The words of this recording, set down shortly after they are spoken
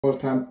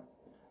First time,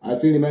 I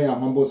still remain your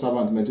humble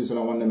servant,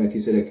 Methuselah one name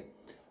Excelency.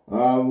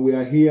 We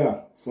are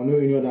here for no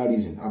any other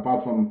reason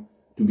apart from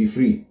to be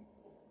free.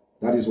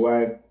 That is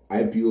why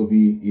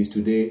IPOB is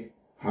today,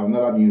 have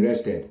never been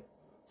rested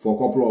for a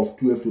couple of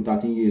 12 to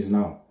 13 years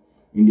now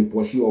in the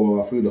pursuit of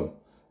our freedom.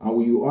 And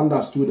we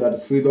understood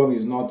that freedom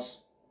is not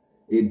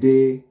a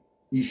day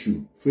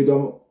issue.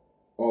 Freedom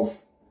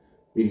of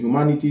a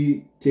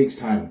humanity takes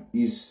time.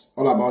 It's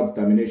all about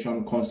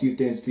determination,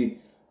 consistency,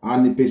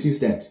 and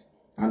persistence.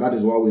 And that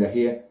is why we are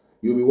here.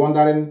 You'll be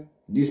wondering,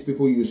 these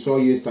people you saw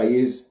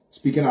yesterday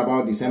speaking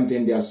about the same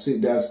thing, they are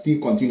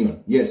still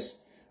continuing. Yes,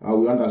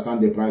 we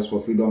understand the price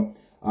for freedom.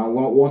 And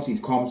once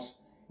it comes,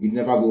 it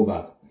never go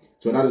back.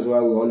 So that is why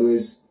we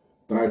always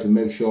try to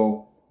make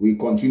sure we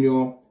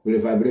continue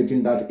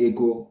reverberating that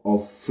echo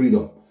of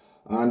freedom.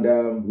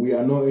 And we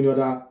are no any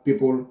other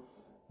people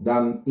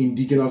than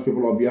indigenous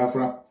people of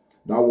Biafra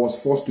that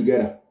was forced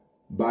together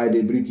by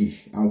the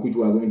British, and which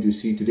we are going to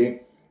see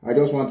today. I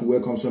just want to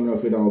welcome so many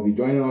of you that will be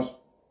joining us.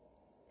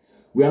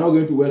 We are not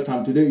going to waste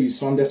time. Today is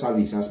Sunday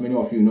service, as many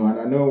of you know, and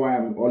I know why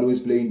I'm always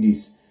playing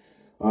this.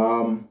 We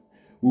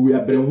were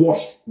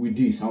brainwashed with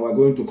this, and we're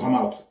going to come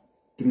out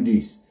through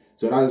this.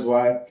 So that is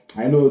why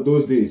I know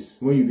those days,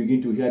 when you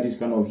begin to hear this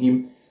kind of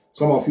hymn,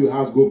 some of you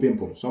have go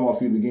pimple, some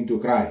of you begin to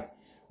cry.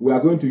 We are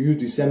going to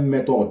use the same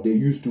method they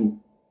used to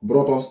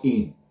brought us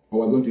in, and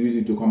we're going to use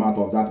it to come out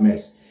of that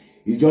mess.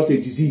 It's just a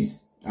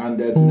disease, and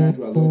tonight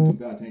we are going to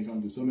pay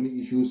attention to so many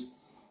issues.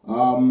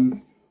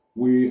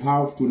 We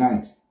have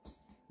tonight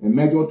a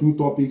major two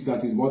topics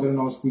that is bothering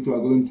us, which we are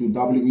going to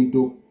dabble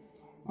into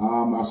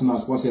as soon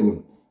as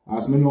possible.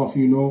 As many of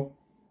you know,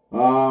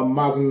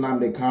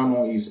 Mazi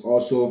Kanu is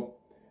also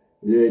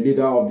the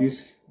leader of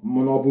this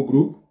Monobu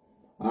group,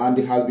 and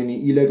he has been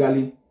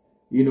illegally,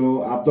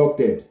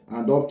 abducted.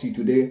 And up to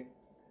today,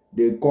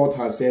 the court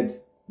has said,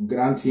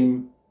 grant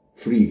him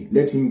free,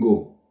 let him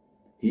go.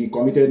 He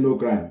committed no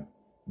crime.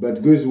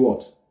 But guess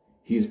what?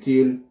 He's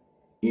still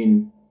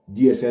in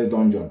DSS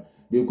dungeon.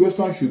 The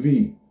question should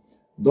be,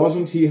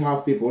 doesn't he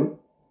have people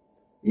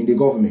in the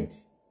government?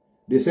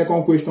 The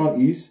second question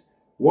is,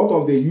 what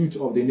of the youth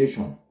of the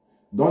nation?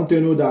 Don't they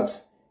know that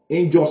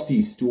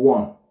injustice to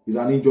one is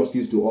an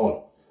injustice to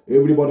all?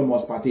 Everybody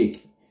must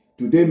partake.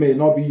 Today may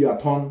not be your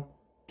turn,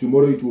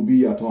 tomorrow it will be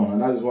your turn.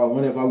 And that is why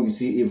whenever we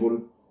see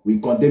evil, we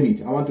condemn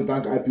it. I want to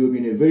thank IPOB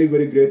in a very,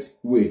 very great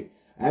way.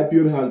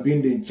 IPOB has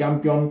been the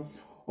champion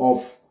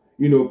of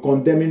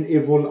condemning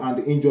evil and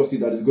injustice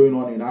that is going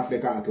on in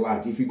Africa at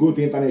large. If you go to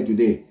the internet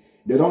today,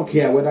 they don't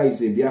care whether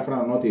it's a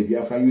Biafran or not a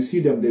Biafran. You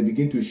see them, they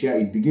begin to share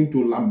it, begin to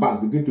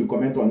lambast, begin to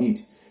comment on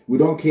it. We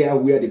don't care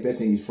where the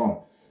person is from.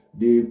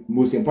 The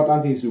most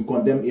important thing is to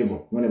condemn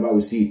evil whenever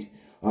we see it.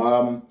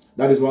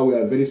 That is why we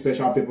are very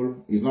special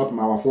people. It's not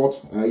our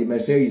fault. You may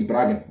say it's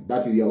bragging.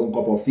 That is your own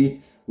cup of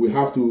tea. We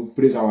have to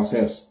praise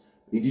ourselves.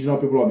 Indigenous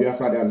people of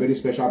Biafra, they are very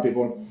special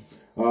people.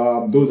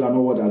 Those that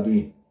know what they are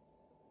doing.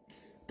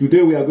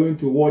 Today we are going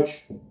to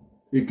watch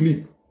a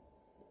clip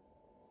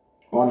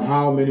on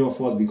how many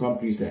of us become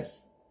Christians.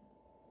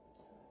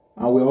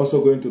 And we're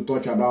also going to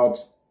touch about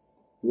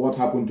what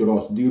happened to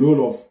us, the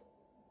role of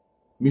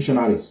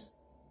missionaries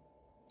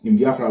in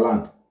Biafra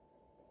land,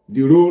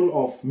 the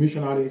role of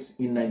missionaries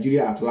in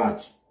Nigeria at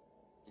large.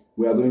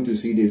 We are going to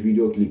see the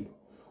video clip.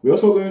 We're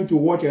also going to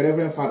watch a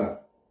Reverend Father,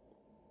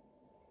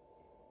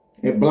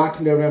 a black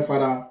Reverend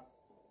Father,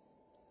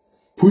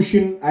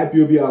 pushing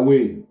IPOB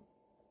away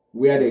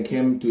where they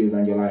came to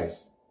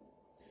evangelize,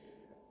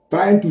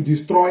 trying to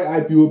destroy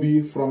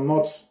IPOB from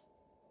not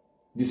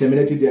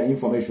disseminating their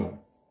information.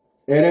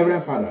 A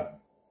Reverend Father,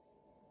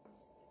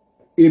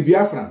 a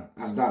Biafran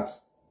as that,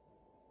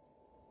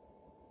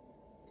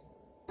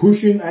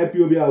 pushing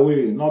IPOB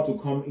away not to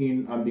come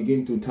in and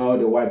begin to tell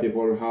the white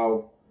people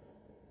how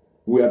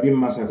we are being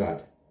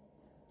massacred.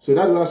 So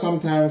that was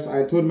sometimes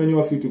I told many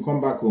of you to come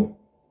back home.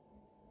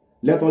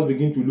 Let us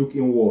begin to look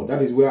inward.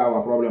 That is where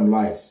our problem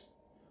lies.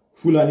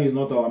 Fulani is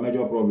not our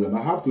major problem.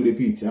 I have to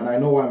repeat, and I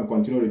know why I'm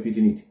continuing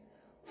repeating it.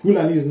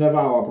 Fulani is never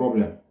our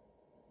problem.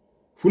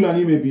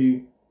 Fulani may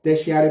be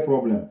tertiary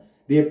problem.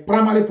 The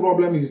primary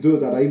problem is those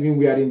that are even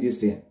wearing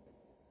this thing.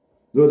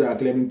 Those that are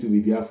claiming to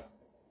be Biafra.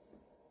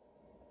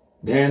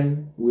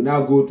 Then we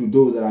now go to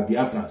those that are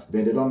Biafrans,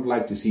 but they don't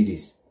like to see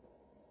this.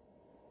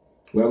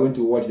 We are going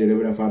to watch the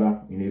Reverend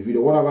Father in a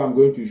video. Whatever I'm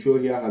going to show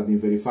here has been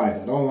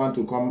verified. I don't want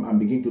to come and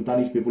begin to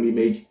tarnish people's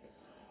image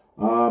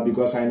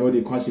because I know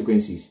the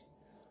consequences.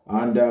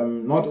 And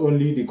not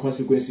only the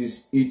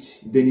consequences, it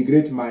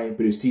denigrates my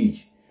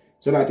prestige.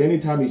 So that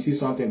anytime you see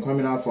something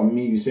coming out from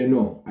me, you say,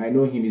 no, I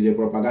know him is a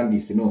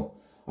propagandist. No,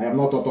 I am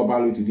not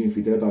autobally to the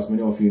infiltrate, as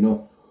many of you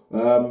know.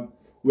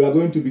 We are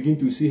going to begin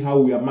to see how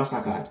we are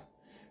massacred.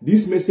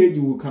 This message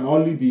can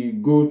only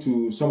go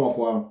to some of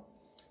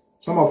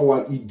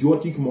our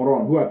idiotic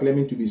morons who are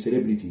claiming to be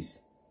celebrities.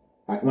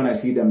 When I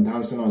see them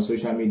dancing on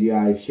social media,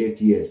 I shed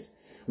tears.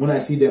 When I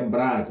see them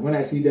brag with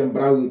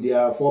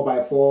their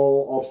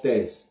 4x4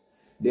 upstairs,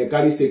 they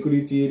carry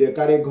security, they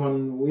carry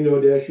gun,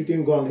 they are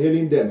shooting gun,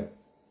 hailing them.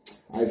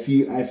 I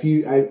feel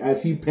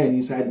pain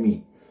inside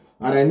me.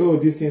 And I know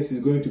these things is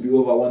going to be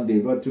over one day.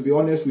 But to be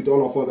honest with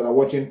all of us that are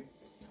watching,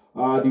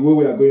 the way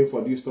we are going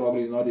for this struggle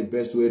is not the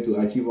best way to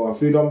achieve our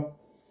freedom.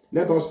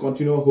 Let us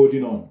continue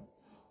holding on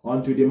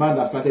until the man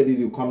that started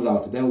it comes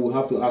out. Then we'll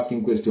have to ask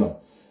him question.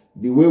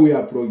 The way we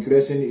are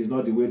progressing is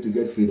not the way to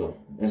get freedom,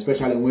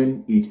 especially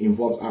when it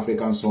involves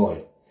African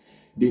soil.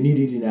 They need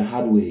it in a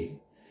hard way.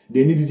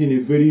 They need it in a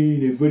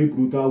very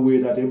brutal way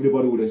that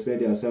everybody will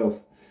respect themselves.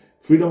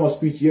 Freedom of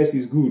speech, yes,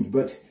 is good,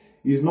 but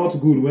it's not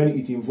good when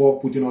it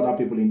involves putting other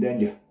people in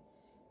danger.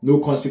 No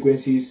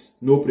consequences,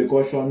 no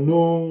precaution,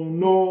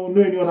 no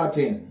any other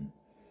thing.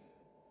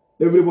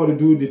 Everybody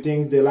do the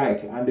things they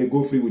like and they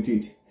go free with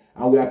it.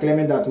 And we are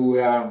claiming that we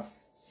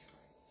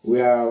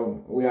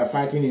are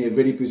fighting in a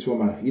very peaceful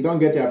manner. You don't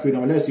get your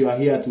freedom unless you are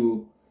here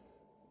to,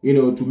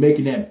 to make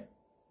them,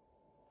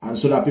 and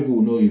so that people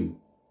will know you.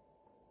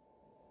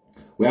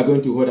 We are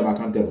going to hold them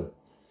accountable.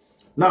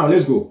 Now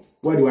let's go.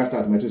 Where do I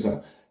start,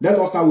 Methuselah? Let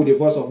us start with the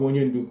voice of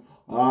Onyendu.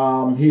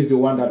 He is the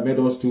one that made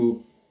us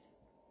to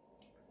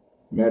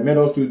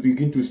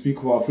begin to speak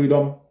for our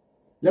freedom.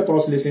 Let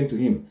us listen to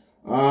him.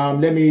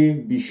 Let me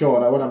be sure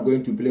that what I'm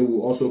going to play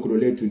will also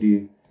correlate to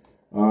the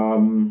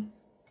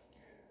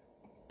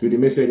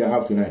message I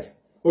have tonight.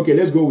 Okay,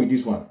 let's go with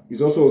this one.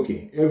 It's also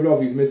okay. Every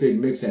of his message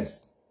makes sense.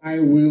 I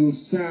will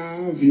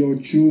serve your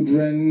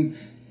children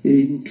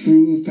in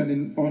truth and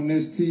in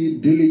honesty,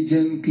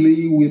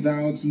 diligently,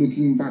 without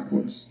looking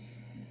backwards.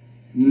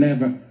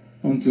 Never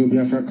until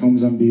Biafra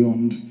comes and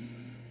beyond.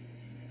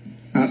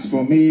 As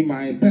for me,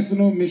 my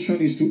personal mission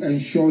is to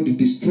ensure the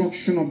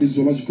destruction of the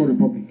Zoological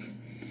Republic.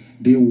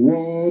 The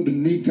word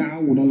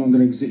nigger will no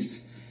longer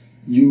exist.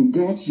 You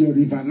got your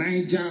River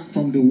Niger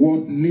from the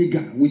word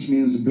nigger, which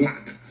means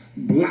black.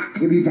 Black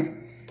river.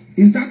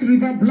 Is that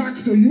river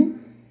black to you?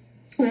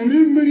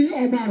 Orimiri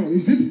Obaro,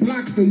 is it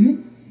black to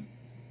you?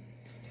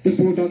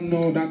 People don't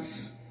know that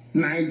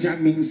Niger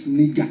means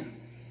nigger.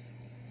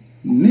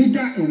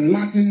 Nigger in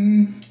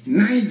Latin,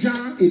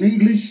 Niger in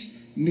English,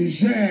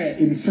 Niger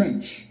in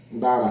French.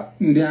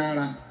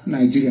 Ndiara,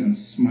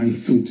 Nigerians, my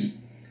food.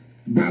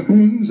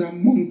 Baboons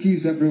and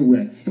monkeys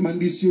everywhere.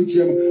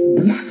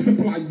 Black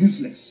people are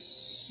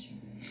useless.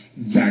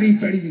 Very,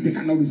 they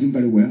cannot reason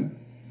very well.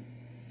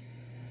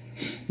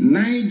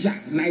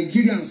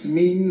 Nigerians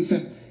means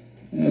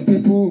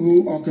people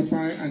who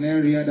occupy an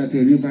area that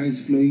a river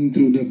is flowing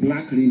through, the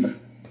Black River.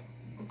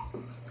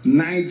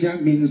 Niger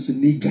means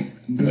nigger,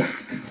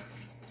 black.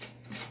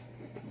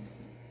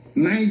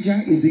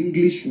 Niger is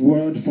English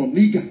word for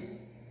nigger.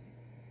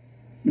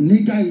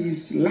 Nigger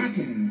is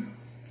Latin.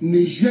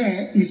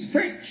 Niger is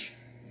French.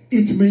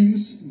 It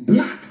means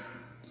black,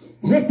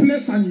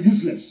 hopeless and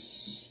useless.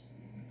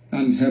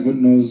 And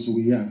heaven knows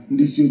we are.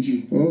 This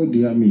UG, oh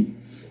dear me.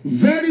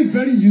 Very,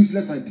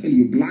 useless, I tell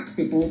you. Black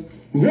people,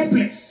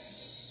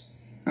 hopeless.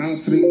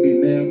 Answering the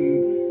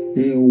name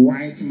a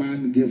white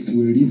man gave to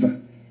a river.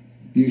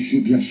 You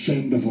should be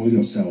ashamed of all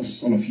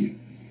yourselves, all of you.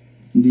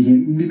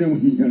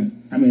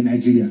 I'm a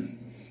Nigerian.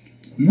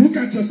 Look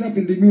at yourself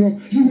in the mirror.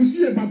 You will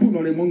see a baboon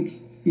or a monkey.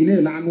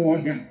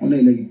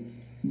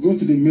 Go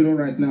to the mirror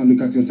right now, look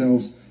at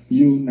yourselves,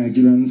 you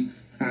Nigerians,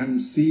 and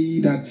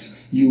see that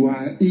you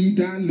are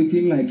either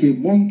looking like a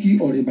monkey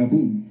or a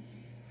baboon.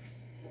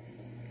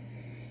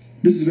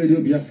 This is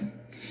Radio Biafra.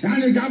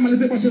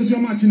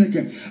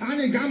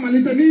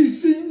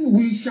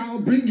 We shall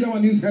bring you our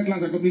news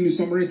headlines and complete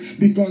summary,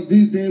 because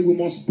this day we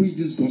must preach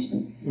this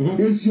gospel.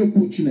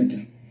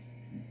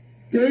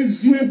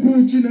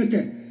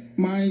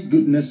 My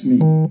goodness me.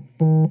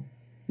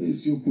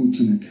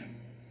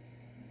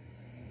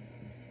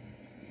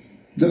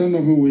 They don't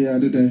know who we are,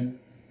 do they?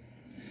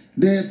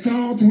 They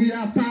thought we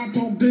are part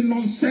of the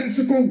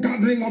nonsensical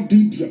gathering of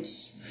the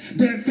idiots.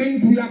 They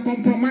think we are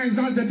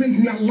compromisers. They think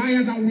we are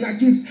liars and we are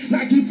kids.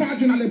 Like if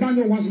Arjun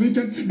Alebanyo was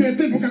wicked, they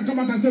think we can come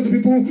out and say to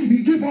people,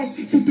 you give us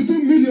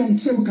 52 million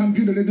so we can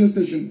build a radio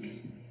station.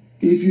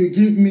 If you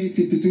give me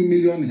 52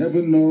 million,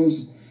 heaven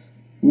knows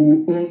we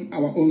will own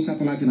our own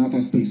satellite in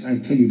outer space. I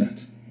tell you that.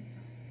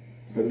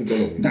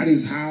 That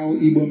is how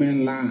Igbo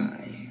men lie.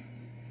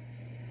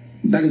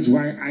 That is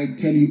why I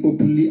tell you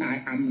openly,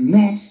 I am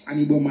not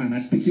an Igbo man. I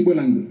speak Igbo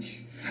language.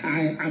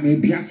 I am a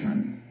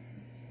Biafran.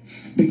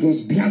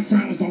 Because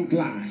Biafrans don't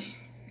lie.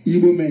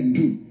 Igbo men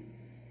do.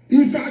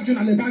 If Arjun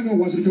Alebanyo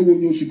was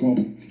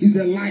he's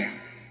a liar.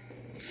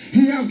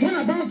 He has gone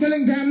about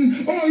telling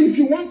them, oh, if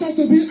you want us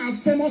to be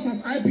as famous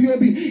as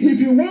IPOB, if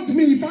you want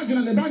me, if Arjun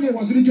Alebanyo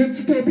was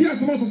to be as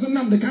famous as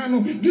Nnamdi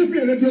Kanu, give me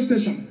a radio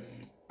station.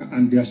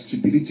 And their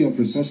stupidity of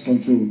resource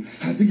control.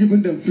 Has it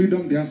given them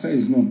freedom? The answer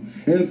is no.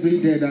 Every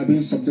day they are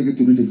being subjected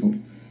to ridicule.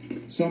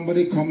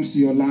 Somebody comes to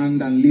your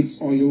land and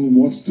lifts oil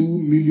worth $2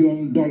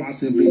 million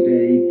every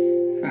day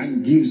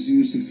and gives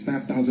you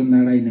 65,000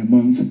 naira in a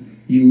month.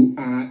 You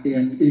are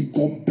a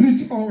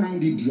complete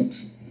all-round idiot.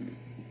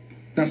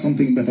 That's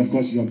something, but of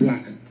course you're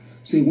black.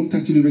 So it won't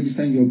actually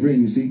register in your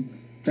brain, you see.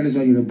 That is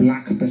why you're a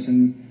black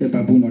person, a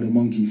baboon or a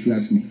monkey, if you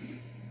ask me.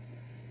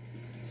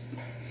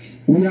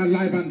 We are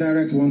live and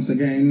direct once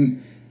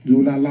again. You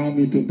will allow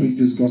me to preach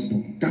this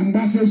gospel.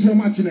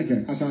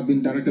 As I've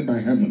been directed by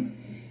heaven.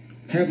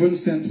 Heaven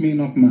sent me,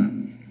 not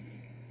man.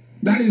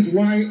 That is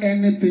why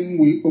anything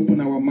we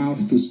open our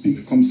mouth to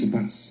speak comes to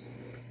pass.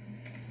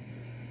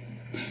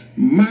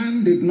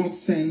 Man did not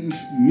send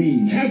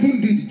me. Heaven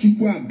did.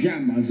 Chukwa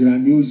biama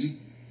ziranyozi.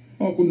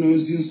 Oku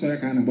nozi nso ya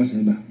kana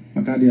baseba.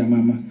 Makadi ya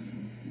mama.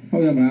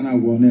 Oh ya mrana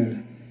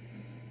wonere.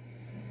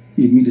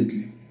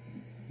 Immediately.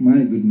 My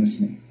goodness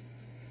me.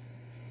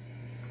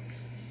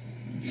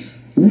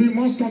 We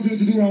must continue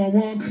to do our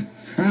work,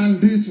 and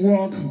this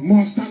work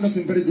must stand us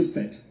in very good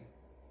stead.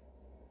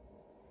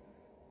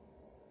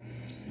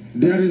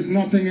 There is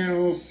nothing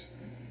else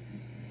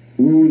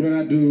we would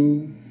rather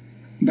do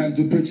than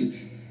to preach it.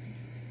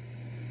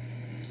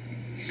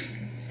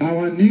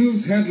 Our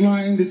news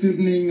headline this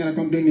evening, and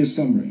accompanying news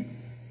summary,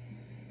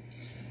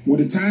 with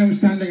the time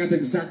standing at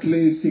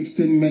exactly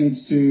 16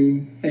 minutes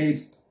to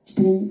 8,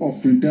 gospel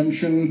of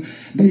redemption,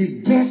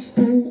 the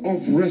gospel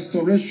of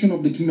restoration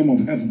of the kingdom of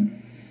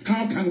heaven.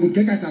 How can we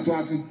get us at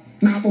once?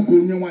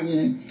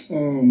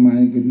 Oh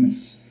my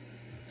goodness.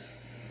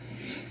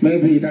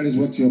 Maybe that is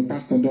what your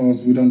pastor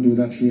does. We don't do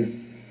that here.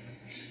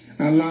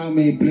 Allow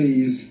me,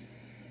 please,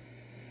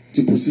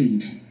 to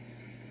proceed.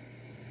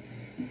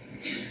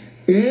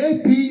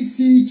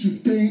 APC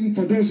chieftain,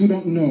 for those who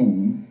don't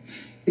know,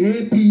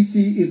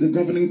 APC is the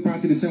governing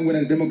party, the same way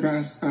that the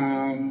Democrats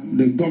are,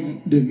 the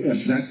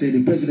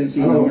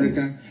presidency in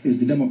America is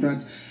the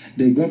Democrats.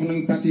 The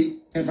governing party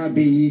ever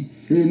be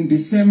in the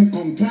same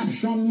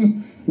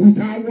contraption with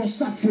our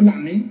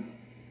Fulani.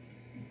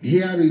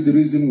 Here is the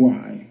reason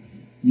why.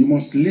 You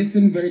must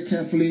listen very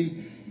carefully.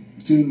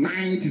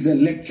 Tonight is a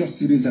lecture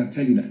series, I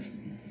tell you that.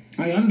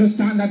 I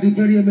understand that the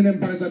very eminent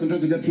barrister has been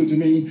trying to get through to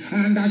me,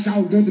 and I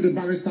shall go to the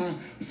barrister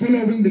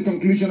following the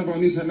conclusion of our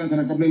news headlines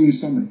and accompanying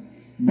news summary.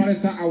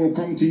 Barrister, I will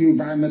come to you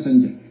via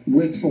messenger.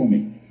 Wait for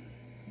me.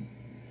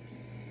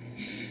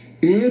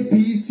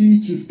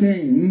 APC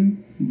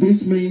chieftain,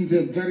 this means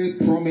a very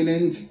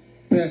prominent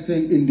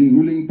person in the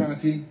ruling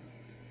party.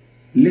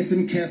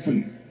 Listen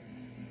carefully.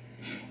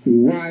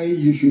 Why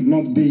you should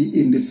not be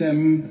in the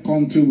same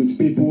country with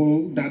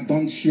people that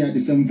don't share the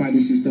same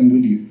value system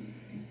with you.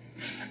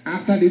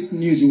 After this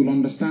news, you will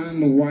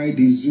understand why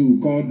the zoo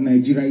called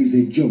Nigeria is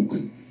a joke.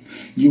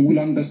 You will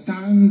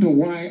understand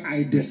why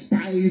I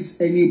despise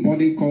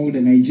anybody called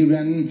a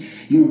Nigerian.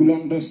 You will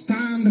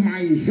understand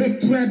my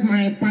hatred,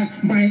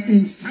 my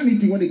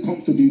insanity when it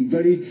comes to the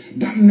very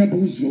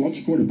damnable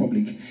zoological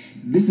republic.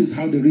 This is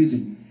how they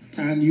reason.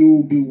 And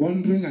you'll be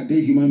wondering, are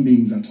they human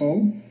beings at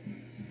all?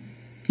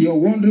 You're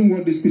wondering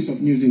what this piece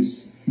of news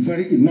is.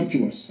 Very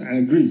innocuous, I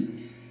agree,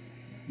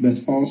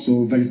 but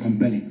also very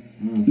compelling.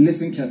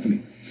 Listen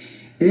carefully.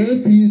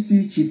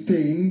 APC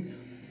chieftain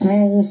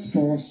calls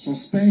for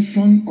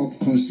suspension of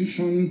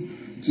constitution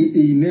to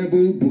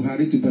enable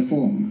Buhari to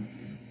perform.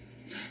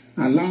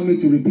 Allow me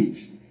to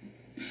repeat.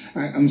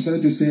 I am sorry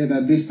to say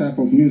that this type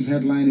of news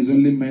headline is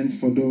only meant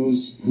for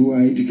those who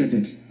are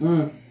educated.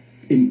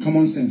 In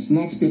common sense,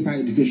 not paper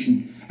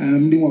education.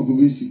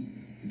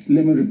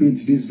 Let me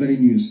repeat this very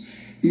news.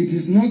 It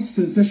is not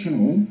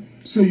sensational,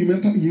 so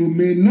you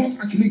may not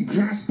actually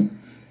grasp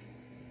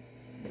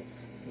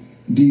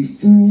the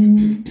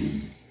full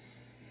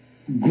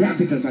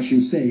gravitas, I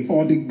should say,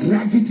 or the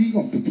gravity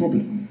of the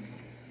problem.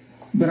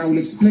 But I will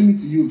explain it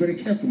to you very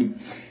carefully.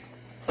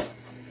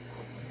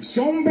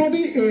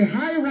 Somebody, a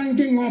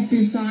high-ranking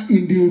officer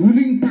in the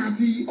ruling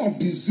party of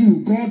the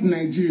zoo called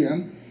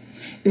Nigeria,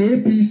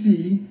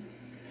 APC,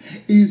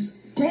 is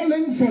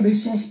calling for the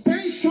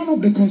suspension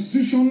of the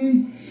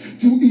constitution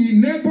to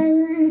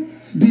enable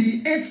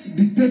the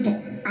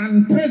ex-dictator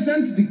and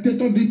present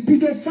dictator, the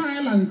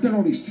pedophile and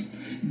terrorist,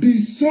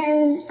 the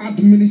sole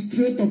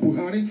administrator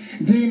Buhari,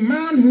 the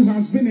man who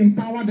has been in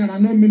power. There are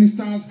no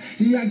ministers.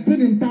 He has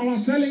been in power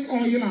selling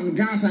oil and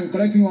gas and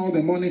collecting all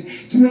the money.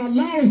 To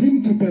allow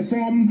him to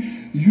perform,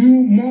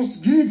 you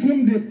must give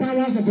him the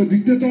powers of a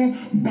dictator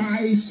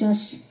by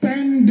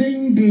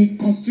suspending the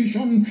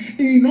constitution.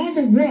 In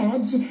other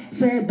words,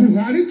 for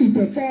Buhari to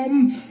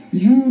perform,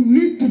 you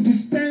need to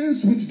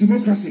dispense with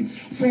democracy.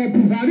 For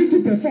Buhari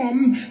to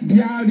perform,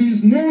 there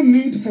is no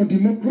need for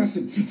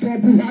democracy. For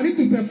Buhari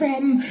to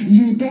perform,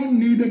 you don't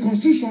need a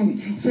constitution.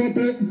 For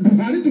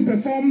Buhari to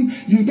perform,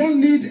 you don't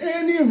need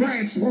any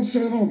rights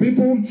whatsoever of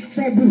people.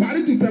 For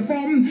Buhari to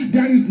perform,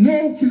 there is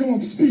no freedom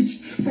of speech.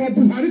 For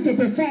Buhari to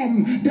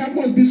perform, there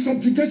must be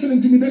subjugation,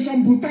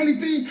 intimidation,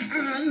 brutality,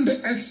 and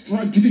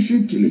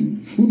extrajudicial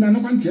killing.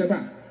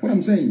 What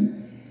I'm saying?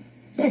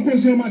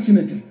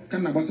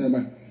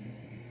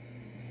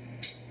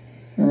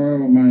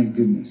 Oh my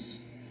goodness.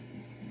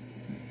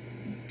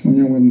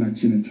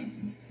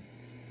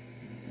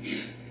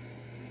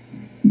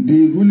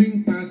 The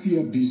ruling party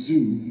of the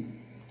zoo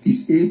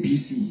is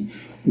APC,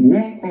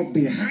 one of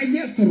the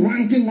highest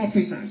ranking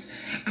officers.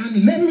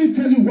 And let me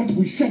tell you what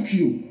will shock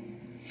you.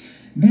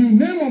 The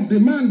name of the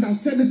man that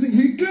said this,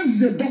 he claims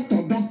he's a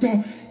doctor,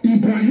 Dr.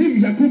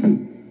 Ibrahim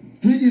Yakubu.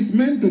 He is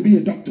meant to be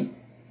a doctor.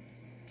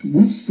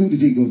 Which school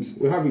did he go to?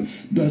 We have it.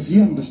 Does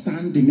he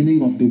understand the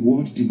meaning of the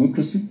word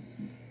democracy?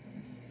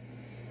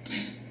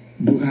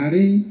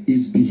 Buhari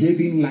is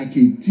behaving like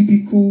a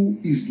typical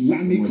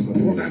Islamic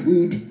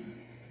Brotherhood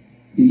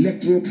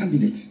electoral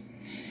candidate.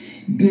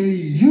 They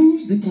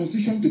use the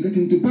constitution to get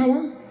into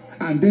power,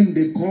 and then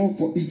they call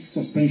for its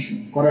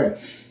suspension. Correct.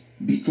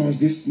 Because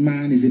this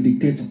man is a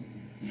dictator.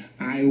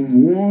 I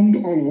warned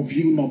all of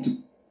you not to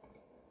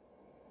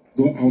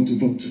go out to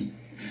vote.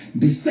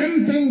 The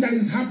same thing that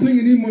is happening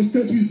in Imo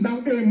State, which is now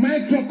a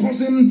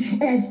microcosm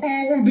of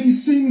all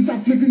these things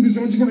afflicting the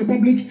Zoological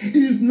Republic,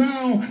 is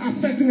now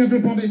affecting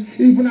everybody,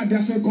 even at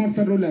their so-called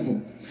federal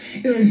level.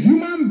 A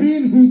human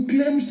being who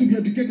claims to be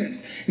educated,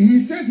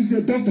 he says he's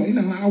a doctor.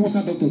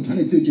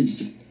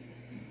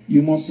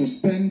 You must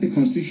suspend the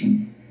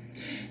constitution.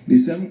 The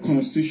same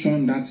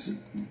constitution that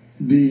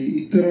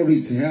the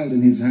terrorist held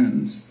in his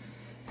hands,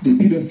 the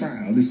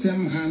pedophile, the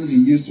same hands he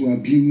used to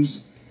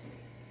abuse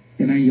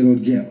a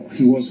 9-year-old girl.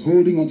 He was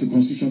holding on to the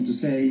constitution to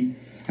say,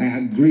 I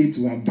agree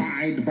to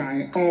abide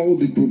by all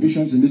the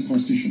provisions in this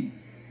constitution.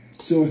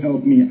 So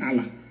help me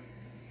Allah.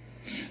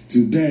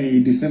 Today,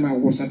 the same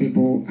Awasa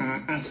people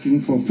are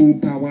asking for full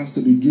powers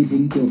to be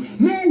given to.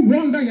 No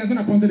wonder he has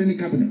not appointed any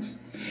cabinet.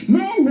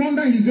 No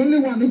wonder he's the only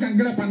one who can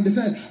get up and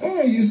decide,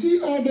 oh, you see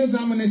all those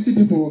amnesty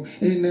people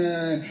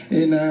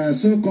in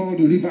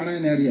so-called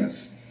riverine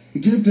areas.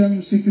 Give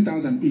them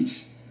 60,000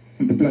 each,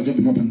 and people are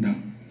jumping up and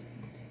down.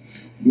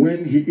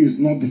 When he is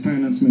not the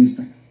finance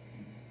minister.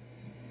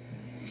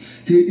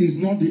 He is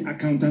not the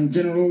accountant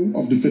general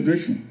of the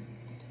federation.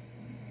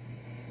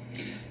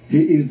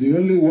 He is the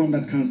only one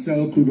that can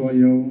sell crude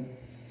oil.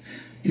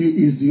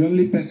 He is the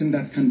only person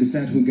that can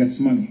decide who gets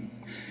money.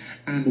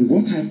 And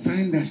what I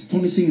find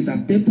astonishing is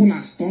that people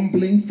are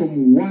stumbling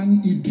from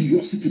one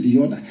idiocy to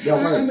the other.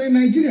 I'm a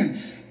Nigerian,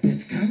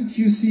 but can't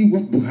you see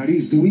what Buhari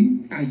is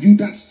doing? Are you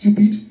that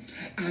stupid?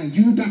 Are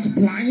you that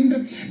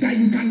blind that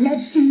you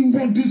cannot see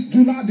what this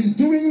Dulad is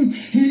doing?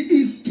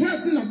 He is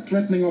threatening, not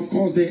threatening, of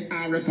course, they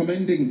are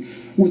recommending,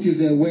 which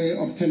is a way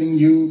of telling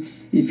you,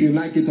 if you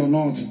like it or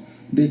not,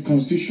 the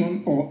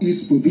constitution or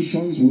its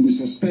provisions will be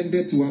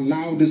suspended to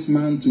allow this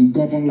man to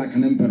govern like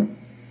an emperor.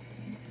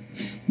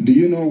 Do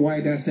you know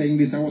why they're saying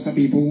this, Hausa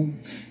people?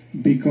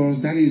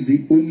 Because that is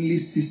the only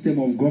system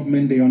of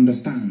government they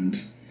understand.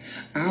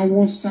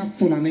 Our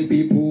Fulani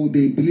people,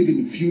 they believe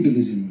in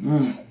feudalism,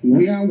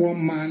 where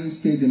one man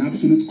stays in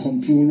absolute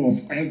control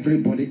of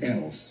everybody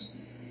else.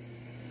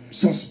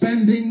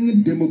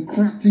 Suspending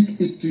democratic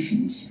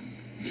institutions.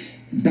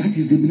 That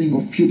is the meaning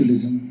of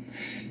feudalism.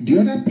 The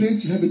other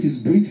place you have it is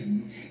Britain.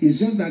 It's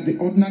just that the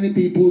ordinary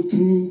people,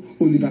 through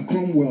Oliver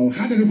Cromwell,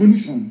 had a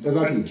revolution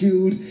and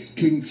killed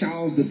King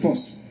Charles I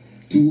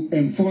to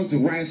enforce the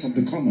rights of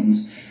the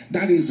commons.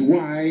 That is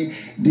why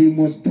the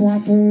most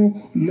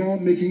powerful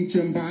lawmaking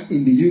chamber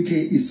in the UK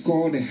is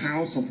called the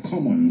House of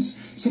Commons.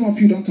 Some of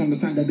you don't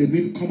understand that they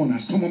mean common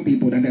as common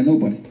people, that they're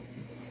nobody.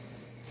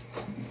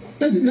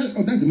 That's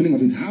the meaning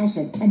of it. House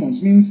of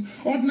Commons means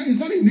ordinary. It's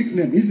not a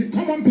nickname. It's the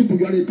common people.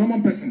 You are a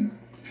common person.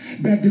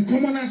 But the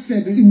commoner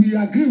said, we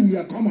agree we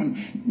are common,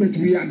 but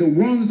we are the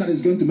ones that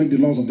is going to make the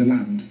laws of the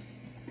land.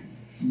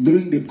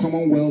 During the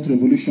Commonwealth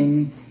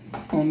Revolution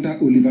under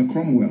Oliver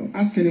Cromwell,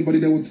 ask anybody,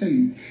 they will tell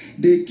you,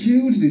 they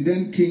killed the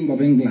then King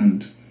of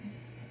England,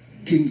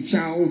 King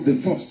Charles I.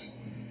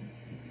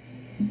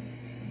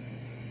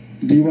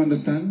 Do you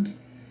understand?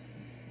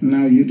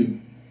 Now you do.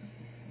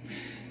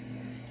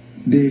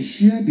 They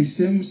share the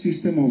same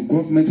system of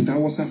government with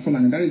Hausa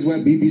Fulani. That is why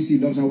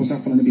BBC loves Hausa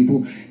Fulani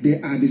people.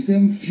 They are the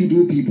same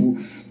feudal people.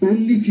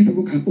 Only few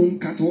people can own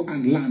cattle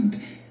and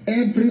land.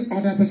 Every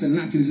other person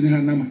naturally is in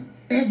Hanama.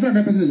 Every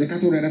other person is a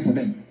cattle rider for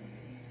them.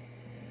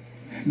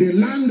 The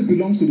land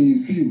belongs to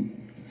the few.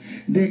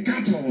 The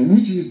cattle,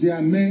 which is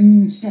their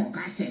main stock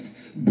asset,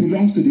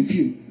 belongs to the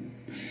few.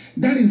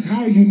 That is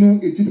how you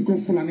know a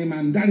typical Fulani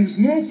man. There is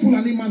no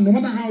Fulani man, no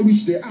matter how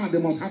rich they are, they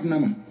must have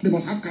Nama. They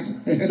must have cattle,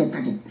 a head of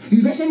cattle.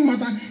 It doesn't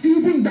matter,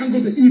 even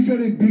Dangote, if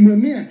you're a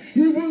billionaire,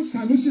 even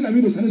Sanusi,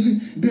 Lamido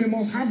Sanusi, they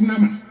must have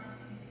Nama.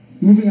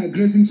 Moving and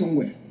grazing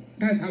somewhere.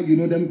 That is how you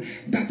know them.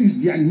 That is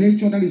their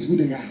nature, that is who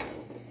they are.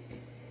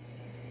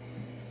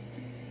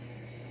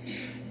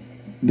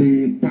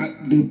 The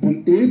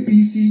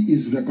APC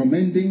is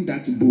recommending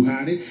that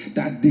Buhari,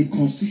 that the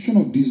constitution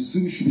of the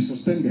zoo should be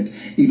suspended.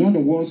 In other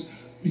words,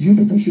 you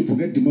people should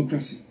forget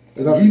democracy.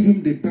 Exactly. Give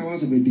him the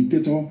powers of a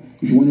dictator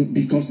if you want it,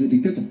 because the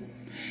dictator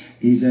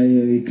is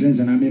he claims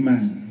an army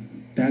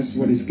man. That's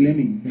what he's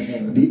claiming.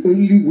 The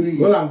only way.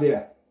 Well, I'm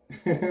there.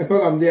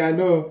 Well, I'm there. I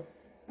know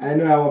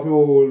our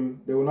people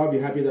will not be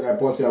happy that I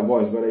post your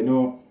voice, but I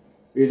know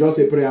it's just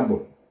a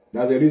preamble.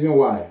 That's the reason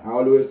why I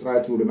always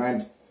try to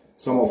remind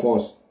some of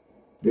us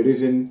the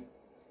reason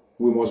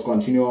we must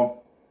continue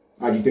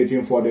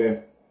agitating for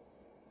the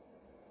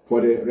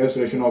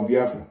restoration of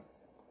Biafra.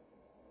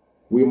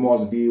 We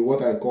must be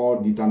what I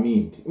call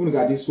determined.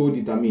 Unigadi is so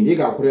determined.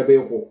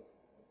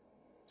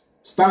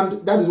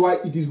 Stand. That is why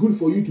it is good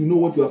for you to know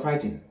what you are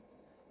fighting,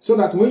 so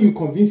that when you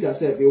convince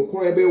yourself, you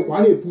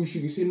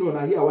say no,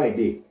 now here why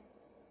they.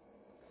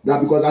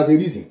 That because that's a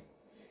reason.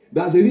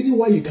 That's the reason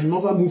why you can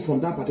never move from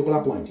that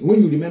particular point.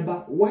 When you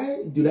remember,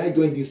 why did I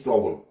join this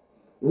struggle?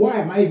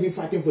 Why am I even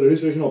fighting for the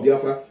restoration of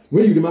Biafra?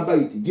 When you remember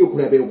it,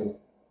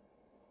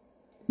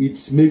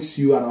 it makes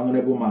you an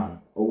honorable man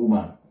or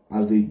woman,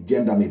 as the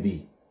gender may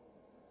be.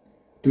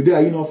 Today,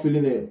 are you not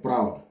feeling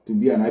proud to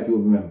be an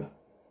IPOB member?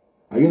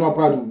 Are you not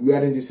proud to be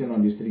wearing this thing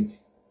on the street?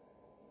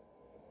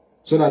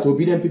 So that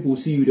obedient people will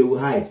see you, they will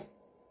hide.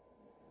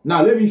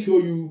 Now, let me show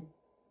you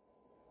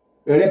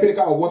a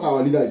replica of what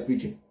our leader is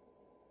preaching.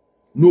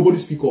 Nobody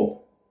speak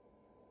up.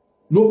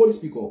 Nobody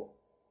speak up.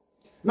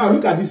 Now,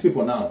 look at these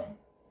people now.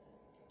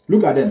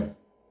 Look at them.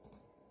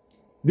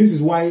 This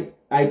is why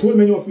I told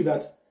many of you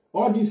that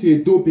all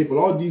these dope people,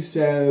 all these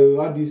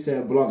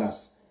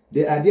bloggers,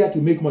 they are there to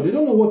make money. They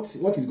don't know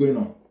what is going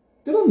on.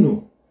 They don't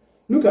know.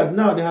 Look at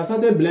now, they have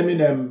started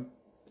blaming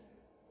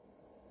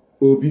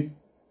Obi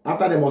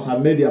after they must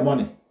have made their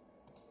money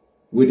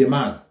with the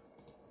man.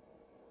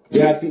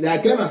 They are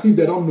claiming as if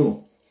they don't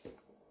know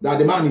that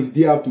the man is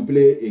there to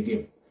play a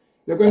game.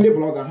 Look when the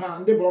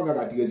blogger, the blogger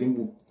got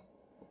Tigezimbu.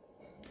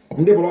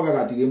 The blogger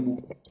got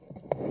Tigezimbu.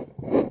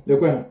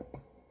 Look when.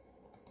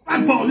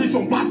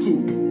 Violation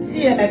battle.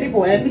 See, my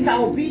people, Peter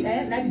Obi,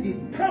 like the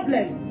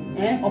problem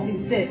of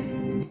himself.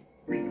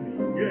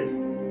 Yes,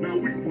 now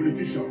weak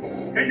politician.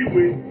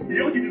 Anyway,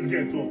 you want this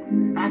get talk.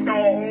 After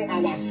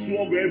all our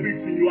struggle,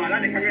 everything, you are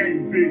not the career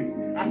in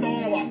vain. After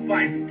all our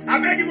fights, I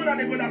beg you that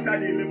they go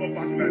outside the Labour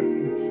Party my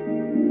foot.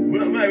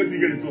 But I'm not able to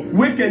get it talk.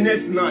 Wait,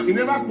 Kenneth now, you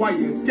never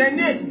quiet.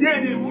 Kenneth,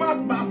 then they match,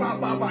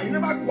 you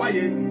never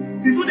quiet.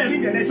 This is what they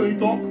ring the election, you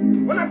talk.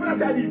 When I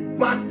say the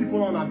bad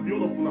people on a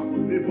build of for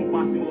Labour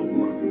Party, all of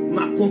them,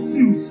 not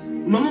confused.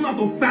 No, not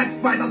to fight,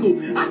 how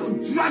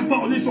to drag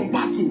violation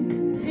battle.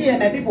 See,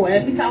 my people,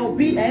 Peter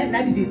Obi,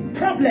 like the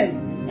problem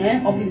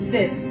of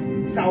himself,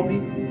 Peter Obi,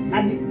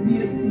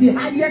 and the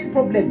highest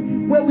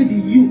problem where we the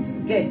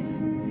youth get.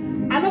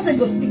 I'm not saying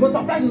you go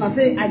surprise when I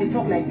say I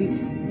talk like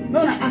this. No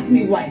one ask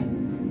me why.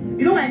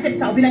 You know why I said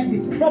Peter Obi like the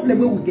problem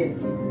where we get.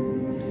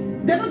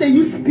 They know they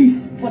use peace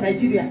for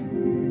Nigeria.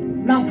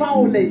 Now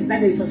violence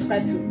that they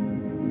subscribe to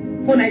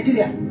for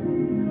Nigeria.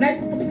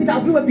 Like Peter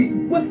Obi will be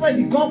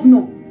the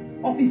governor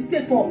of his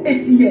state for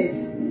 8 years.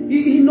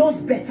 He knows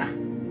better.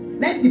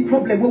 Like the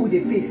problem where we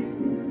they face.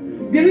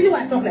 The reason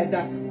why I talk like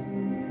that,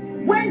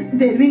 when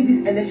they ring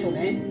this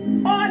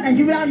election, all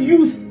Nigerian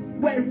youth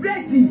were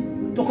ready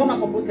to come out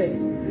for protest.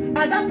 And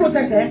that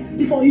protest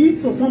is for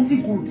youth or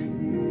something good.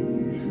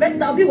 But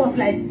Peter Obi was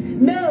like,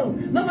 no,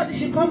 nobody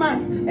should come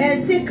out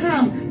and stay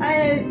calm.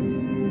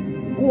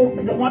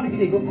 The one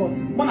begin to go court.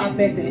 One of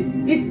best,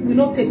 if we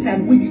not take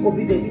time, we be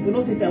obedient. If we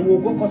not take time, we'll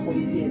go court for 8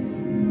 years.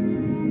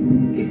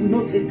 If we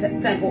not take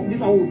time for this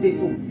one, will be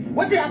so.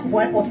 What they happen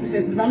for airport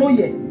recently? I know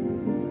yet.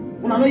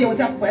 When I know what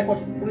happened for airport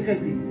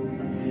recently.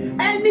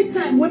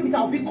 Anytime when Peter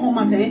Obi come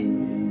out,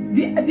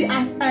 the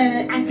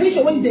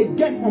attention when they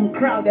get from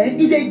crowd,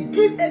 if they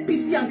give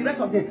APC and the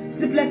rest of them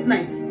sleepless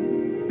nights.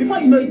 Before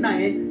you know it now,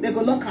 they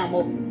go lock them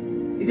up.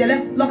 If they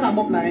lock them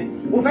up now,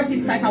 over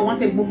 65 I want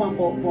to move on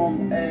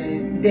from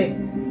there.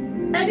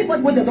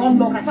 Anybody when they don't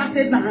lock, as I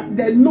said now,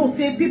 they know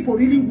say people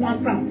really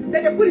want them.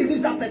 Then they will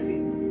release that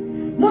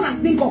person. More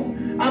than think of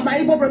my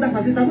Igbo brothers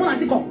and sisters, more than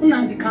think of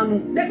Nnamdi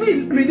Kanu. They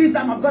will release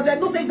them because they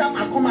don't think that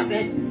will come at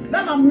them.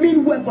 That will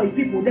mean well for the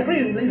people. They will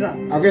release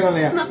them. Okay, on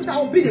there. That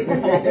will be the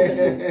cause for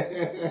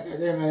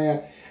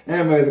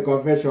it's a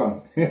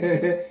confession.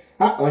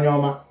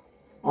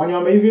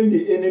 Onyoma, even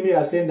the enemy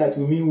are saying that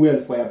we mean well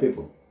for your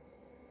people.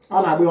 They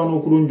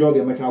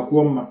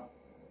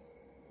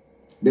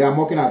are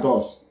mocking at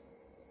us.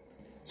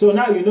 So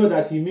now you know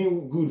that he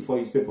mean good for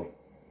his people.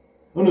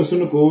 Uno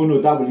sunuko uno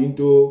dabble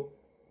into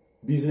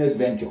business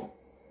venture.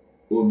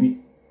 Obi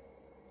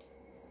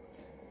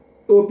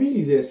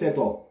is a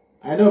setup.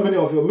 I know many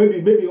of you,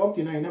 maybe up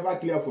to now, you never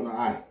clear for an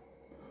eye.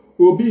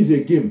 Obi is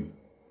a game.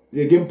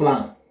 It's a game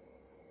plan.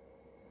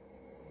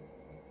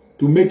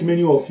 To make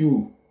many of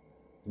you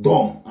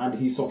dumb, and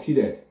he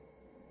succeeded.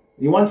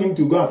 You want him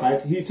to go and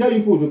fight? He tell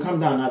people to calm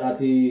down now that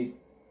he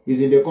is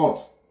in the court.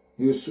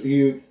 He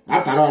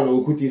after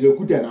all, he's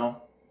a now.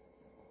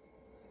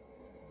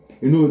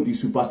 You know, the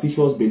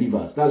superstitious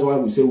believers. That's why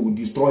we say we will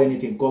destroy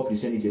anything called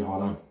Christianity in our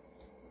land.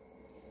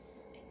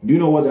 Do you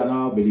know what they are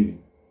now believing?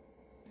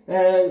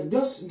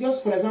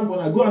 Just for example,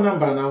 now go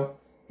Nnamdi now.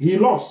 He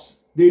lost.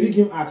 They rig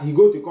him out. He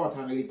go to court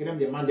and they claim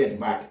the mandate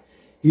back.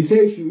 He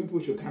says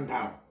people should calm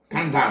down.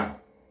 Calm down.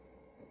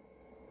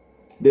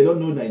 They don't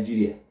know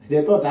Nigeria.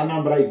 They thought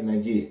Anambra is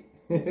Nigeria.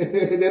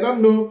 They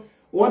don't know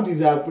what is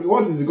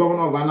the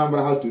governor of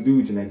Anambra has to do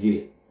with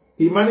Nigeria.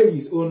 He managed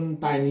his own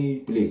tiny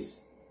place.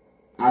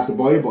 As a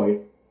boy.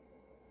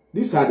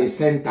 These are the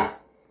center.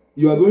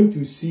 You are going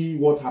to see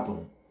what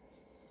happened.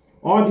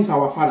 All these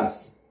our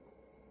fathers.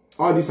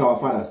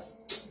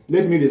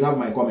 Let me reserve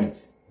my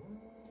comment.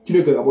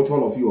 About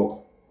all of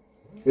you.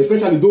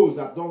 Especially those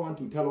that don't want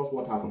to tell us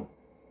what happened.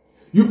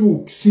 You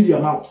people see their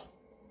mouth.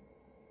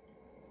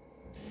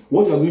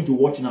 What you are going to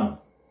watch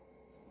now,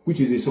 which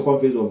is the second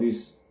phase of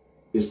this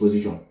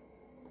exposition.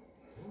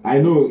 I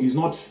know it's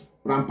not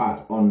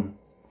rampart on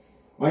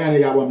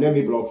let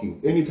me block you.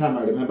 Anytime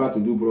I remember to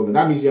do program,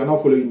 that means you are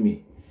not following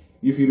me.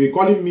 If you be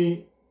calling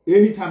me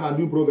anytime I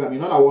do program,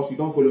 in other words, you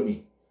don't follow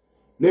me.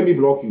 Let me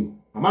block you.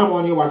 Am I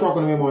on you? Watch out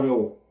on me on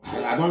you.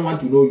 I don't want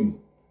to know you.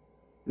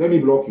 Let me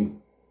block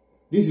you.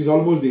 This is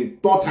almost the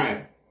third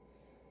time.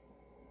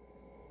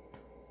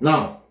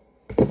 Now,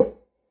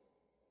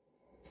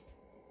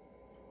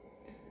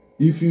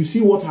 if you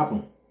see what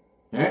happened,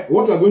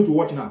 what we are going to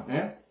watch now,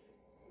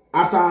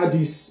 after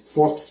this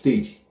first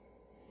stage,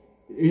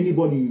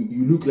 anybody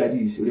you look like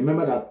this,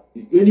 remember that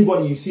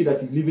anybody you see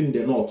that is living in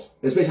the north,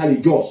 especially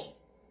Jos,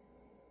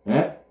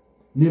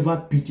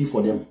 never pity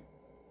for them.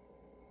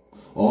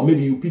 Or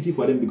maybe you pity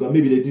for them because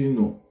maybe they didn't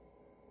know.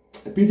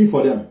 Pity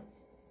for them.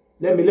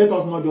 Let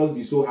us not just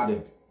be so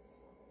hardened.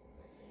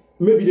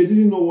 Maybe they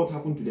didn't know what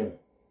happened to them.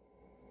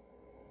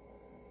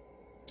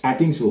 I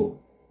think so.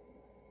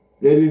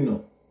 They didn't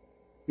know.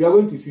 You are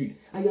going to see it.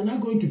 And you're not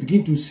going to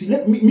begin to see.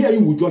 Me and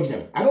you will judge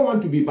them. I don't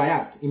want to be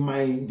biased in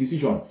my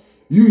decision.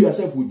 You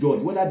yourself will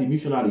judge whether the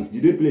missionaries,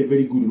 did they play a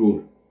very good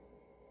role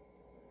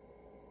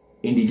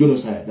in the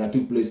genocide that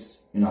took place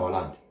in our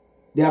land.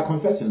 They are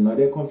confessing now.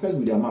 They confess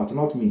with their mouth,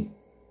 not me.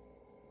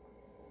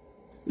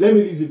 Let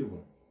me listen to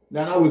people. They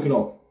are now waking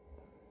up.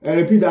 I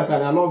repeat that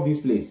side. I love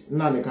this place.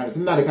 Now they can't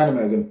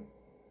again.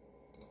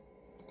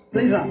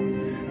 Please,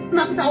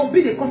 now that will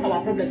be the cause of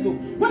our problem. So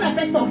when I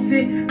say talk,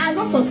 say I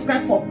don't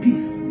subscribe for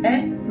peace,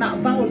 now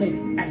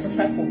violence I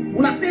subscribe for.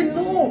 When I say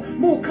no,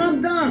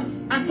 calm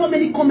down, and so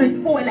many comments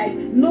people were like,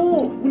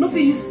 no, we don't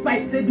feel use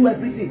fight, say do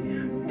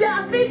everything. There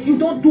are things you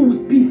don't do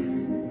with peace.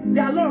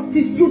 There are a lot of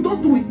things you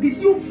don't do with peace.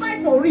 You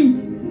fight for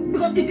it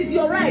because it is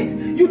your right.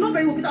 You know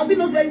very well. I'll be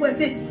not very well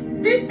say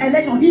this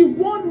election he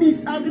won it,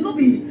 and it not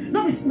be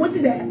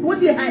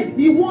what he hide.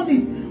 He won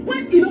it.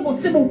 When he don't go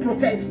say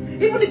protest,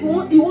 even if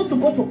he wants to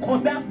go to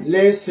court.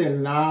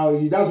 Listen now,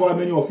 that's why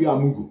many of you are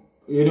Mugu.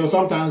 You know,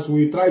 sometimes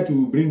we try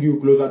to bring you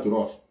closer to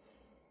us.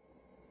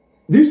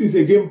 This is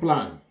a game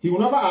plan. He will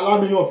never allow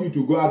many of you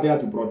to go out there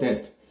to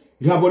protest.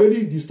 You have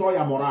already destroyed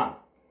your morale.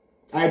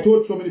 I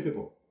told so many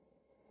people.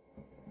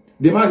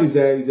 The man is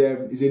a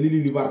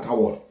lily liver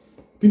coward.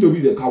 P2B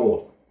is a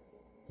coward.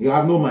 You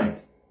have no mind.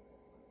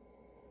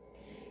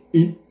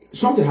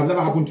 Something has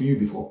never happened to you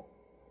before.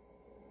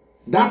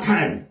 That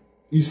time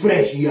is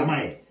fresh in your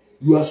mind.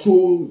 You are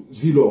so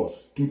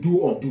zealous to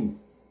do undo.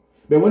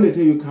 But when they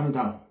tell you calm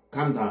down,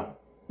 calm down.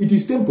 It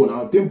is tempo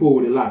now. Tempo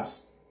will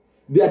relax.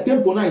 Their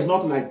tempo now is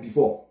not like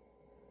before.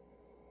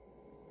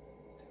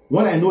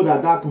 When I know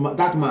that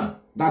man,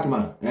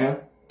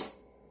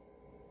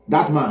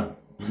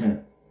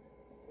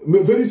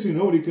 very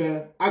soon,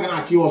 I'm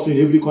gonna kill also in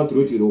every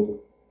country.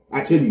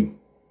 I tell you.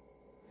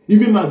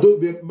 Even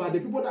the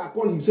people that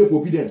call himself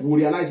obedient will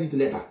realize it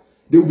later.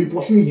 They will be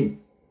pursuing him.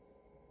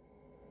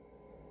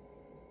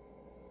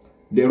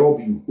 They rob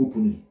you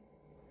openly.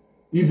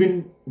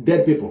 Even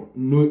dead people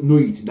know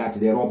it that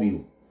they rob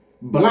you.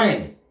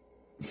 Blind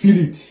feel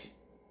it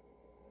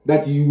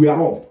that you were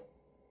robbed.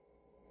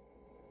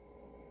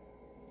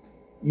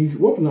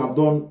 What you have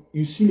done,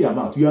 you seal your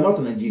mouth. You are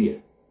not Nigeria.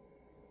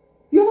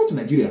 You are not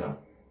Nigeria now.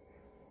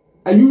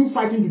 Are you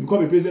fighting to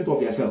become a president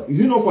of yourself? Is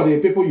it not for the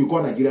people you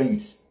call Nigerian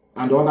youths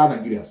and the other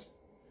Nigerians?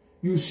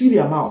 You seal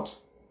your mouth.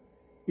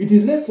 It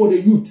is left for the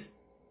youth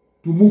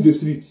to move the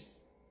street.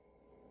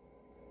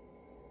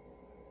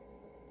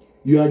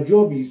 Your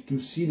job is to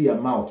seal your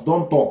mouth.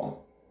 Don't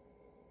talk.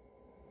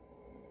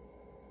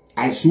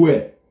 I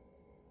swear.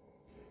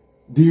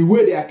 The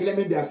way they are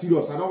claiming they are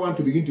serious, I don't want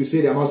to begin to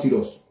say they are not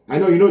serious. I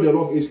know you know they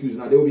love excuse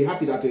now. They will be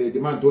happy that the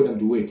man told them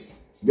to wait.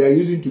 They are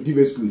using to give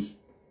excuse.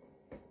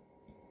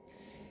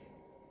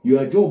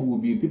 Your job will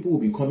be, people will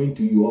be coming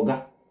to you,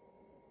 Oga.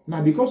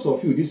 Now, because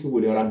of you, these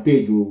people, they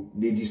rampage you.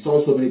 They destroy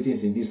so many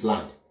things in this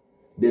land.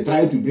 They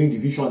try to bring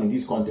division in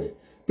this country.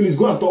 Please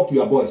go and talk to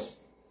your boys.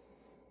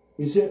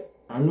 You say,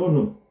 I don't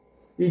know.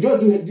 You just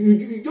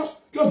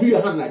do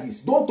your hand like this.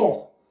 Don't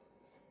talk.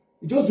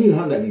 You just do your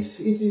hand like this.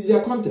 It is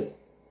their country.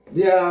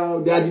 They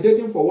are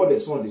agitating for what they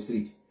saw on the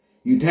street.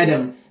 You tell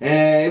them,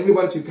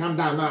 everybody should calm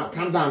down now.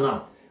 Calm down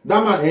now.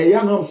 That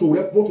man, so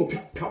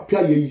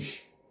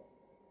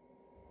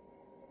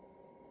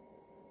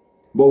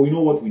but we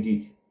know what we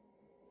did.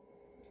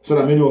 So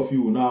that many of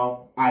you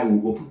now, I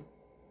will open.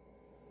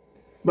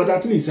 But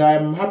at least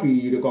I'm happy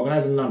you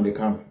recognize Nnamdi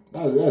Kanu.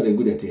 That's a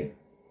good thing.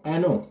 I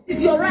know.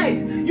 It's your right.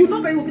 You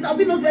know very well. I'll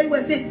be not very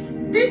well say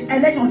this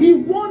election he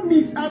won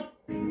me. I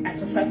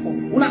subscribe for.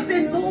 When I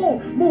say no,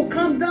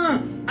 calm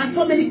down. And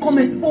so many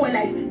comments people were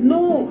like,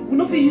 no, we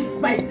don't feel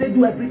use fight, say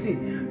do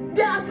everything.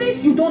 There are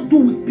things you don't do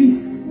with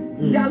peace.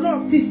 There are a lot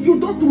of things you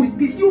don't do with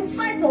peace. You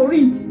fight for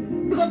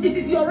it because it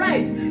is your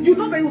right. You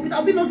know very well.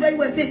 I'll be not very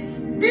well say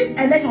this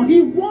election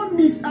he won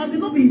me. And it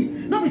not be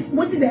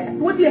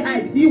what he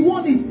hide. He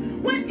won it.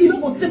 When he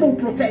don't go say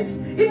protest,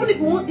 even if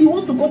he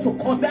wants to go to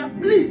court,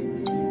 please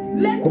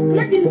let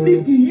him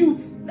leave the youth.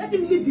 Let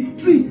him leave the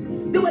streets.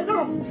 There were a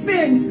lot of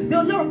firms,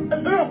 there were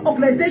a lot of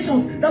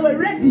organizations that were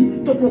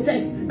ready to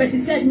protest, but he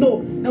said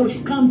no. Now we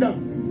should calm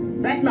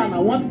down. Right now, I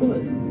want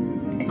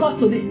cut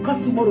today, cut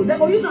tomorrow. They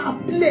will use our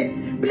play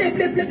at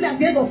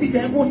the end of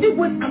it. We'll still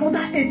waste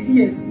another 8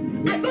 years.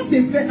 I don't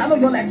say first. I know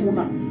you're like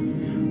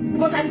woman.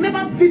 Because I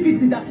remember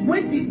vividly that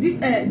when the day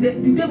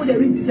when they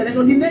read this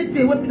election, the next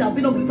day when Peter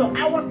Obi not talk,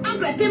 I was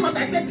angry. I came out,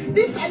 I said,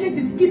 this silence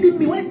is killing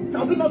me. When Peter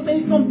Obi not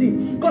saying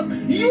something? Because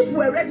youth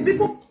were ready.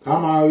 People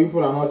come on,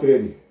 people are not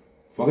ready.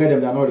 Forget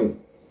them, they are not ready.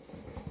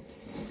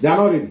 They are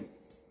not ready.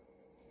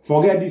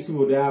 Forget these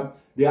people,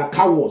 they are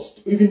cowards,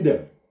 even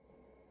them.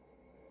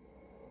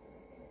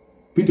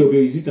 Peter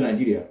Obi is it in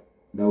Nigeria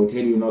that will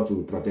tell you not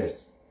to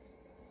protest.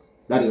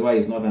 That is why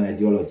it's not an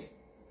ideology.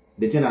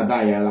 The thing that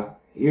die,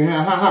 you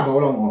have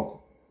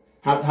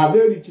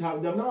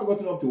they've never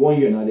gotten up to 1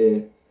 year now.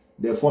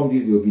 They formed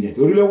this the obedient.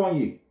 Only 1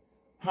 year.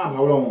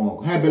 How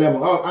long? How Belem?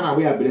 Oh, and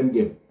we are Belem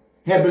game.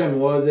 How Belem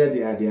was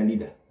their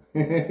leader.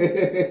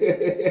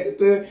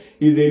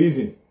 Is the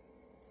reason.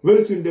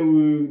 Very soon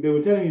they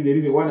will tell you the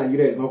reason why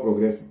Nigeria is not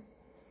progressing.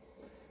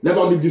 Let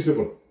us leave these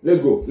people.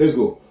 Let's go. Let's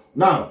go.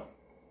 Now,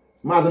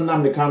 Mazi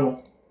Nnamdi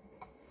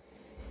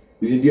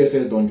is in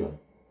DSS dungeon.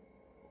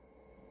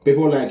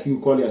 People like you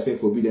call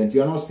yourself obedient.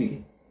 You are not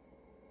speaking.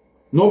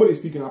 Nobody is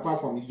speaking apart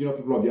from the indigenous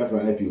people of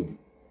Biafra IPOB.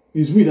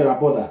 It's we that are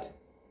bothered.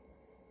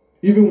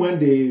 Even when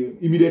the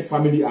immediate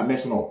family are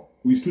messing up,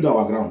 we stood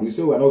our ground. We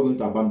say we are not going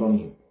to abandon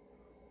him.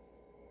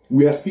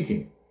 We are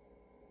speaking.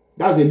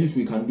 That's the least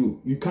we can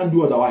do. You can't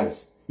do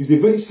otherwise. It's a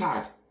very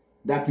sad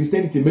that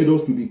Christianity made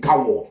us to be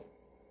coward.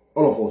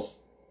 All of us.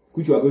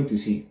 Which you are going to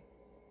see.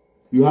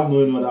 You have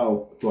no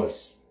other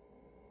choice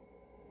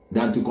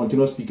than to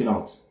continue speaking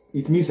out.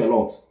 It means a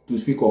lot to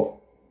speak up.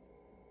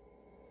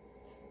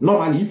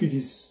 Normally, if it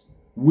is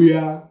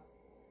where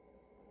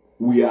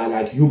we are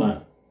like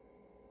human,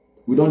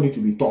 we don't need to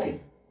be talking.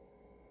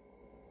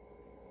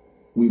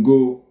 We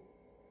go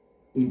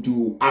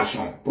into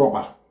action,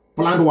 proper,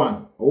 planned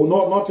one. Or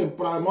not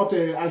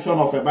a action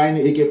of buying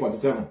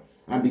AK-47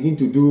 and begin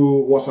to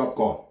do WhatsApp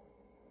call.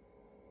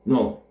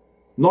 No,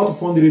 not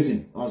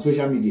fundraising on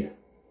social media.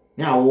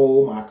 Yeah,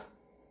 Mark.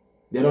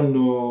 They don't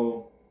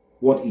know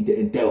what it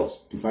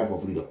entails to fight for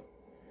freedom.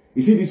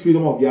 You see this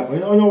freedom of Biafra.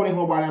 You know when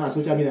on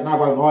social media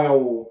now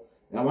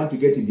I want to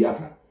get to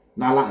Biafra.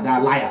 Now they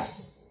are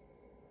liars.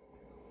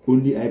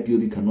 Only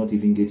IPOB cannot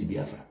even get to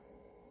Biafra.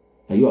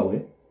 Are you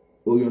aware?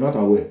 Oh, you're not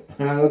aware.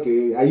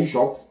 Okay. Are you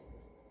shocked?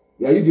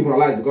 Are you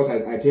demoralized because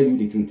I tell you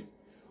the truth?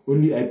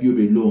 Only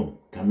IPOB alone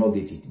cannot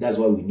get it. That's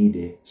why we need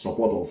the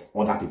support of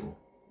other people.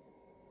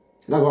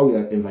 That's why we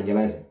are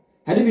evangelizing.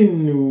 I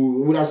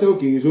didn't would have said,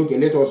 okay, it's okay,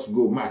 let us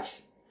go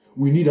march.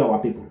 We need our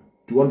people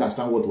to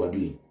understand what we are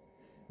doing.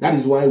 That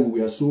is why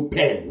we are so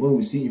pained when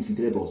we see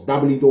infiltrators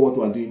dabbling into what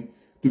we are doing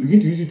to begin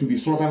to use it to be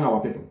slaughtering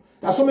our people.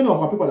 There are so many of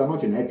our people that are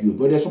not in IPO,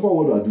 but they support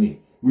what we are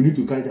doing. We need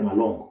to carry them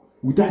along.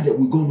 Without them,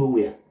 we go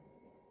nowhere.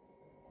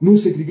 No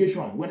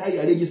segregation, whether you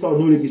are registered or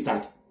not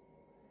registered.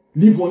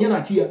 Leave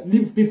Onyanachia,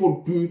 leave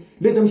people to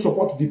let them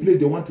support the place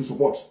they want to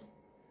support.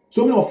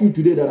 So many of you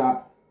today that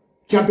are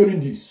championing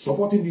this,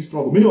 supporting this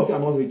struggle, many of you are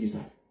not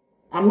registered.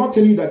 I'm not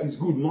telling you that it's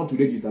good not to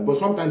register, but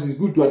sometimes it's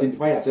good to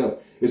identify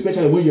yourself,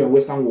 especially when you're in the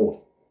Western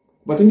world.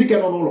 But in the case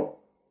of no,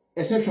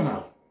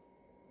 exceptional.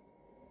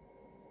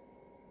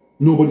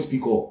 Nobody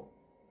speak up.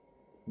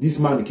 This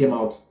man came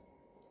out,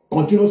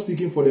 continue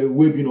speaking for the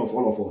well-being of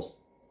all of us.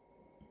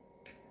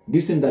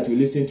 This thing that you're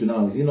listening to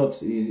now,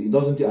 it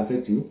doesn't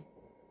affect you?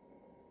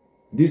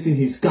 This thing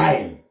he's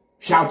crying,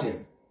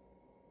 shouting.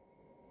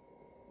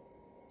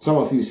 Some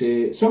of you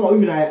say, some of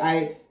even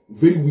I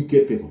very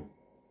wicked people.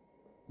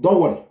 Don't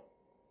worry.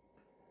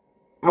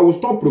 I will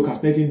stop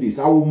procrastinating this.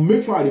 I will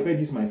make sure I repair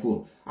this my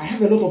phone. I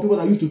have a lot of people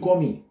that used to call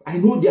me. I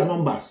know their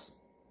numbers.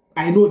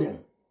 I know them.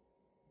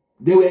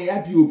 They were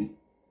IPOB.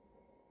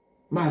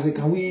 Mazi,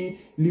 can we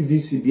leave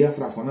this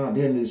Biafra for now?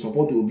 Then the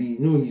support will be,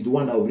 no, he's the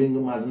one that will bring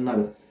Mazi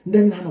Nnamdi.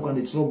 Then how can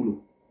they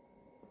trouble?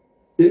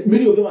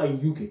 Many of them are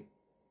in UK.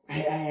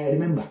 I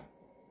remember.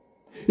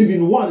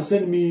 Even one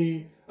sent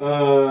me,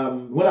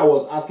 when I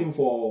was asking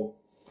for,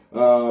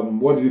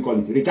 what do you call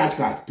it? Recharge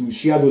card to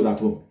share those at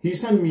home. He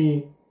sent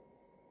me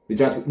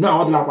recharge. Now,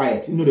 all the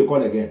quiet. You know they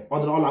call again.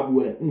 All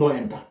the don't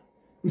enter.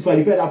 If I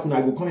repair that phone,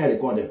 I go come here and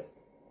call them.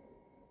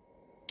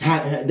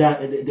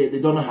 They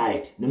don't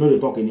hide. They know they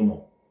talk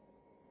anymore.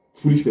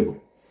 Foolish people.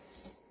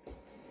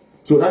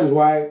 So that is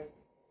why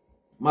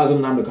Mazi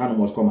Nnamdi Kanu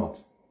must come out.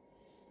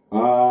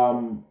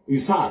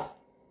 It's sad.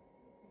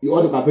 He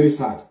ought to be very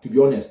sad, to be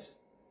honest.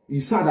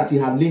 It's sad that he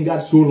had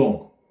lingered so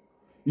long.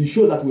 It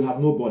shows that we have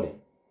nobody.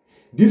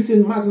 This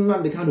thing, Mazi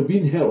Nnamdi Kanu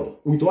being held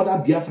with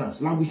other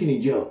Biafrans languishing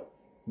in jail.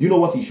 Do you know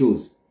what it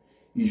shows?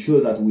 It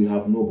shows that we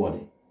have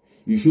nobody.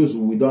 It shows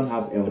we don't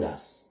have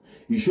elders.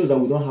 It shows that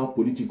we don't have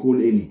political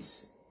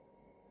elites.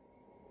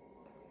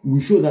 We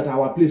show that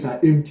our places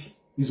are empty.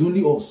 It's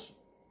only us.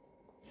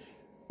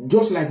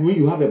 Just like when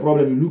you have a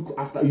problem, you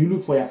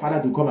look for your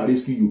father to come and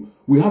rescue you.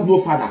 We have no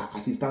father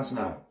as it stands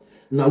now.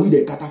 Now we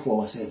the cater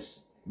for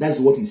ourselves. That's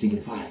what it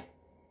signifies.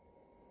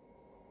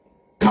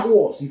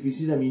 Cowards, if you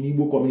see them in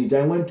Igbo community.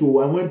 I went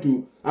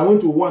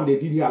to one they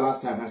did here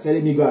last time. I said,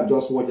 let me go and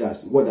just watch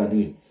what they're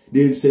doing.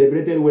 They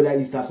celebrated whether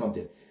Easter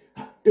something.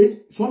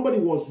 Somebody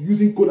was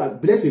using cola,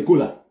 bless a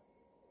cola.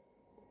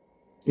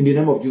 In the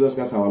name of Jesus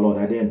Christ our Lord,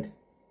 at the end.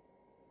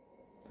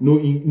 no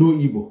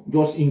Igbo,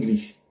 just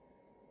English.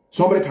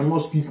 Somebody cannot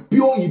speak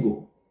pure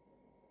Igbo.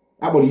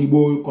 About the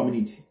Igbo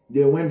community,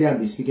 they went there and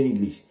be speaking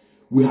English.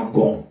 We have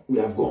gone. We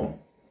have gone.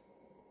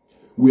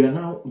 We are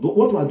now,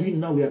 what we are doing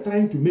now, we are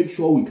trying to make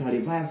sure we can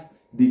revive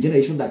the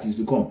generation that is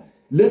to come.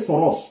 Left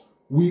for us,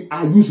 we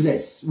are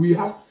useless. We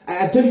have,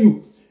 I tell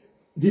you,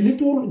 the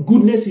little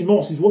goodness in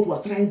us is what we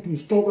are trying to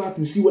struggle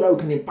to see whether we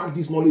can impact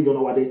this knowledge on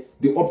our the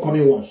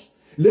upcoming ones.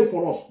 Left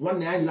for us,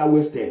 one Angela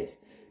wasted.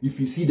 If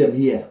you see them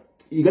here,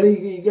 you got the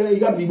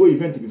Igbo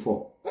event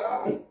before.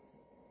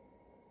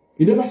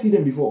 You never see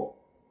them before.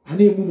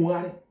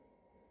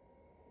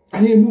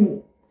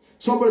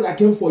 Somebody that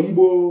came for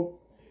Igbo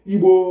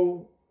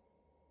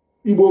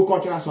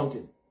culture or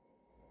something.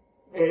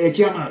 A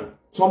chairman.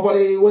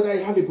 Somebody, whether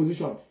he have a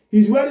position.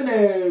 He's wearing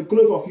a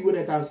cloth of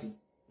UNETANSI.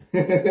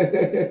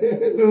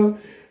 no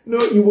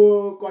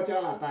Igbo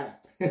cultural attire.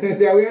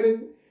 They are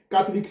wearing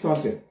Catholic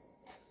something.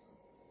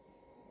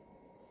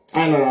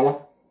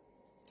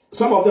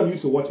 Some of them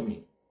used to watch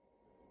me.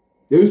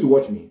 They used to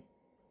watch me.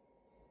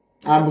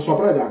 I'm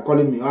surprised they're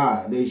calling me.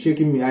 They're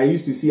shaking me. I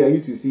used to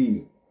see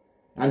you.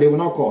 And they will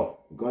not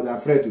call because they're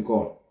afraid to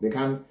call. They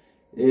can't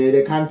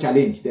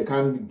challenge. They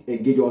can't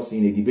engage us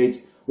in a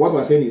debate. What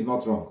we're saying is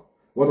not wrong.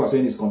 What we're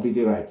saying is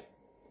completely right.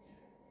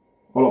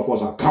 All of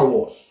us are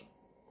cowards.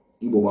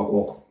 Igbo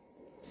walk.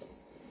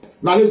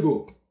 Now let's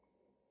go.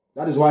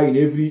 That is why in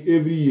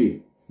every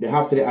year they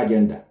have 3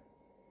 agenda.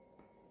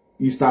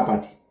 Easter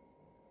party,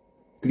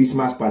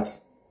 Christmas party,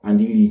 and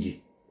the EDG.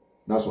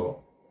 That's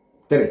all.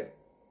 3.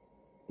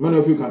 Many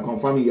of you can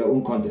confirm in your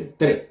own country.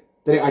 3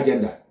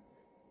 agenda.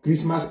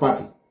 Christmas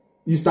party,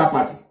 Easter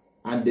party,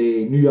 and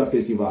the New Year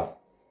festival.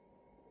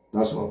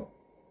 That's all.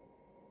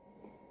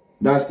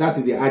 That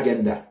is the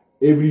agenda.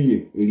 Every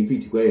year, we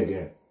repeat it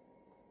again.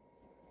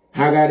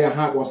 Hagari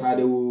hat was how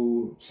they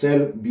will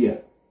sell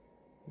beer.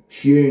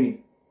 Sheni.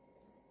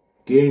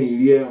 Keni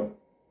real.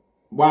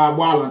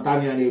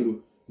 Lantania Nelu.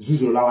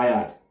 Zuzu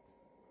Lawayad.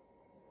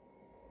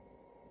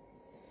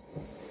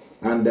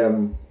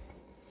 And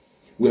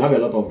we have a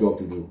lot of job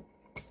to do.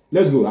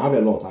 Let's go. I have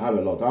a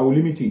lot. I will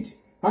limit it.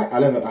 I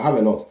have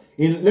a lot.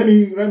 Let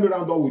me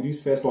round up with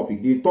this first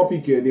topic.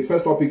 The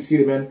first topic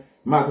still remains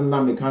Mazi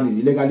Nnamdi is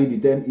illegally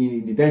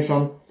in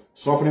detention,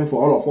 suffering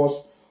for all of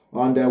us,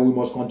 and we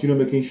must continue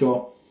making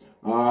sure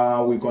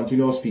we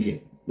continue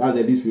speaking. That's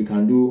the least we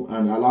can do,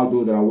 and allow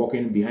those that are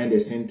working behind the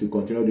scene to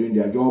continue doing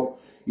their job.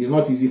 It's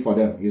not easy for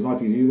them. It's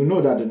not easy. You know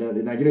that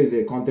Nigeria is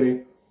a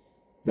country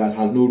that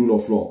has no rule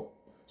of law.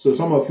 So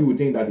some of you would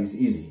think that it's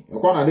easy.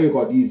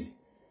 Easy.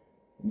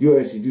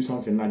 DOS do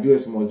something, now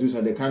DOS must do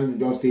something. They can't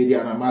just stay there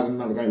and imagine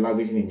now kind of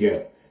language in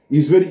jail.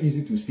 It's very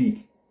easy to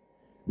speak,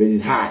 but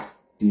it's hard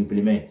to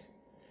implement.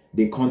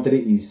 The country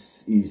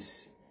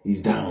is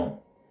down.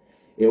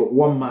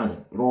 One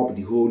man robbed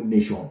the whole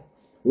nation.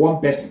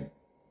 One person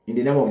in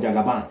the name of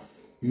Jagaban,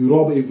 you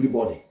rob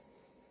everybody.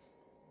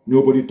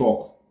 Nobody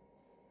talk.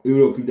 You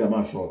will keep the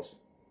man short.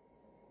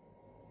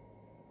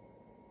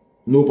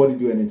 Nobody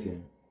do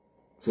anything.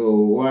 So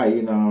why are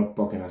you now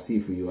talking as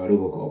if you are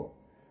Robocop?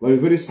 But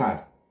it's very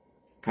sad.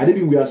 I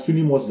think we are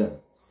Sunni Muslim.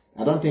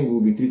 I don't think we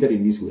will be treated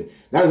in this way.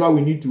 That is why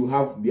we need to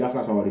have Biafra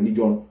as our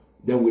religion.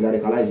 Then we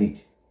radicalize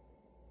it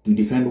to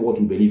defend what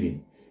we believe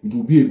in. It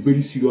will be a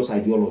very serious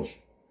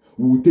ideology.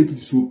 We will take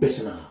it so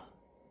personal.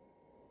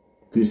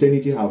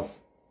 Christianity have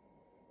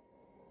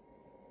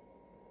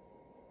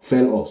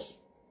failed us.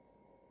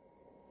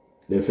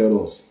 They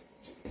failed us.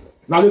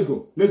 Now let's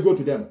go. Let's go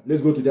to them.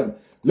 Let's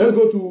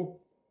go to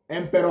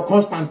Emperor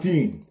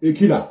Constantine, a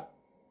killer.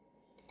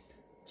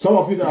 Some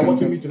of you that are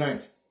watching me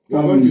tonight, you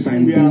are going to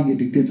see we are a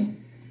dictator.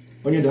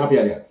 Onye the happy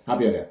area.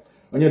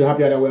 Onye the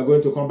happy area. We are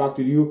going to come back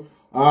to you.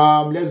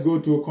 Let's go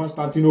to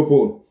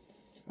Constantinople,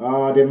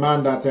 the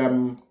man that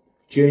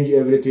changed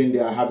everything they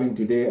are having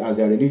today as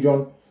their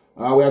religion.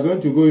 We are going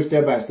to go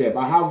step by step.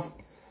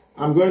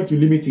 I'm going to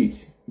limit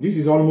it. This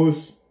is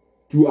almost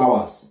 2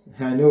 hours.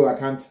 I know I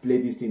can't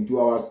play this in 2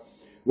 hours.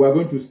 We are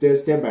going to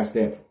step by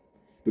step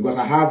because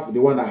I have the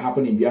one that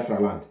happened in Biafra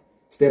land.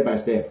 Step by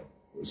step.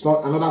 It's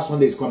not, another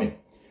Sunday is coming.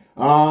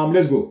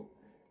 Let's go.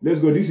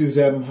 This is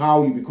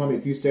how you become a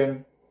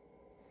Christian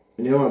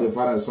in the name of the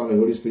Father, the Son, and the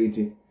Holy Spirit.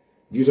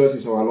 Jesus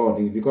is our Lord.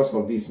 It's because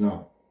of this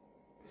now.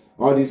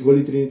 All this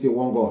Holy Trinity,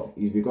 one God,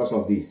 is because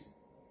of this.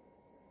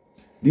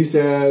 This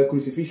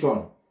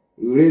crucifixion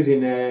raised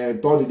in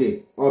 3rd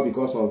day, all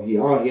because of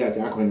here, all here at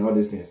the Akron and all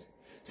these things.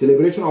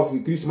 Celebration of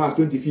Christmas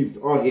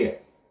 25th, all here.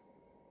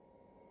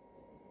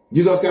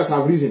 Jesus Christ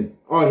have risen,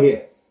 all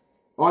here.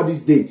 All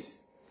these dates.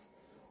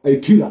 A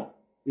killer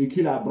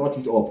brought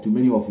it up to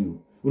many of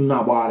you.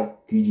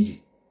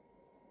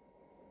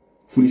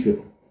 Foolish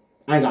people.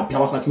 I got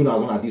power Saturn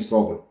at this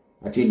struggle.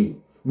 I tell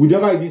you. We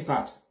never even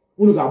start.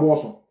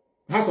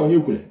 Has on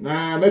you.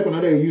 Nah, make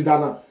another use that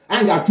now.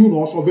 I got tune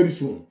also very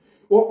soon.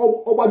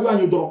 Obadu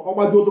and you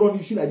draw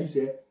this shit like this.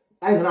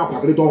 I can now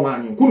pack it all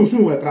man. Couldn't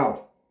soon with a crowd.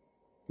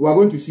 We are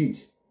going to see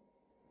it.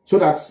 So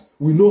that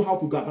we know how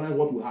to govern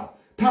what we have.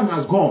 Time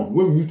has gone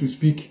when we used to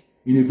speak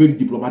in a very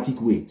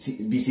diplomatic way.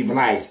 Be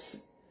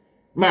civilized.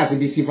 Mazi,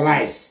 be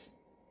civilized.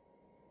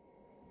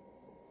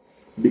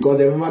 Because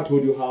they never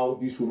told you how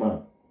this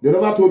woman, they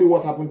never told you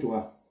what happened to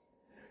her.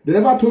 They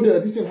never told you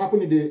that this thing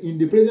happened in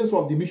the presence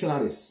of the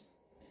missionaries.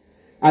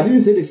 I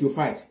didn't say they should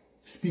fight.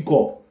 Speak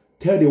up.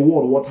 Tell the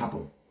world what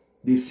happened.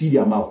 They see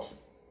their mouth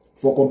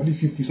for complete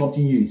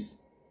 50-something years.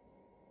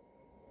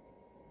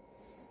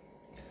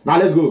 Now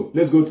let's go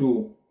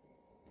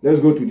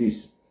to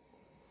this.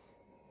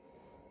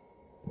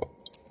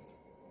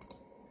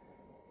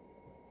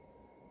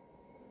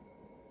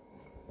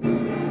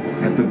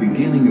 At the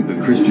beginning of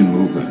the Christian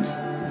movement,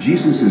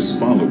 Jesus'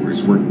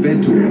 followers were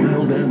fed to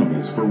wild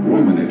animals for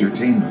Roman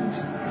entertainment.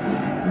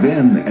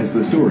 Then, as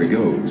the story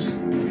goes,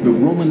 the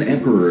Roman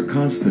Emperor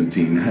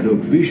Constantine had a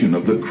vision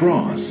of the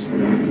cross,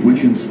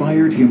 which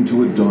inspired him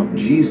to adopt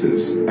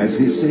Jesus as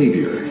his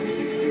savior.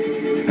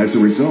 As a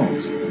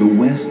result, the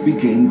West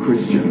became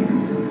Christian.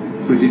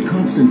 But did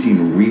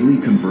Constantine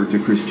really convert to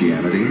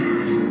Christianity?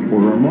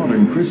 Or are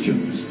modern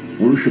Christians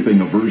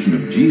worshiping a version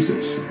of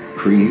Jesus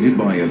created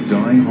by a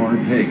die-hard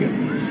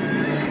pagan?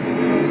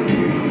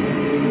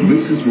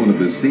 This is one of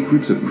the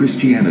secrets of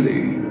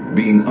Christianity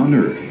being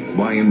unearthed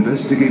by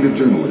investigative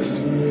journalist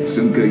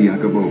Simka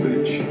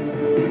Yakubovich.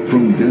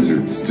 From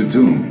deserts to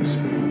tombs,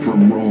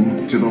 from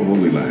Rome to the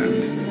Holy Land,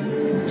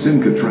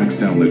 Simka tracks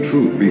down the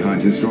truth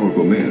behind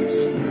historical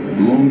myths,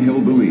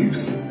 long-held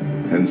beliefs,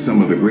 and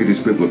some of the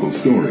greatest biblical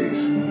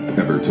stories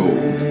ever told.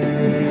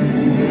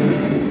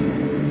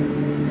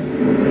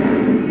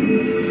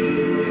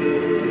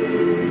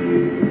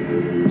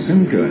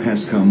 Simka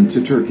has come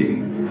to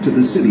Turkey, to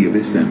the city of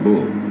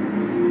Istanbul.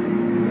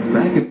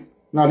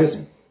 Now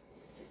listen.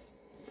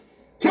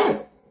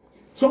 Child,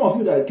 some of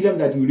you that claim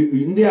that you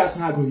India's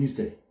agro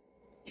history.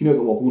 Those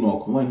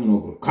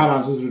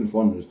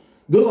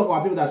of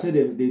our people that say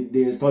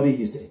they study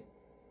history.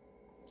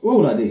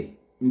 What are they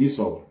in this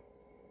struggle?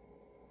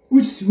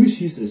 Which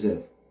history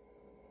self?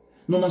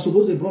 No, I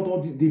suppose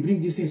they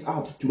bring these things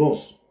out to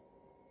us.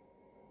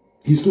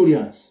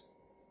 Historians,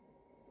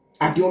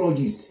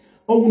 archaeologists.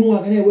 Oh, we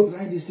know again we're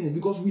behind these things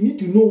because we need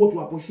to know what we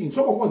are pushing.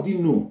 Some of us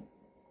didn't know.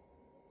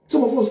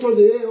 Some of us thought,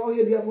 hey, oh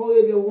yeah, Biafra, oh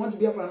yeah, we want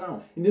Biafra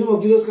now. In the name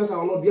of Jesus Christ,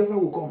 our Lord, Biafra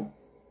will come.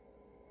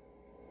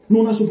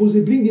 No, not supposed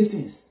to bring these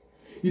things.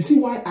 You see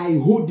why I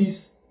hold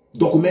this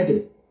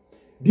documentary?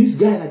 This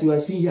guy that you are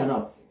seeing here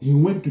now, he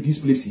went to these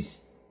places.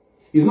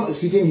 He's not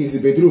sitting in his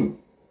bedroom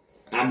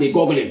and be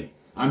googling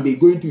and be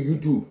going to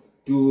YouTube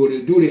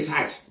to do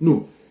research.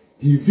 No,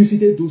 he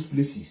visited those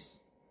places.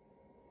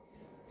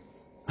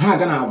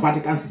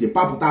 Vatican City,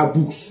 Papal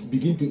books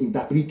begin to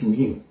interpret to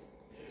him.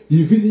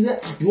 He visited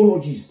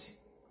archaeologists,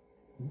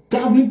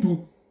 traveling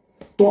to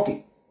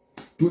Turkey,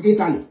 to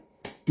Italy,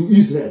 to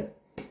Israel,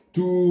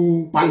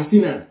 to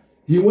Palestine.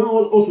 He went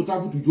also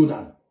traveled to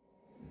Jordan,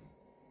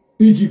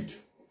 Egypt.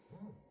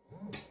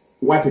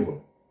 White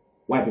people,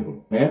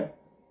 eh?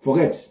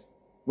 Forget.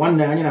 One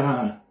day,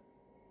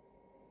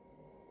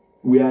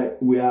 we are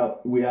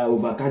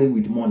overcarried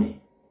with money.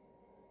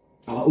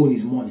 Our own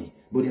is money,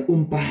 but their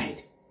own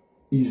pride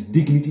is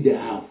dignity they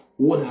have,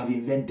 what they have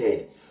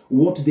invented,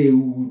 what they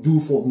will do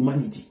for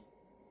humanity.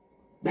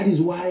 That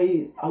is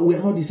why we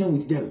are not the same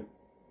with them.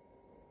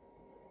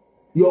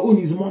 Your own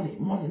is money.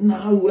 Money. Now,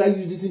 how will I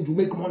use this thing to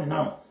make money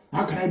now?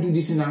 How can I do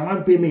this thing? I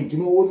want payment. You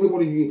know,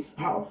 everybody,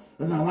 how?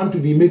 And I want to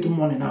be making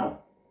money now.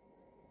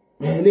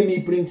 Let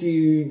me print,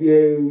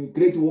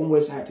 create one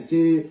website to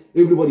say,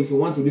 everybody, if you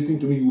want to listen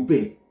to me, you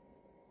pay.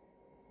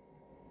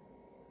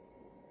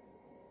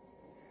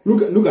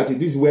 Look at it.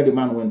 This is where the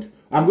man went.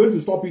 I'm going to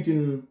stop it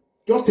in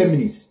just 10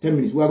 minutes. 10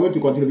 minutes. We are going to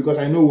continue because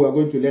I know we are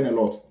going to learn a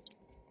lot.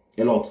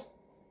 A lot.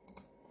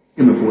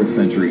 In the 4th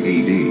century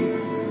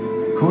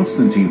AD,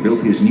 Constantine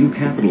built his new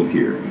capital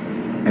here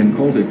and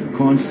called it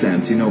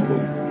Constantinople.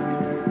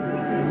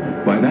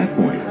 By that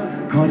point,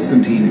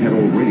 Constantine had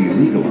already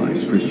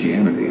legalized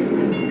Christianity.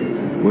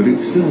 But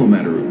it's still a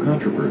matter of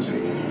controversy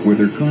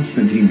whether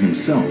Constantine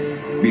himself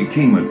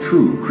became a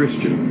true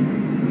Christian.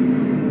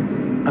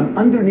 I'm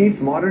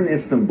underneath modern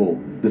Istanbul,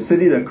 the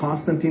city that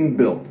Constantine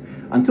built.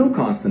 Until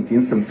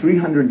Constantine, some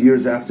 300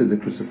 years after the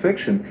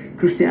crucifixion,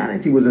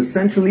 Christianity was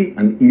essentially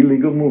an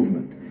illegal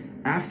movement.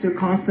 After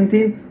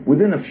Constantine,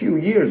 within a few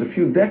years, a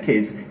few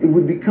decades, it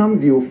would become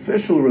the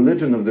official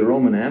religion of the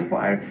Roman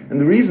Empire, and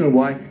the reason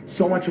why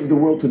so much of the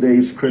world today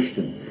is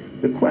Christian.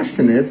 The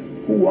question is,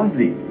 who was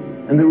he?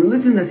 And the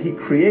religion that he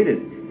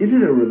created, is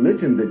it a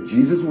religion that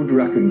Jesus would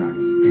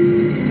recognize?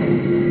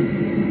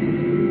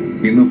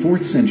 In the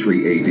 4th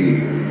century AD,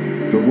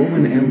 the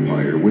Roman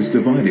Empire was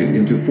divided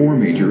into 4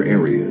 major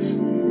areas.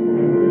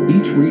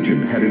 Each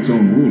region had its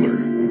own ruler.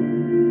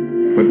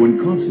 But when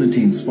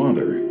Constantine's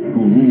father,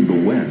 who ruled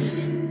the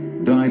West,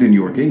 died in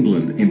York,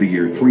 England in the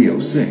year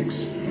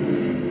 306,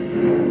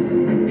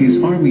 his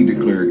army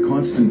declared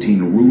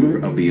Constantine ruler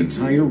of the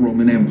entire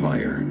Roman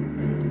Empire.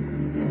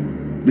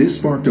 This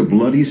sparked a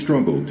bloody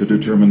struggle to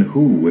determine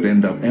who would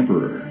end up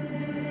emperor.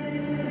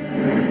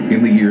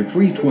 In the year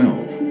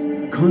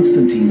 312,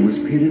 Constantine was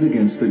pitted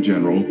against the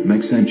general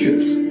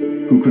Maxentius,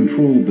 who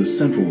controlled the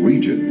central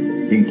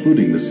region,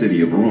 including the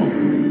city of Rome.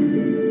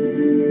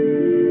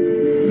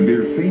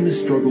 Their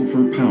famous struggle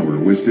for power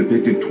was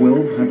depicted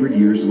 1,200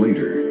 years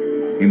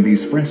later in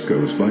these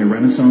frescoes by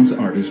Renaissance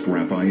artist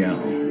Raphael.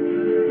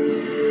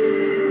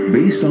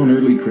 Based on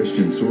early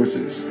Christian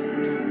sources,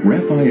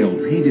 Raphael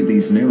painted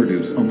these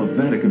narratives on the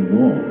Vatican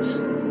walls.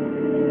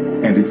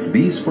 And it's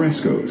these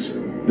frescoes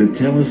that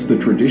tell us the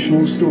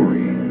traditional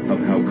story of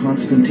how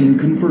Constantine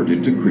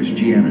converted to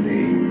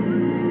Christianity.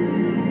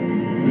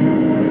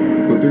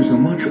 But there's a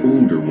much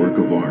older work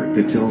of art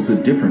that tells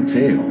a different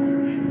tale.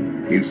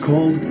 It's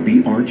called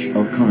the Arch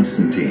of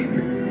Constantine,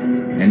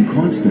 and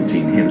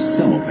Constantine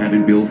himself had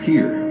it built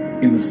here,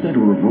 in the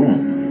center of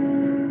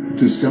Rome,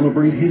 to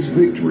celebrate his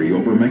victory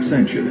over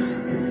Maxentius.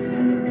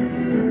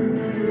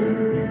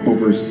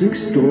 Over 6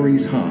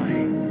 stories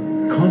high,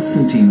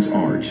 Constantine's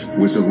Arch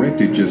was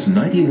erected just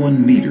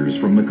 91 meters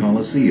from the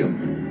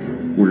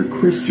Colosseum, where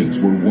Christians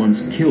were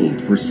once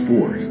killed for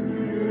sport.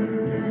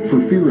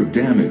 For fear of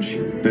damage,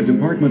 the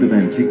Department of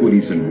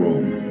Antiquities in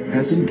Rome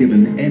hasn't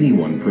given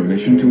anyone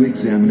permission to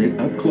examine it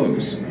up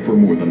close for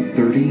more than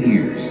 30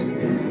 years.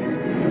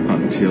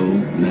 Until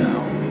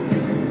now.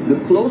 The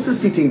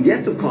closest you can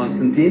get to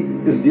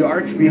Constantine is the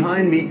arch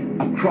behind me,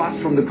 across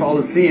from the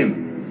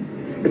Colosseum.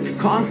 It's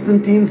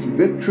Constantine's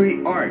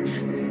Victory Arch,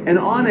 and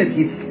on it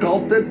he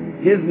sculpted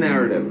his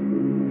narrative.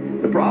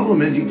 The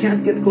problem is you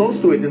can't get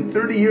close to it. In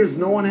 30 years,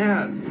 no one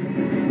has.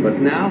 But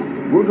now,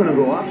 we're going to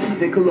go up and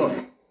take a look.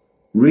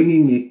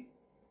 Ringing it.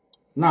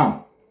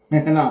 Now,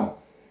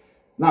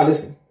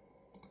 listen.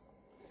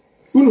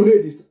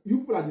 You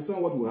people are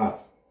destroying what we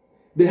have.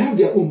 They have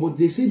their own, but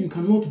they say you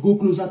cannot go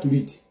closer to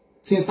it.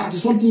 Since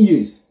 30-something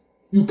years,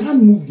 you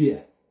can't move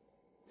there.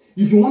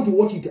 If you want to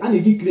watch it, and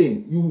they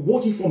claim, you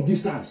watch it from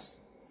distance.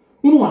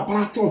 You know, a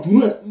church,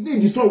 they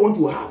destroy what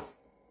you have.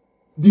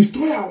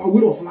 Destroy our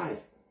way of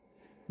life.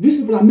 These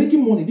people are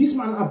making money. This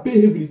man are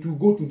paid heavily to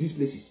go to these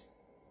places.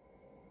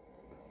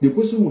 The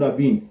question would have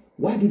been,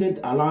 why didn't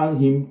allow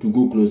him to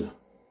go closer?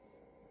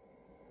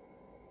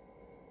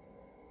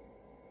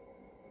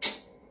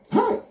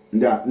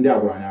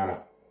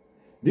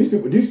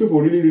 These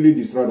people really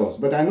destroyed us.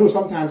 But I know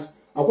sometimes,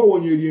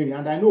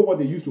 and I know what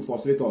they used to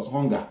frustrate us,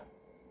 hunger.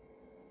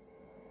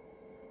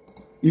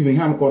 Even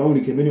him,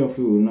 many of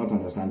you will not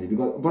understand it.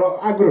 Because, bro,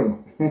 I know.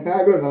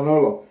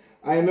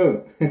 I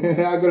know.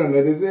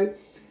 They say,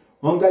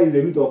 hunger is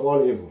the root of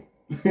all evil.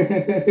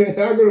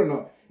 I don't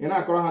know. You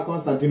know,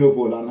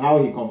 Constantinople and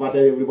how he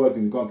converted everybody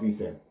to become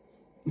Christian.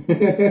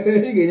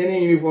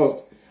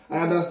 First. I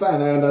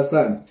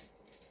understand.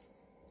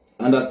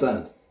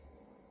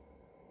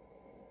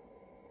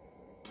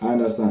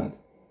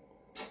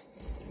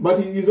 But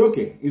it's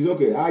okay. It's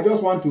okay. I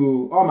just want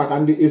to, all my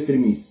can do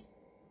extremists,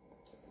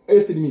 all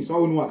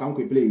who know I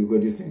can't play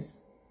with these things.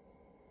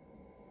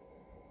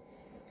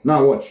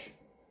 Now watch.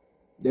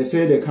 They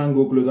say they can't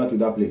go closer to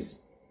that place.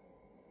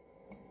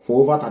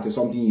 For over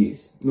 30-something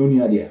years. No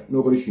near there.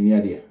 Nobody should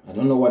near there. I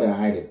don't know what they're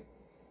hiding.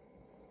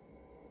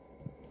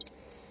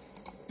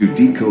 To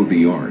decode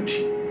the arch,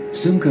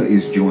 Simca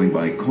is joined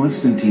by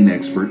Constantine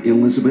expert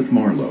Elizabeth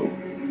Marlowe,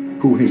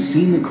 who has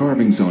seen the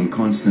carvings on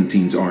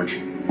Constantine's arch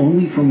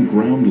only from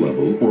ground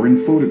level or in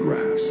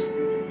photographs.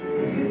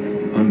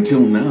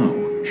 Until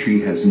now,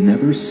 she has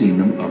never seen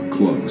them up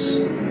close.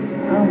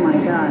 Oh my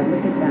God,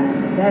 look at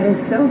that. That is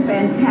so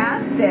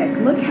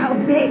fantastic. Look how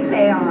big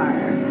they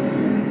are.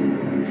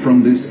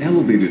 From this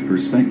elevated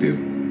perspective,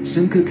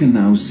 Simca can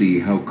now see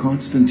how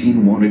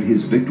Constantine wanted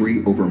his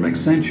victory over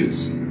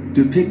Maxentius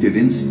depicted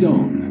in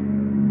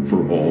stone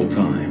for all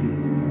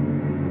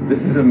time.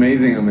 This is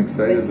amazing. I'm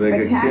excited.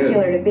 It's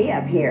spectacular to be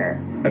up here.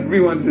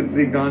 Everyone should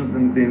see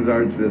Constantine's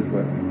arch this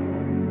way.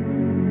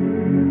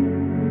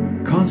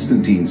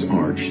 Constantine's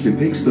arch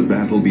depicts the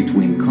battle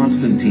between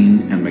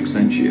Constantine and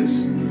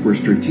Maxentius for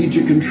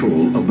strategic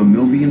control of the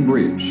Milvian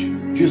Bridge,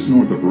 just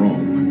north of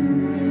Rome.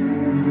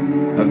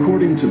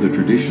 According to the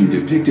tradition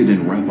depicted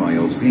in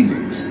Raphael's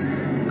paintings,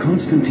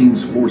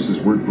 Constantine's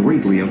forces were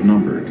greatly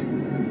outnumbered.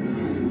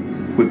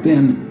 But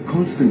then,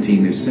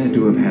 Constantine is said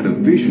to have had a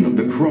vision of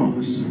the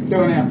cross,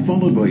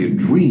 followed by a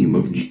dream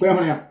of...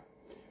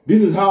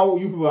 This is how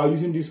you people are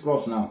using this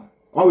cross now.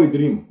 How a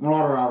dream,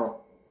 a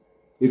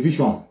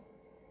vision,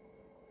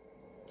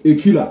 a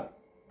killer,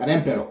 an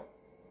emperor.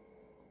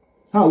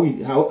 How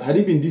had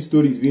it been these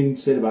stories being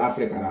said by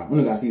Africa now?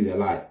 Only is a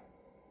lie.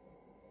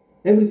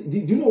 Everything.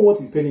 Do you know what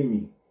is penning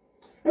me?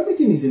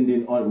 Everything is in the.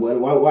 Well,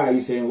 why are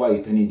you saying why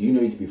it's penning? Do you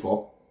know it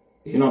before?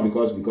 It's not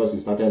because we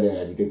started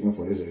agitating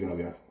for the restoration of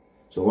Biafra.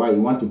 So why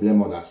you want to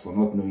blame others for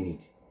not knowing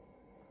it?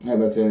 Yeah,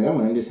 but I'm going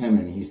to understand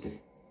in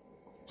history.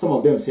 Some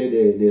of them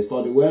say they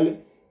study well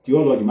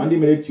theology. Man, they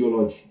made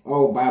theology.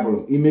 Oh,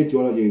 Bible. He made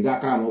theology. He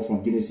got kind of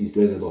from Genesis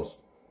to Exodus.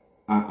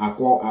 I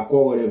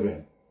call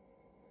Reverend.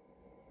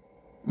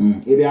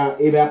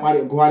 If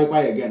I go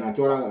again, I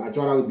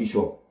try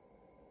bishop.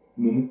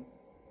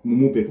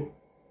 Mumu people.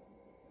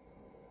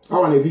 I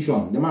want a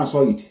vision. The man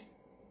saw it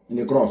in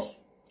the cross.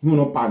 You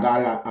know,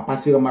 Pagaria, a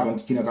passive man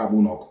to Chinaka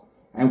Bunok.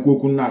 And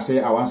Kukuna say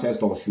our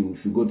ancestors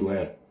should go to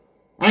hell.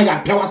 I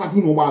got powers at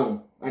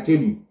you, I tell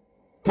you.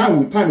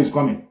 Time is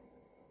coming.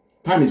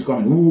 Time is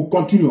coming. We will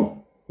continue.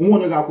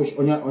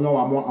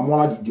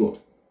 the idiot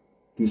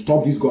to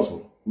stop this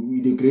gospel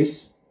with the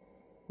grace.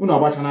 Una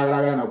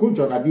abachana na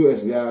kuncho ka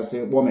US say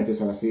Mazi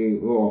Methuselah say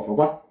oh for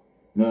what?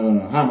 No.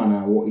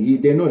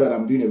 They know that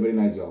I'm doing a very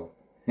nice job.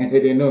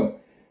 They know.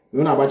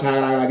 Una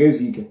abachana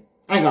against you.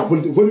 I got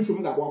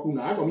volume that work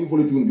now. I told me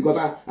volume because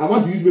I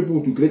want to use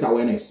people to create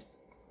awareness.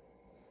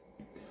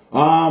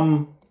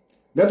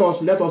 Let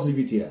us leave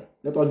it here.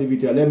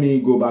 Let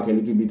me go back a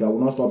little bit. I will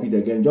not stop it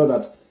again. Just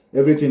that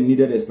everything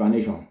needed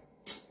explanation.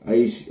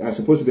 I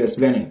supposed to be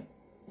explaining.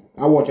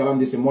 I watched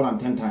this more than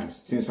 10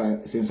 times since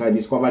I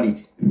discovered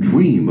it.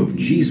 Dream of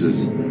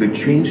Jesus that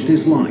changed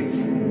his life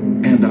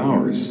and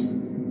ours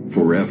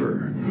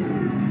forever.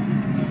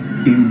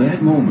 In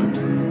that moment,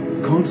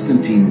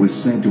 Constantine was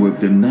said to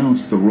have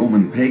denounced the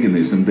Roman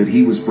paganism that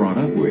he was brought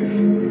up with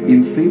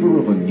in favor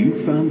of a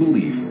newfound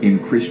belief in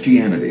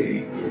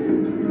Christianity.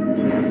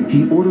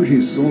 He ordered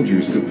his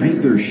soldiers to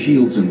paint their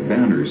shields and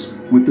banners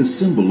with the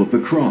symbol of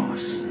the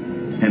cross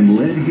and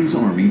led his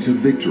army to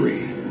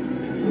victory.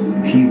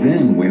 He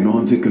then went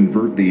on to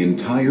convert the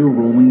entire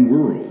Roman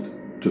world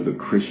to the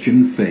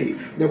Christian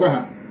faith.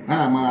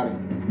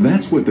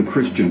 That's what the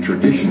Christian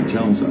tradition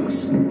tells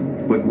us.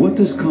 But what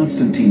does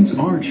Constantine's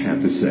arch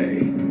have to say?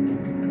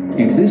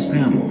 In this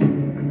panel,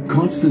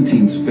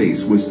 Constantine's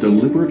face was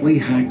deliberately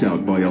hacked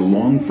out by a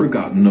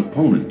long-forgotten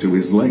opponent to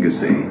his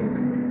legacy.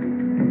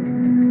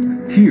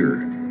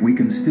 Here, we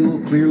can still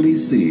clearly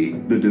see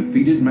the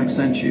defeated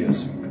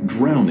Maxentius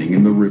drowning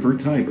in the river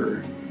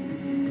Tiber.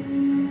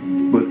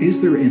 But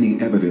is there any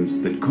evidence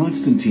that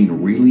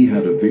Constantine really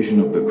had a vision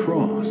of the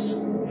cross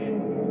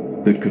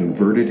that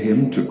converted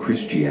him to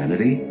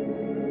Christianity?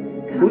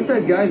 Who's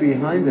that guy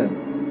behind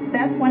him?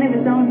 That's one of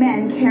his own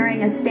men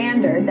carrying a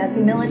standard. That's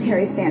a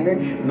military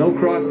standard. No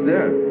cross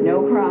there.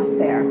 No cross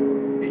there.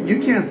 You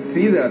can't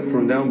see that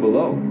from down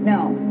below.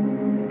 No.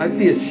 I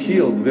see a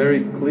shield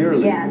very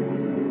clearly. Yes.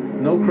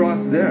 No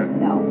cross there.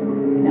 No.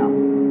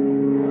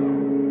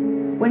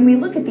 When we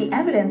look at the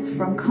evidence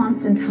from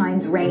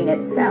Constantine's reign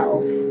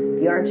itself,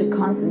 the Arch of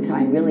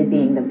Constantine really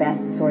being the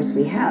best source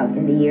we have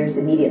in the years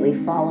immediately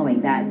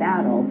following that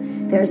battle,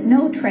 there's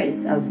no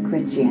trace of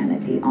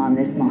Christianity on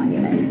this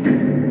monument.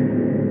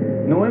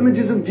 No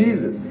images of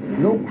Jesus,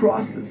 no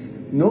crosses,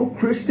 no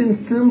Christian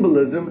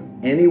symbolism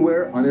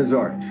anywhere on his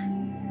arch.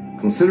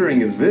 Considering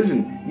his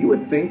vision, you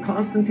would think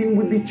Constantine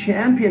would be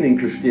championing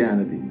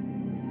Christianity.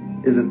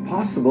 Is it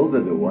possible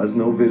that there was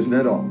no vision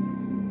at all?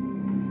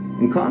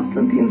 In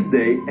Constantine's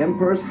day,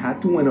 emperors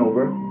had to win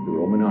over the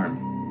Roman army.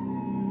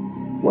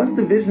 Was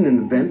the vision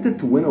invented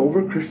to win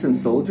over Christian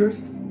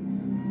soldiers?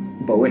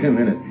 But wait a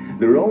minute,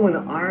 the Roman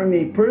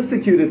army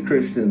persecuted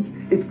Christians.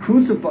 It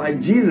crucified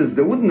Jesus.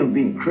 There wouldn't have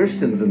been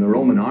Christians in the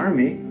Roman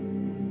army.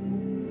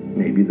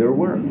 Maybe there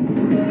were.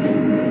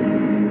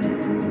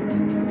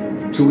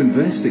 To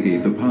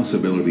investigate the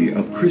possibility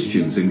of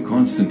Christians in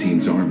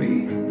Constantine's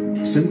army,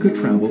 Simca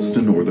travels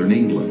to northern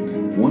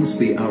England, once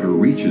the outer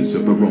reaches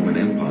of the Roman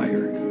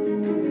Empire.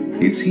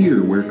 It's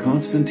here where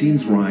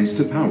Constantine's rise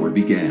to power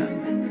began.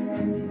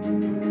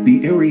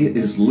 The area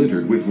is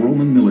littered with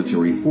Roman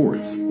military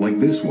forts, like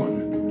this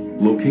one,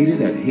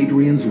 located at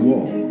Hadrian's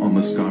Wall on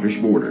the Scottish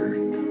border.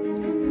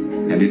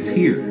 And it's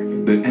here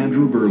that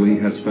Andrew Burley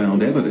has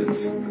found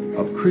evidence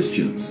of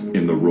Christians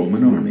in the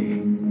Roman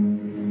army.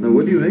 Now,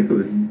 what do you make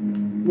of it?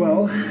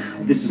 Well,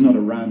 this is not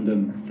a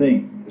random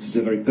thing. This is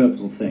a very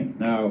purposeful thing.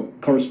 Now,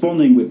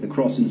 corresponding with the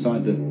cross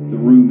inside the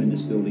room in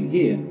this building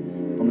here,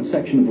 on the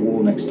section of the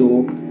wall next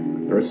door,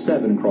 there are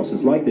 7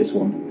 crosses like this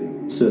one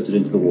inserted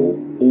into the wall,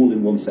 all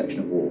in one section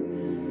of wall.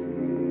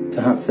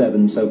 To have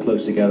 7 so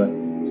close together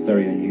is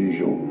very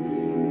unusual.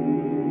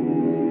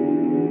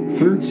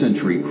 3rd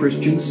century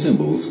Christian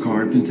symbols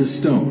carved into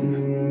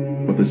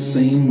stone, but the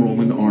same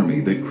Roman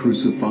army that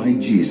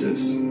crucified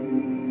Jesus.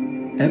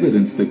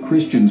 Evidence that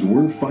Christians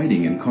were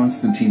fighting in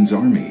Constantine's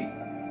army,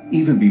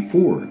 even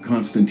before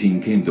Constantine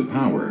came to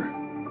power.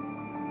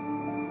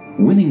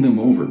 Winning them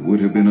over would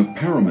have been of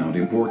paramount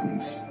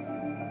importance.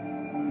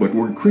 But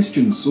were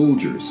Christian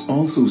soldiers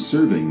also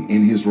serving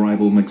in his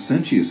rival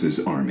Maxentius's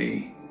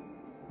army?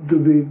 There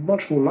would be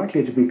much more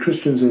likely to be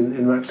Christians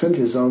in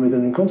Maxentius' army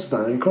than in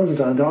Constantine. And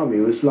Constantine's army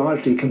was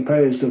largely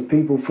composed of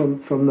people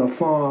from the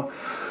far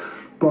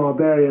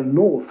barbarian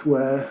north,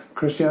 where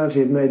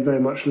Christianity had made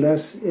very much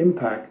less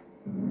impact.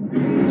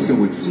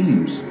 So it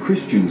seems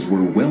Christians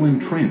were well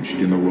entrenched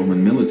in the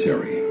Roman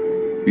military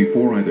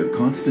before either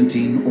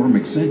Constantine or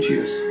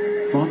Maxentius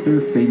fought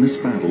their famous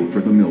battle for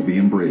the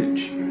Milvian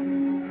Bridge.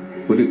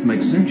 But if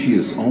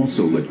Maxentius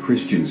also led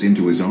Christians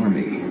into his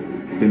army,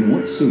 then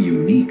what's so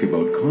unique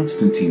about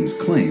Constantine's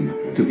claim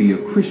to be a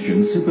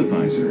Christian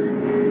sympathizer?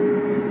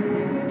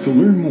 To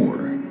learn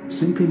more,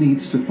 Simca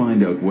needs to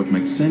find out what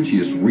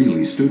Maxentius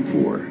really stood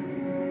for.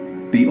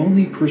 The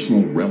only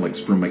personal relics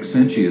from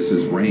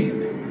Maxentius's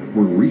reign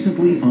were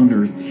recently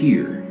unearthed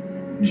here,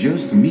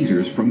 just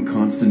meters from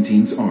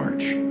Constantine's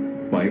arch,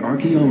 by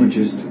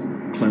archaeologist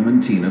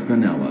Clementina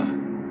Pinella.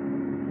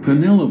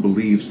 Pinella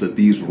believes that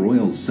these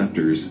royal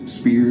scepters,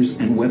 spears,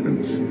 and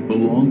weapons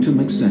belonged to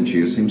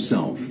Maxentius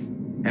himself.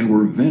 and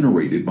were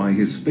venerated by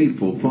his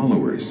faithful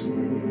followers,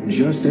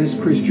 just as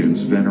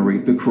Christians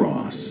venerate the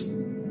cross.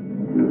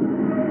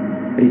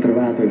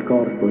 Ritrovato il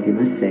corpo di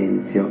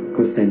Massenzio,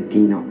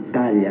 Costantino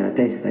taglia la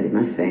testa di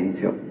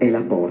Massenzio e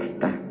la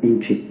porta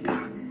in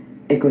città.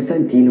 E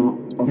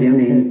Costantino,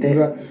 ovviamente,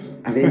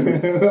 avendo...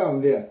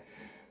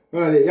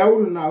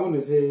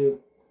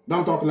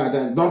 Don't talk like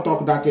that. Don't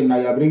talk that thing now.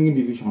 You are bringing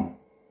division.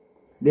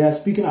 They are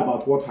speaking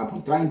about what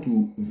happened, trying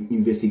to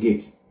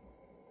investigate.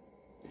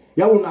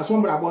 I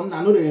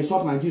know they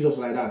insult my Jesus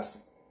like that.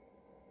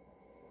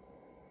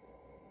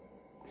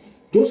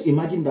 Just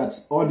imagine that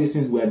all these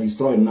things were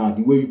destroyed now,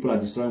 the way people are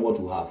destroying what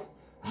we have.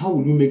 How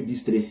will you make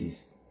these traces?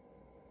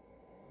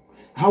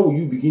 How will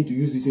you begin to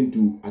use this thing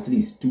to, at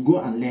least, to go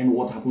and learn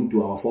what happened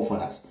to our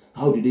forefathers?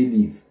 How did they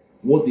live?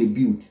 What they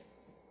built?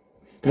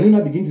 Can you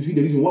now begin to see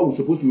the reason why we're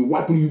supposed to be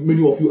wiping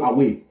many of you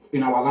away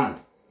in our land?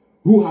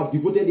 Who have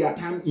devoted their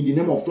time in the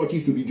name of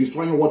churches to be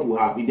destroying what we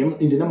have in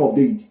the name of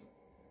deity?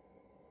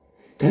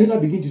 Can you now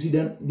begin to see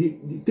them? They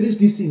trace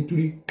this thing to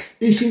the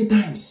ancient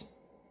times.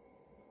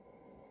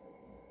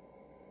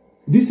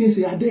 These things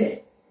are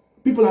there.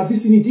 People are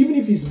visiting it, even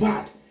if it's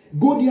bad.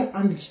 Go there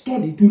and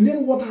study to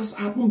learn what has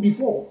happened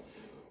before.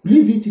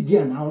 Leave it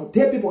there now.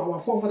 Tell people our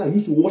forefathers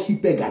used to worship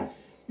pagan.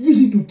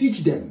 Use it to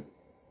teach them.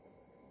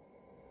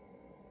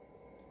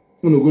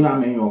 We are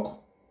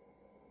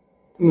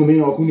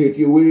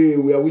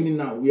winning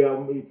now.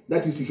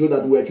 That is to show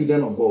that we are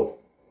children of God.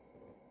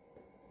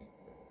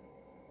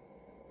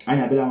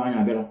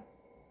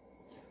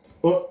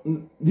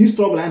 This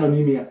struggle I don't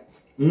need.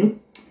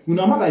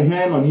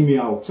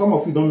 Some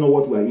of you don't know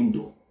what we are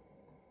into.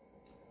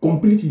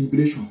 Complete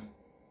liberation.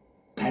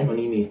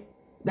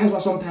 That's why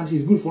sometimes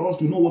it's good for us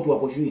to know what we are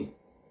pursuing.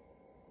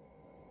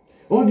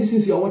 All these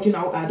things you are watching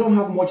now, I don't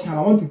have much time.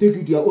 I want to take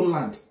you to your own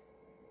land.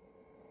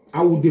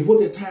 I will devote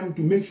the time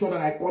to make sure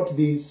that I cut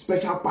the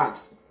special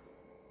parts.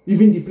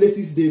 Even the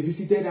places they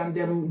visited and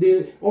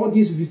all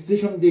these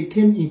visitations, they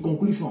came in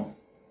conclusion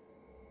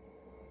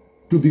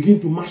to begin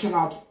to marshal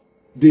out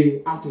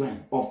the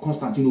outline of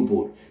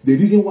Constantinople. The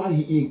reason why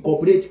he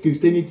incorporates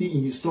Christianity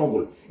in his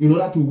struggle in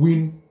order to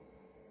win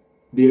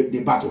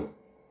the battle.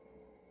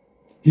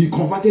 He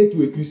converted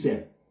to a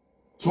Christian.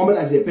 Somebody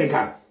as a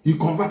pagan. He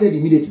converted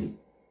immediately.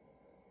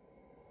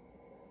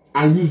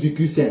 And used the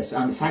Christians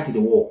and fight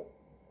the war.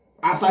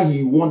 After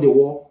he won the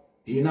war,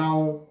 he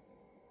now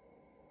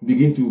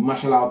begin to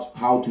marshal out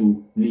how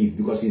to live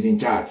because he's in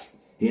charge.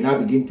 He now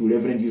begin to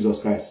reverend Jesus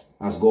Christ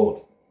as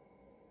God.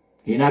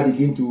 He now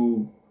begin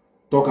to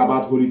talk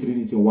about Holy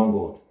Trinity in one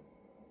God.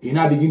 He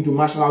now begin to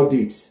marshal out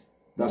dates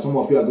that some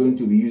of you are going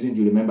to be using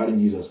to remembering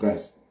Jesus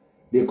Christ.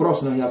 The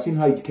cross, now you have seen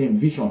how it came,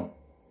 vision.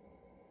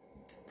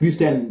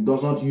 Christian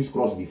does not use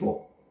cross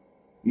before.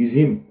 It's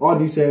him. All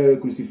this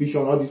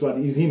crucifixion, all this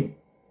one is him.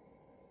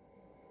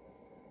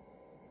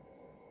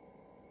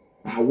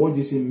 I watch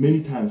this thing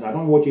many times. I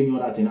don't watch any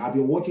other thing. I've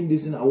been watching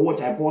this thing. I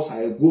watch, I pause,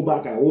 I go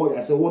back, I watch.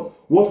 I say,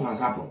 what has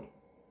happened?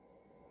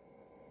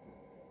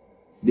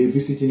 They're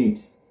visiting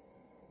it.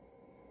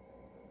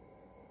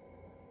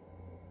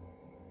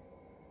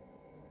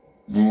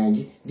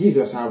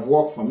 Jesus have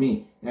worked for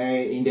me.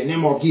 In the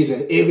name of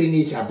Jesus, every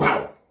knee shall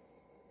bow.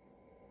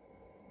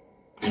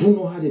 I don't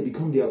know how they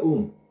become their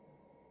own.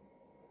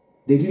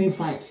 They didn't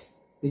fight.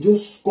 They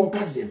just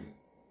conquered them.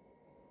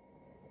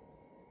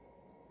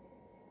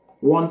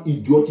 One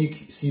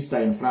idiotic sister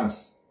in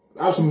France.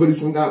 I have some very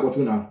soon gonna go to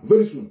now.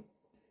 Very soon.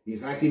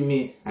 He's writing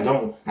me, I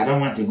don't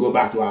want to go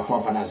back to our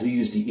forefathers who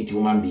used to eat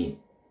human being.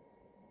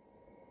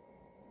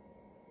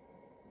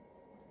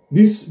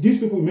 These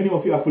people, many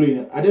of you are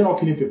following, are they not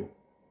killing people?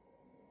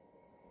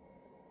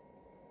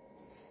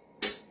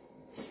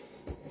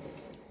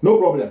 No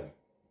problem.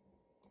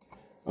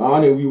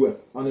 On a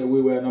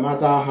way, no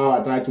matter how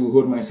I try to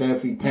hold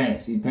myself, it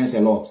pains. It pains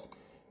a lot.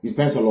 It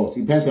pains a lot.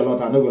 It pains a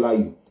lot. I'm not gonna lie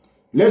you.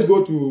 Let's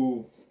go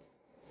to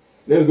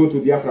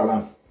Biafra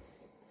land.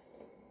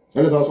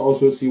 Let us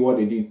also see what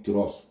they did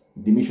to us,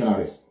 the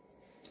missionaries.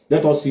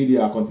 Let us see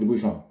their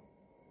contribution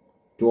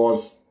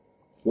towards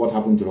what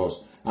happened to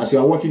us. As you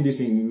are watching this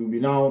thing, you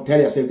will now tell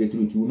yourself the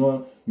truth. You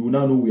will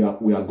now know we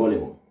are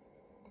gullible.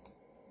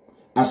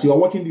 As you are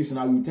watching this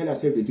now, you will tell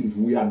yourself the truth.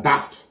 We are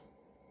daft.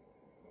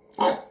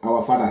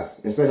 Our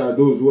fathers, especially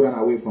those who ran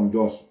away from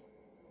Jos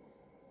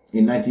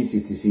in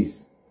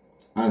 1966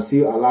 and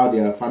still allow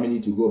their family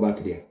to go back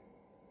there.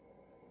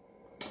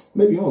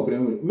 Maybe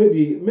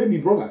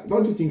brother,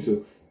 don't you think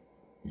so?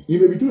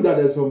 It may be true that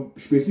there's some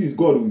species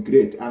God will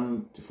create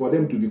and for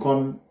them to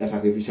become a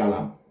sacrificial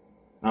lamb.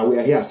 And we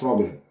are here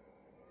struggling.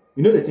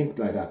 You know they think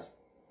like that.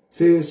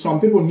 Say some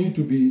people need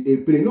to be a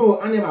prey.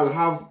 No, animal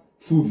have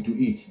food to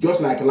eat,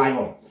 just like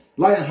lion.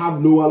 Lion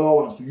have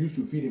lower ones to use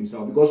to feed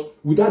himself because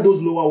without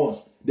those lower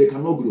ones, they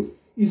cannot grow.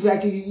 It's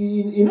like,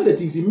 you know the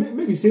things,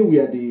 maybe say we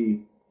are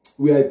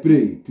a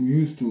prey to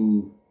use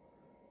to,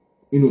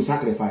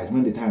 sacrifice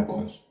when the time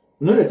comes.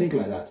 You know they think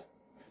like that.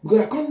 Because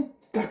I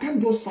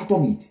can't just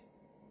fathom it.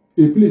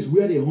 A place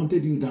where they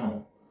hunted you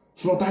down,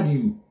 slaughtered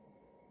you.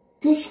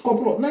 Just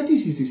couple of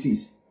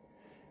 1966.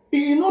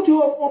 In not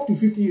up to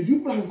 50 years,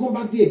 people have gone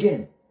back there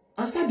again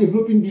and start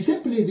developing the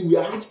same place that we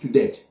are hatched to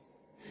death.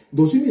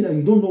 Does it mean that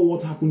you don't know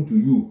what happened to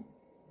you?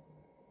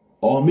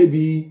 Or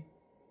maybe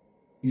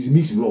it's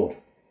mixed blood.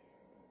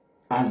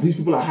 As these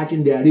people are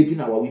hatching, they are raping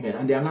our women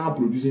and they are now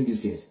producing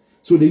these things.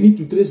 So they need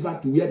to trace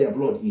back to where their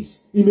blood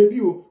is. It may be,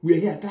 we are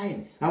here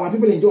crying. Our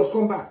people in Jos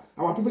come back.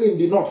 Our people in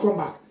the north come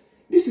back.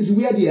 This is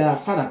where their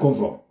father come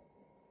from.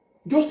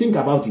 Just think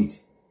about it.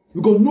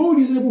 Because no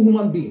reasonable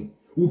human being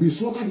will be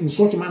slaughtered in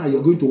such a manner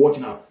you're going to watch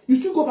now. You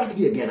still go back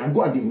there again and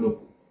go and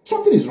develop.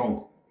 Something is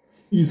wrong.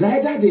 It's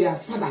either their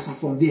fathers are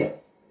from there.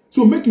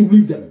 So make him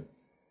leave them.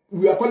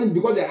 We are calling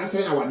because they're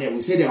answering our name.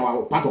 We say they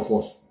are part of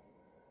us.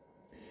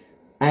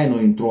 I know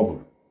in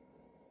trouble.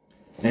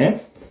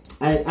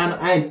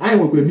 I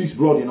work with mixed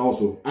blood and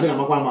also. I think I'm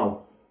a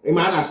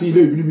man I see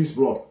mixed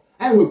blood.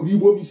 I work with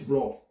mixed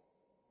blood.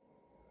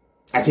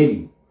 I tell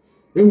you.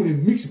 They will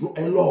mix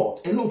a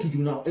lot to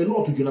do now,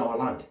 our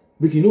land.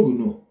 But you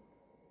know.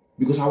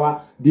 Because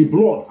our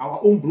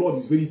own blood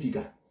is very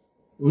thicker.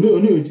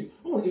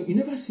 You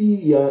never see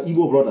your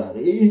Igbo brother.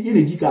 In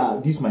a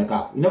jika, this my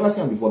cap. You never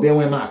see them before. They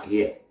wear mark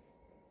here.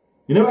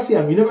 You never see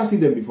them. You never see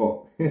them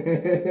before. I'm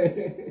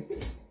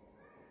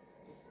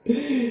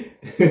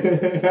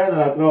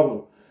not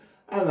trouble.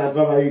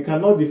 You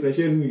cannot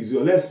differentiate who is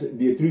you unless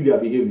they through their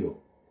behavior.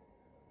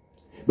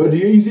 But the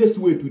easiest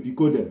way to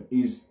decode them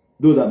is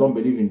those that don't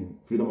believe in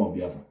freedom of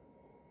Biafra.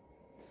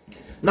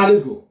 Now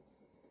let's go.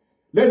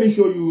 Let me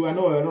show you. I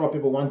know a lot of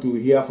people want to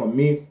hear from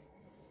me.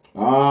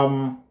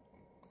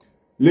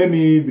 Let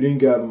me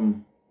bring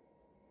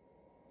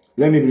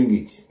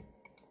it.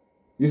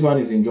 This one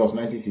is in Jos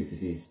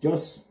 1966.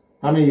 Just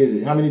how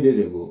many days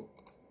ago?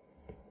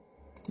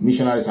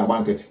 Missionaries are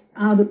banquet.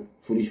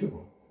 Foolish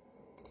people.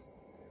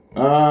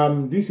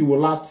 This will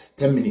last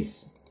 10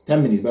 minutes.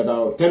 10 minutes,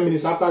 but 10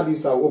 minutes after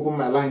this, I'll open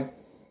my line.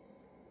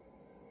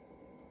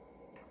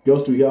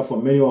 Just to hear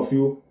from many of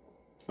you.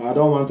 I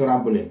don't want to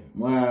ramble in.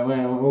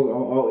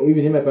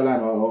 Even in my line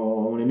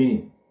or a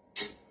meaning.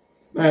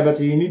 But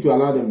you need to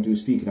allow them to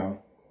speak now.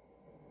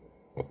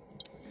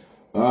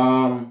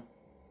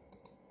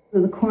 To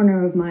the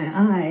corner of my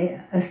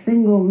eye, a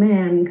single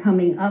man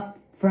coming up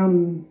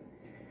from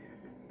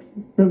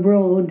the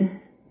road,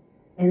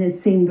 and it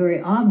seemed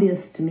very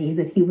obvious to me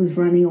that he was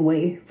running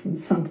away from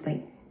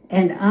something.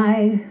 And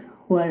I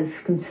was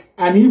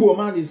an Igbo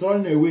man is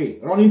running away,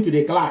 running to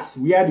the class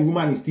where the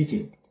woman is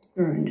teaching.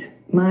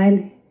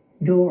 My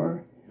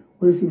door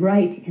was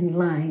right in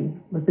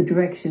line with the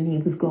direction he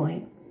was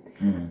going.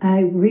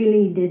 I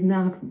really did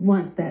not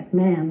want that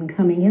man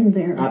coming in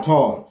there. At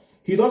all.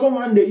 He doesn't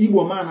want the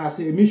Igbo man as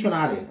a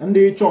missionary and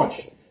the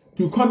church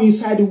to come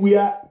inside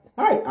where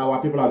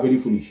our people are very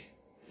foolish.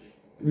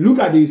 Look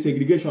at the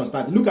segregation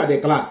start. Look at the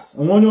class.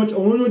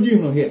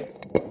 Here.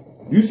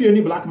 Do you see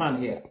any black man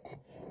here?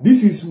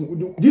 This is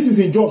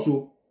in Jos.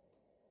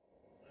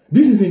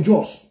 This is in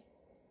Jos.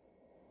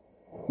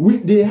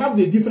 They have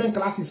the different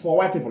classes for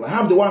white people. I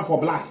have the one for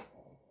black.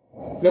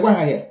 Look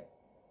at here.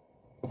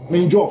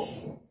 In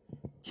Jos.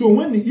 So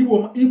when the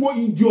Igbo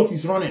idiot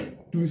is running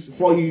to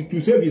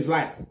save his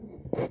life,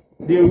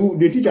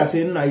 the teacher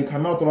saying, "No, you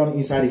cannot run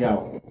inside here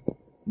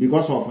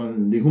because of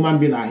the human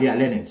being are here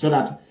learning, so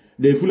that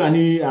the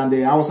Fulani and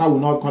the Hausa will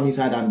not come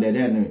inside and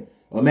then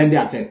amend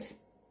the effect."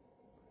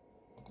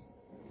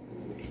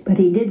 But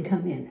he did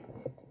come in,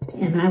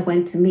 and I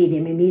went to meet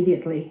him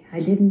immediately. I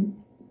didn't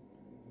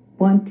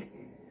want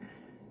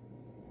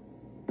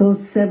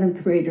those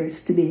seventh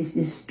graders to be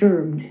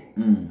disturbed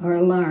or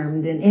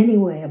alarmed in any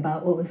way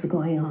about what was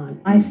going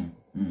on.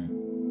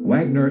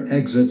 Wagner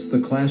exits the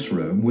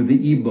classroom with the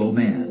Igbo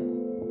man,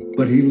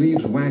 but he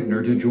leaves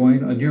Wagner to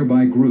join a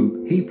nearby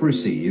group he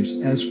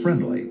perceives as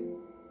friendly.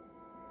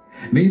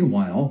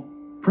 Meanwhile,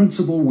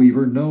 Principal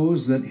Weaver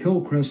knows that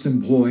Hillcrest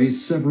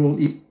employs several...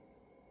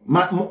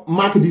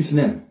 Mark this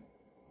name.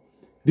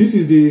 This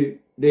is the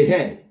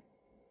head.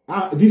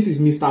 This is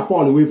Mr.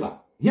 Paul Weaver.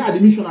 Here are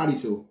the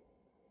missionaries. So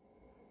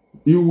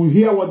you will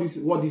hear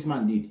what this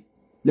man did.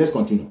 Let's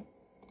continue.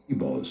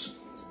 Igbos.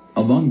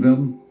 Among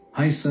them,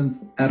 Hyacinth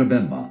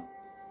Adabemba.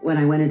 When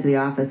I went into the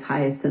office,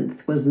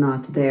 Hyacinth was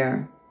not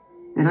there.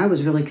 And I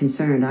was really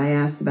concerned. I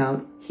asked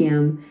about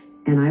him,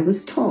 and I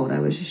was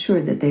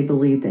assured that they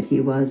believed that he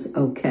was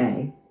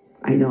okay.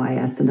 I know I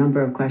asked a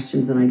number of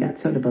questions, and I got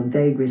sort of a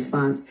vague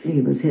response.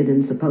 He was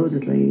hidden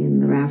supposedly in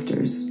the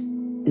rafters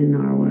in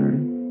our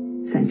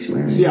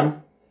sanctuary. See,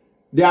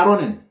 they are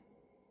running.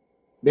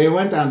 They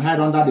went and hid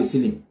under the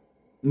ceiling.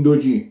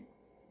 Ndoji.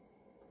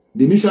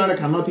 The missionary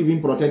cannot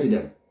even protect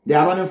them. They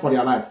are running for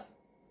their life.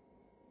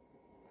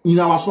 In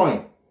our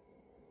soil.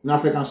 In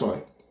African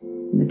soil.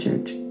 In the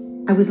church.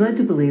 I was led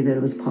to believe that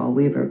it was Paul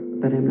Weaver,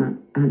 but I'm not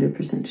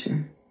 100%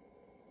 sure.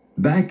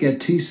 Back at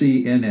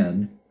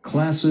TCNN,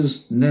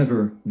 classes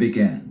never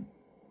began.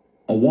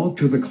 A walk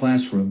to the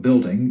classroom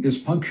building is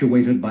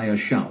punctuated by a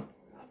shout.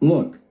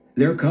 "Look,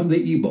 there come the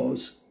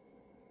Igbos."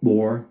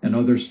 More and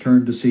others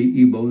turn to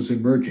see Igbos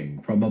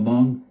emerging from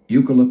among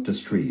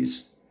eucalyptus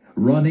trees,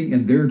 running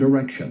in their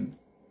direction.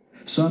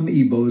 Some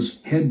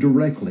Igbos head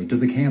directly to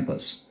the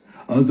campus.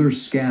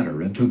 Others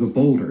scatter into the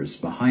boulders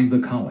behind the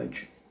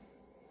college.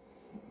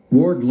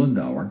 Ward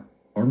Lindauer,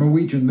 a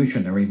Norwegian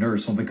missionary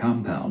nurse on the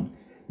compound,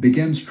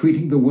 begins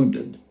treating the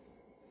wounded.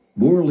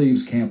 Moore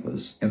leaves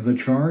campus in the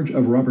charge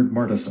of Robert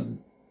Martison,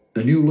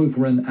 the new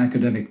Lutheran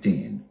academic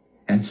dean,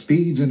 and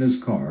speeds in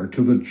his car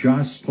to the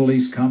Jos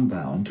police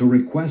compound to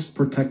request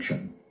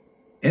protection.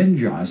 In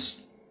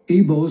Jos,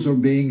 Igbos are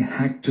being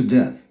hacked to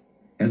death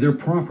and their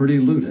property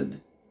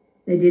looted.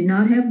 They did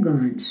not have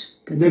guns.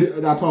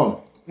 That's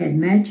all. Had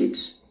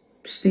matchets,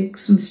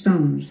 sticks, and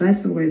stones.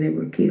 That's the way they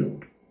were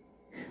killed.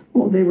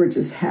 Well, they were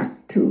just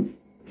hacked to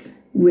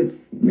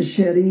with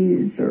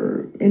machetes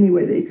or any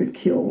way they could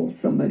kill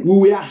somebody.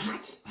 We were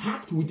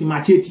hacked with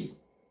machete.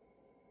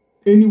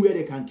 Anywhere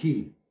they can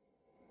kill.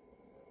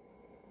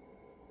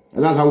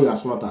 And that's how we are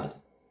slaughtered.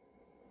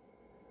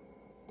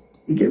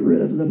 You get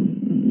rid of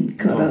them,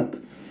 cut up.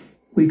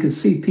 We could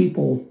see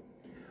people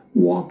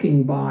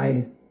walking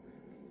by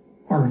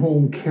our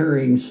home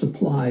carrying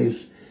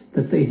supplies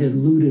that they had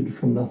looted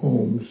from the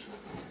homes.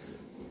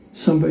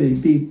 Somebody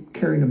would be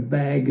carrying a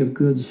bag of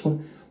goods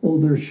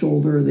over their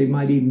shoulder. They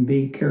might even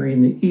be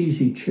carrying the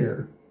easy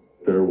chair.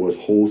 There was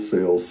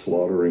wholesale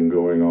slaughtering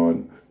going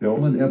on.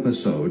 One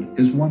episode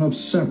is one of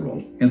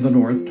several in the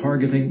north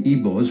targeting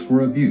Igbos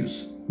for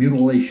abuse,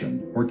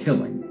 mutilation, or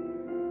killing.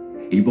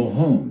 Igbo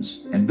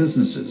homes and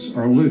businesses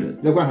are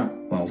looted,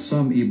 while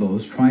some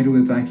Igbos try to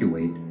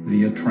evacuate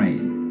via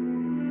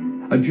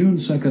train. A June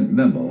 2nd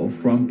memo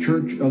from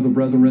Church of the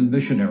Brethren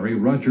missionary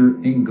Roger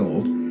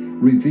Ingold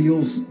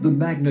reveals the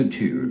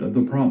magnitude of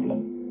the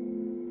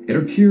problem. It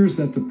appears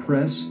that the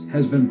press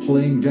has been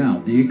playing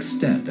down the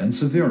extent and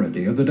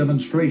severity of the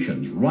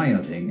demonstrations,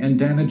 rioting, and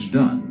damage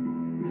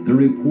done. The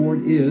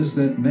report is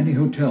that many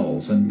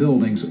hotels and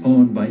buildings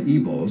owned by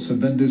Igbos have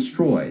been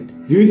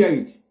destroyed. Do you hear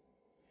it?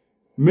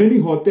 Many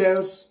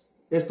hotels,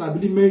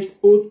 establishments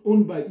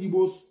owned by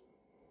Igbos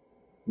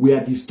were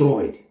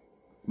destroyed.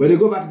 But they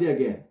go back there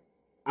again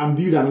and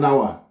build another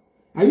one.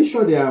 Are you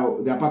sure they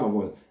are part of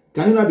us?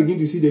 Can you now begin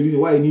to see the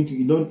reason why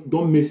you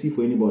don't mercy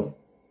for anybody?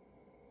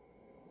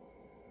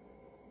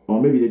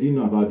 Or maybe they didn't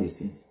know about these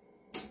things.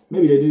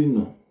 Maybe they didn't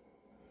know.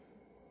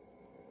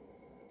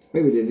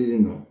 Maybe they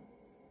didn't know.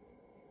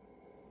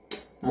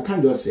 I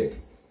can't just say.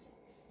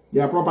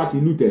 Their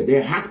property looted.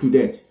 They hacked to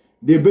death.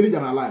 They buried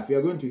them alive. You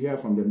are going to hear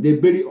from them. They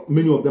buried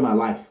many of them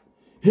alive.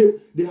 Hey,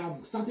 they have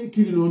started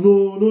killing.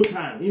 No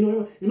time.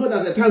 You know,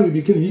 there's a time we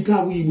be killing.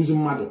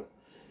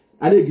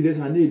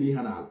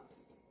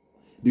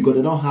 Because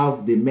they don't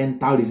have the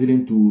mental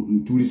resilience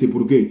to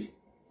reciprocate.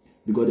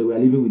 Because they were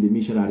living with the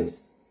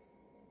missionaries.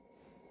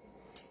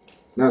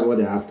 That's what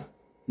they're after.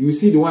 You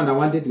see the one that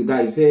wanted to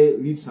die, he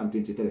said, read Psalm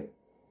 23.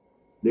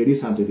 They read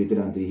Psalm 23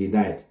 until he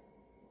died.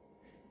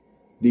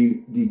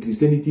 The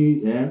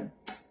Christianity,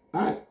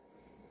 I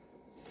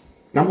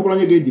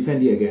get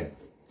defend it again.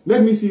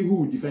 Let me see who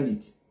will defend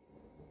it.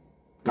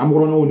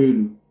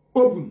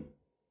 Open.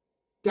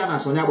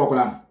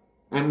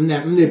 I'm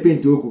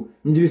paint to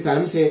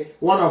I'm say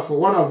one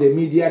of the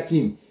media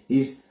team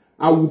is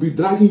I will be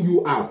dragging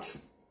you out.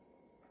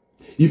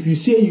 If you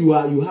say you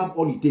have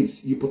all it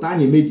takes, you put on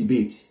a made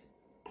debate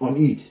on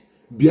it.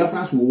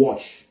 Biafrans will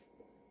watch.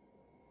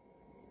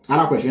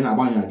 Another question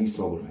about this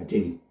trouble, I tell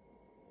you.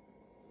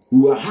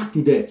 We were hacked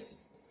to death.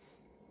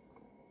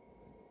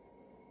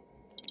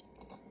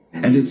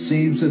 And it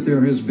seems that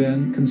there has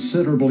been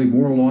considerably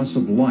more loss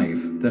of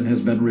life than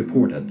has been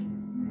reported.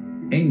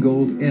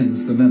 Ingold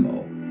ends the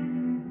memo.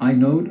 I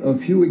note a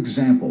few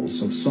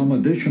examples of some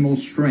additional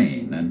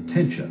strain and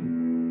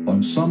tension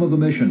on some of the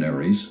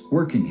missionaries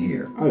working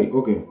here.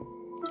 Okay.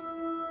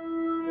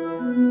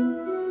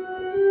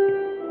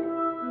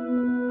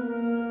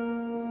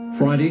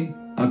 Friday,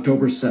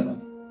 October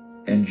 7th.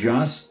 In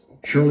Jos,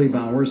 Shirley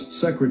Bowers,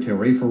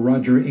 secretary for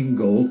Roger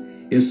Ingold,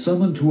 is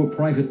summoned to a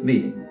private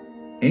meeting.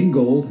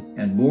 Ingold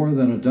and more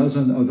than a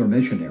dozen other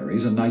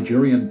missionaries and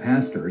Nigerian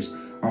pastors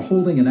are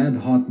holding an ad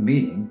hoc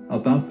meeting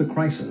about the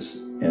crisis.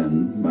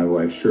 And my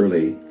wife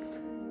Shirley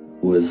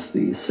was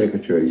the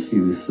secretary. She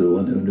was the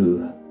one who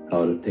knew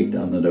how to take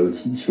down the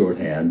notes in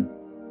shorthand.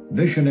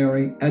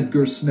 Missionary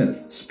Edgar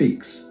Smith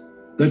speaks.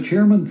 The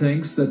chairman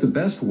thinks that the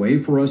best way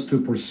for us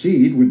to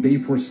proceed would be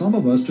for some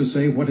of us to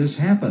say what has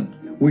happened.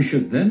 We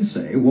should then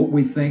say what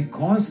we think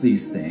caused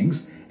these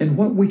things and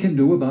what we can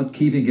do about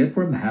keeping it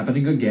from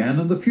happening again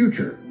in the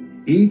future.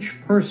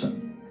 Each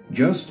person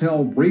just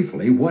tell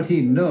briefly what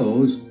he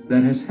knows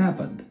that has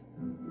happened.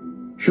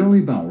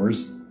 Shirley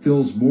Bowers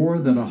fills more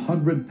than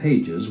 100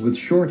 pages with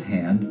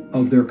shorthand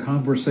of their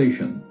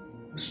conversation.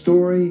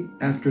 Story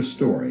after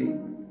story,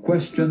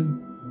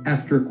 question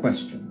after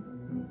question.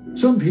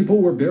 Some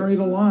people were buried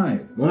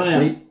alive.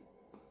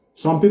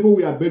 Some people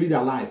were buried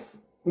alive.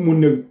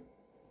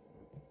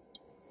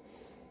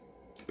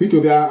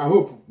 P2B, I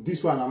hope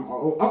this one,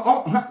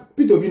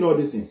 P2B know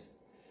these things.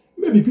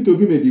 Maybe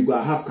P2B maybe go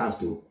half caste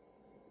though.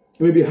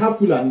 Maybe half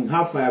Fulani,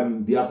 half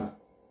Biafra.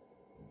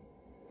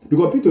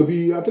 Because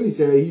P2B, I tell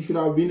you, he should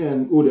have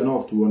been old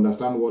enough to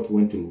understand what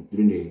went through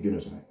during the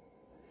genocide.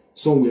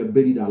 Some were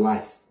buried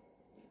alive.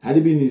 Had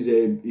it been his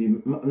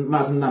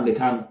Mazi Nnamdi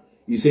Kanu,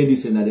 you saying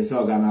this and that they say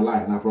Ghana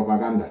lie, na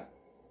propaganda.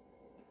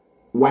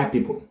 White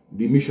people,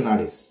 the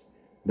missionaries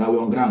that were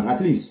on ground,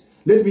 at least,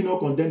 let me not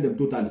condemn them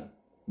totally.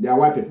 They are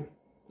white people.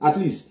 At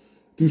least,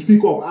 to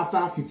speak up after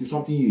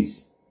 50-something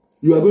years,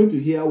 you are going to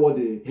hear what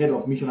the head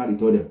of missionary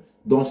told them.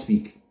 Don't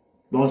speak.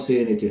 Don't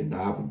say anything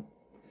that happened.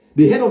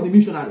 The head of the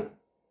missionary,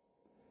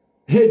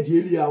 hey,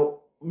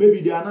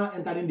 maybe they are now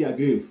entering their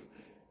grave.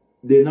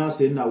 They now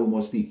say, now we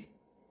must speak.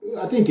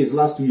 I think it's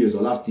last 2 years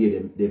or last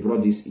year they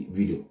brought this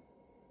video.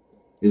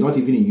 It's not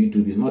even in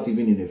YouTube. It's not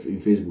even in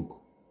Facebook.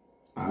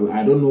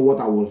 I don't know what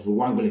I was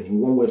wangling in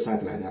one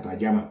website like that,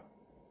 German.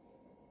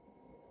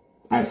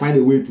 I find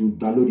a way to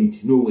download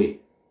it. No way.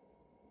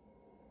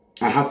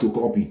 I have to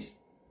copy it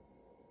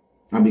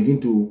and begin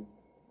to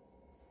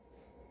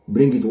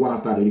bring it one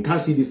after the other. You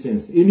can't see these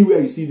things. Anywhere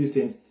you see these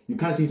things, you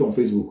can't see it on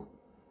Facebook.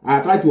 I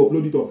tried to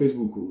upload it on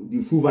Facebook,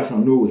 the full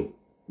version, no way.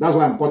 That's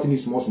why I'm cutting it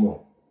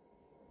small.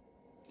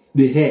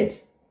 The head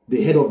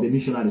of the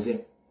missionary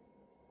said,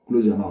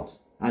 close your mouth.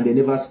 And they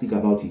never speak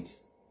about it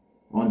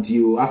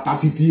until after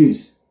 50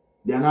 years.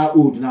 They are now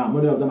old now.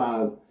 Many of them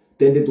are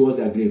tending towards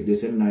their grave. They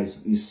say, nah,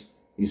 it's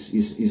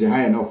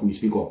high enough we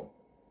speak up.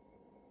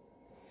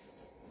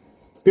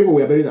 People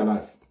were buried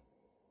alive.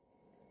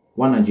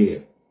 One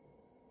Nigeria.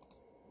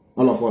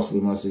 All of us, we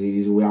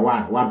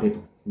are one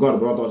people. God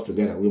brought us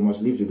together. We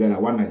must live together.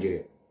 One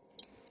Nigeria.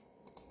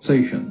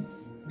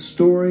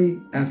 Story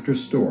after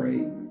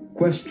story.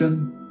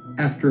 Question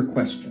after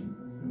question.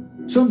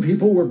 Some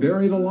people were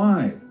buried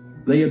alive.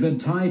 They had been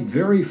tied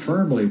very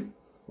firmly.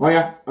 Oh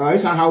yeah,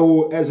 it's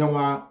how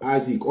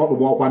Isaac up the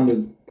walk one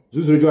day.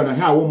 Zuzu join a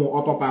how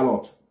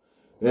autopilot.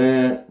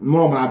 If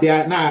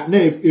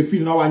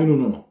you know,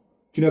 no.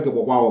 Chineke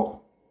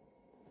walk.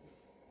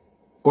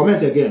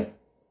 Comment again.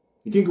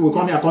 You think we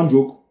come here can't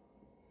joke?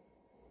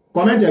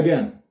 Comment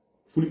again.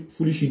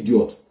 Foolish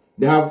idiot.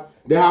 They have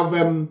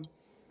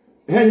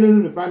hey, you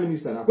know the Prime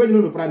Minister. When you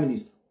know the Prime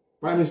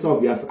Minister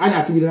of Biafra, I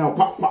have to be now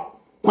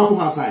pop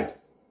outside.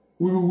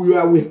 We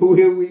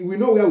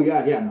know where we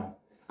are here now.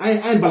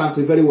 I balance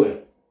it very well.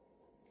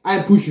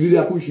 I push you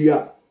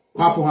up,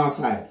 pop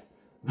outside.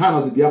 How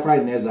was the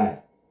Biafra in exile?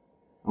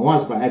 And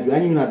once by every, I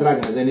didn't even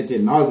drag has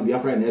anything. Now the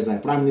Biafra in exile,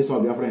 Prime Minister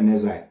of Biafra in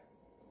exile.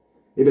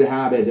 Even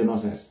have the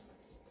nonsense.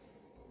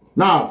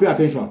 Now pay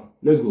attention.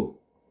 Let's go.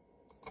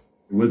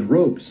 With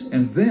ropes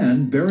and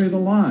then buried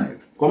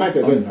alive.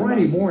 On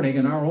Friday morning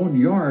in our own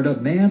yard, a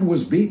man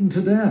was beaten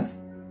to death.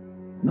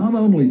 Not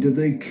only did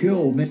they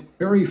kill men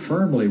very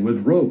firmly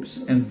with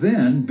ropes and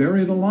then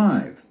buried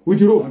alive.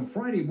 On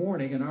Friday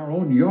morning in our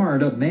own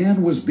yard, a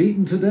man was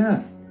beaten to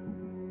death.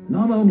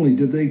 Not only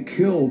did they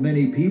kill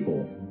many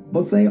people,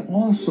 but they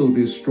also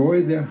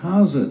destroyed their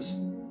houses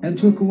and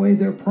took away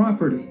their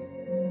property.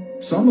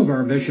 Some of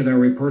our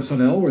missionary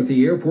personnel were at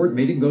the airport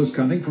meeting those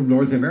coming from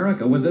North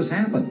America when this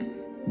happened.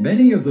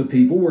 Many of the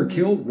people were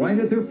killed right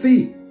at their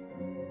feet.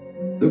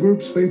 The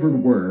group's favorite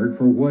word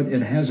for what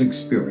it has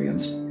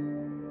experienced: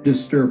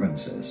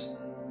 disturbances.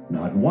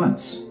 Not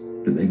once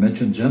did they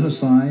mention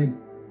genocide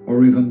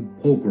or even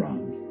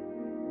pogrom.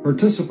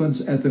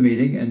 Participants at the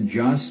meeting and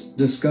just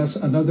discuss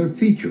another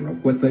feature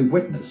of what they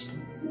witnessed: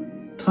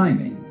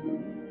 timing.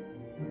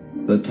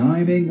 The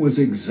timing was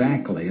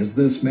exactly as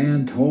this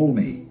man told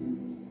me.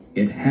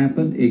 It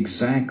happened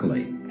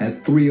exactly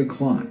at 3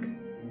 o'clock.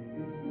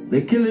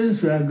 The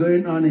killings were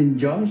going on in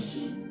Jos,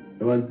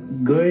 they were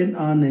going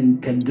on in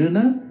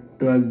Kaduna,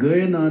 they were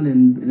going on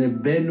in the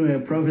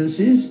Benue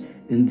provinces,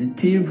 in the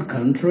Tiv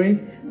country,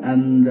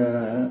 and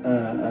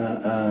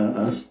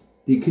the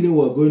killing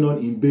were going on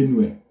in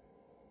Benue,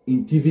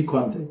 in TV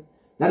country.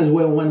 That is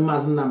when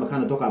Mazi Nnamdi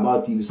kind of talk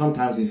about TV.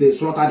 Sometimes he say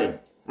slaughter them.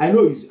 I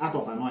know it's out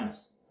of annoyance.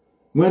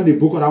 When the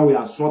Boko Haram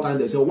were slaughtering,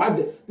 they say, "What?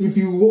 If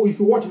you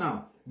watch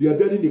now, they are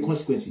bearing the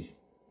consequences."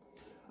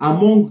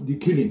 Among the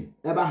killing,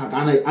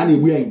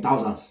 anywhere in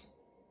thousands.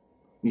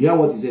 You hear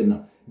what he said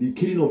now? The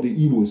killing of the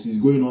Igbos is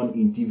going on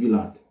in TV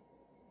land.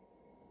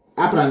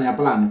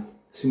 Plan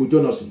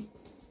simultaneously.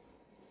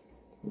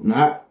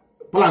 Now,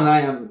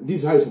 plan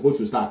this is how it's supposed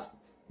to start.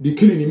 The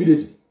killing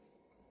immediately.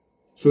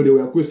 So they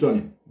were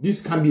questioning.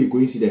 This can't be a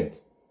coincidence.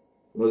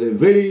 It was a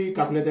very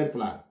calculated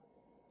plan.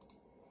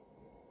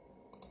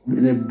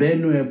 In the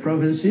Benue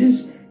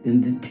provinces,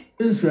 in the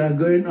killings were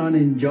going on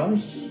in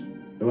Jos,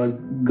 they were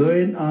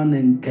going on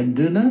in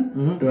Kaduna,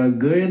 they were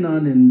going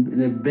on in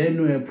the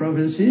Benue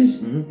provinces,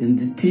 in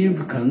the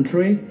Tiv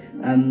country,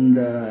 and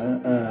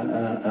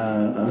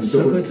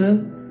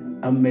Sokoto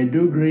and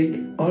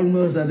Maiduguri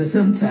almost at the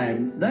same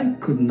time.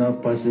 That could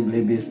not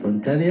possibly be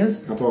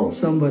spontaneous. At all.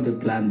 Somebody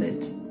planned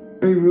it.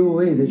 Very real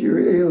way that you're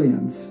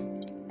aliens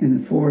in a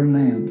foreign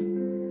land,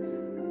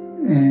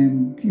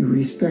 and you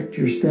respect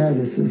your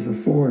status as a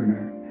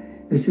foreigner.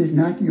 This is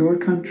not your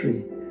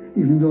country,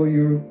 even though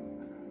you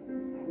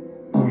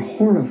are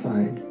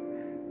horrified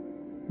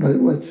by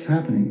what's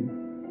happening.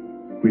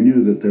 We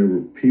knew that there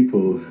were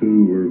people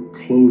who were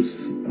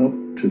close up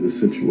to the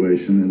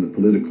situation in the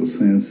political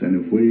sense, and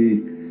if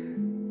we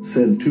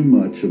said too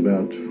much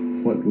about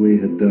what we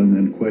had done,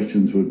 and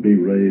questions would be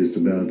raised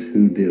about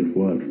who did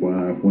what,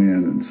 why,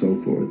 when, and so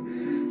forth.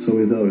 So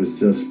we thought it was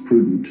just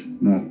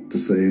prudent not to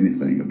say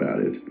anything about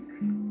it.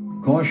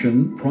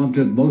 Caution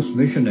prompted most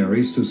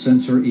missionaries to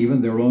censor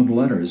even their own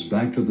letters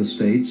back to the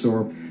States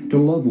or to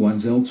loved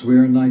ones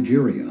elsewhere in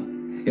Nigeria.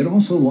 It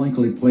also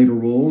likely played a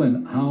role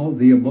in how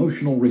the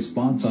emotional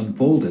response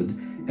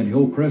unfolded at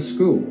Hillcrest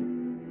School.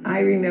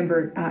 I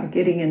remember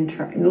getting in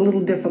a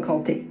little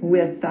difficulty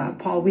with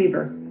Paul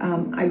Weaver.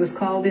 I was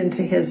called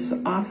into his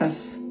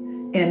office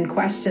and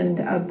questioned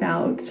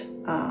about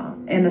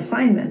an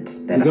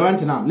assignment that We're going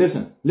to now.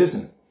 Listen.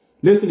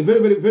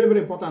 Very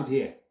important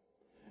here.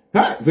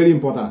 Very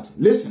important.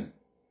 Listen.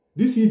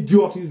 This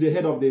idiot is the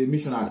head of the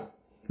missionary.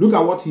 Look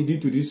at what he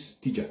did to this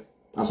teacher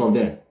as of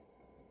then.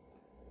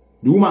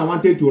 The woman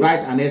wanted to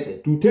write an essay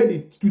to tell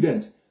the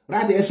student,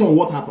 write the essay on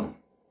what happened.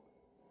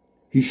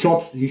 He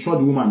shot the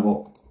woman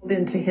up.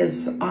 Into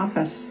his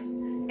office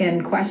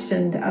and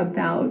questioned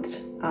about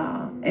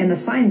an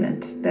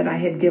assignment that I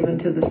had given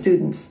to the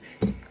students,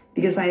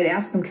 because I had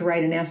asked them to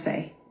write an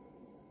essay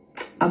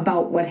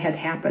about what had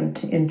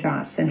happened in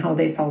Jos and how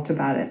they felt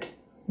about it.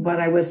 But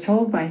I was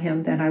told by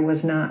him that I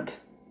was not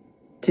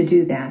to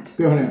do that.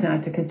 I was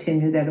not to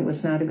continue, that it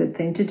was not a good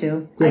thing to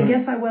do. I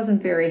guess I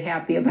wasn't very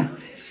happy about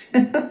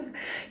it.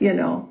 You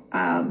know,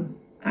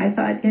 I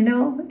thought, you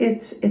know,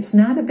 it's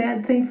not a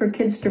bad thing for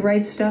kids to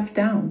write stuff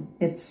down.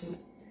 It's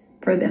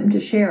for them to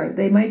share it.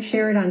 They might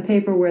share it on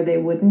paper where they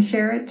wouldn't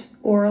share it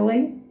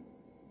orally.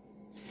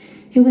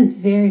 It was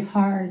very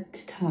hard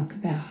to talk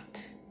about.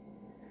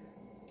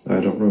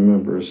 I don't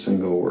remember a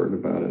single word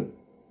about it.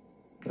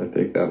 I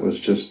think that was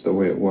just the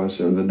way it was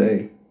in the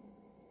day.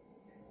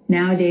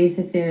 Nowadays,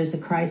 if there's a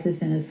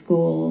crisis in a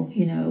school,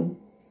 you know,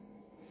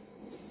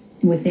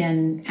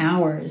 within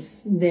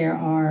hours, there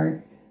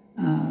are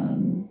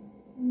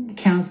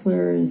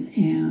counselors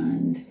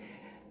and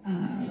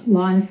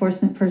law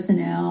enforcement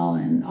personnel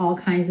and all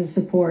kinds of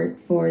support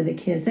for the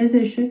kids, as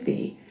there should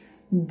be.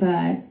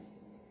 But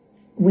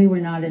we were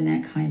not in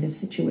that kind of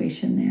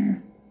situation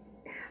there.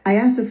 I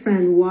asked a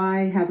friend,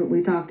 why haven't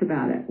we talked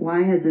about it?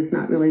 Why has this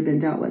not really been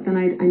dealt with? And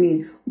I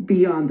mean,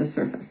 beyond the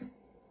surface.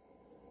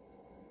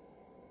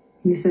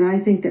 He said, I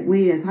think that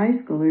we as high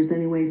schoolers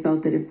anyway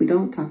felt that if we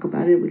don't talk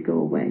about it, it would go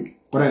away.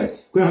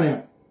 Correct.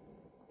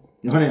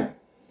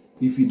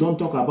 If you don't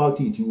talk about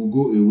it, you will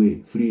go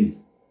away freely.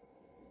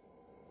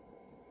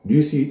 Do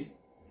you see it?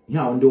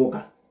 Yeah, on the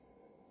walker.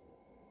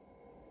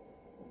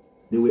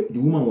 The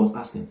woman was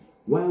asking,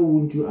 why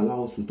wouldn't you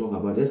allow us to talk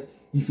about this?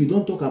 If you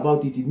don't talk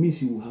about it, it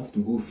means you will have to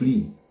go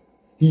free.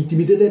 He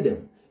intimidated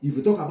them. If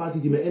you talk about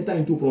it, you may enter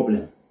into a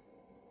problem.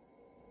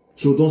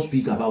 So don't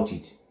speak about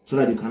it, so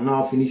that you can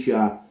now finish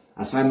your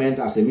assignment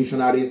as a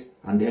missionary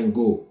and then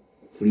go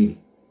freely.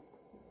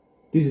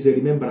 This is a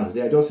remembrance.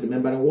 They are just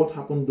remembering what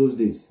happened those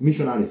days.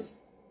 Missionaries.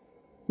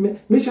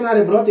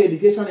 Missionary brought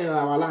education in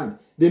our land.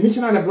 The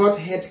missionary brought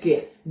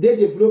healthcare. They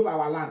developed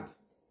our land.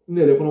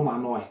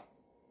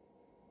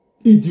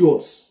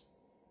 Idiots.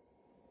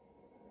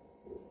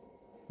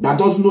 That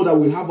doesn't know that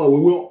we have a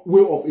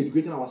way of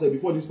educating ourselves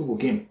before these people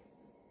came.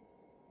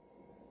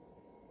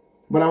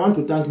 But I want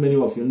to thank many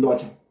of you,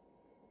 Ndocha.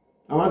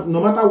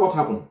 No matter what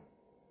happened,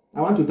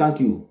 I want to thank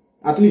you.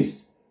 At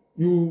least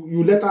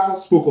you let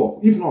us spoke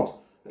up. If not,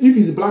 if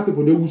it's black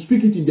people, they will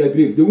speak it in their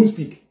grave. They won't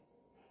speak.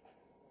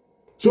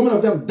 So many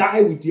of them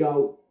die with their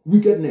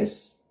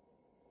wickedness.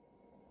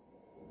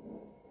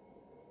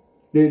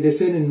 They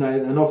say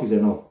enough is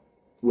enough.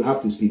 We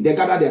have to speak. They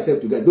gather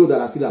themselves together. Those that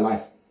are still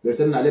alive, they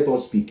say, now let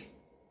us speak.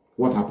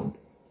 What happened?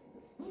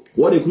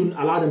 What they couldn't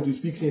allow them to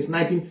speak since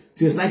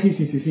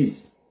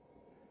 1966.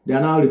 They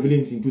are now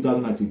revealing it in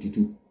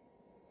 2022.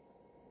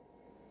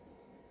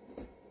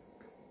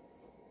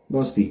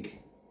 Don't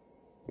speak.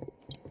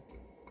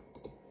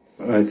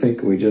 I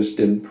think we just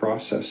didn't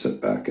process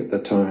it back at the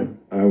time.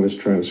 I was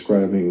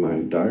transcribing my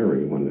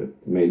diary when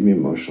it made me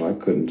emotional. I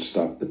couldn't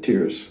stop the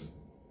tears.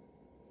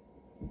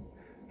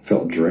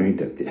 Felt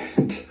drained at the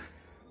end.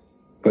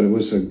 But it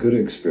was a good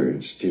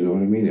experience. Do you know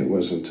what I mean? It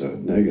wasn't a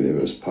negative.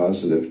 It was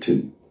positive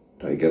to,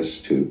 I guess,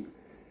 to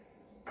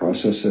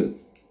process it.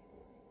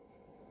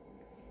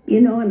 You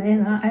know,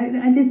 and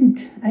I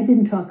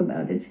didn't talk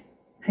about it.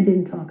 I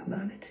didn't talk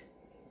about it.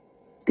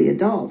 The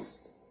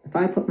adults, if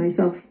I put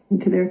myself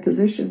into their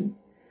position,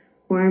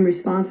 where I'm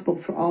responsible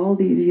for all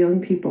these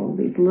young people,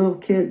 these little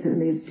kids and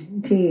these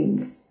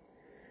teens,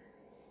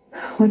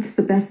 what's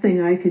the best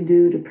thing I can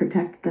do to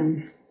protect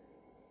them?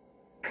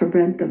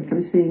 Prevent them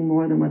from seeing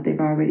more than what they've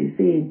already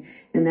seen,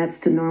 and that's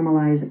to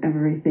normalize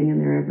everything in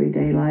their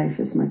everyday life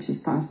as much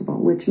as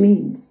possible, which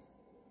means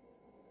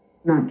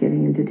not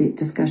getting into deep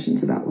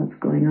discussions about what's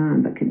going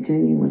on, but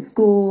continuing with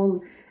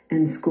school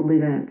and school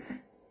events.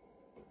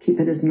 Keep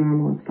it as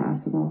normal as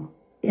possible.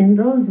 In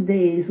those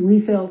days,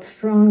 we felt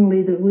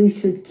strongly that we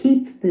should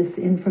keep this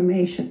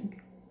information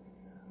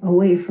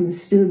away from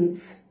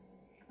students.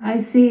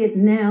 I see it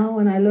now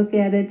when I look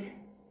at it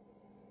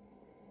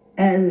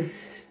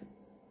as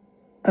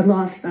a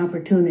lost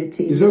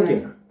opportunity. It's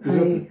okay. It's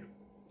okay.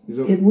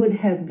 It would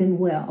have been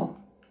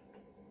well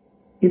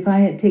if I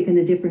had taken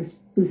a different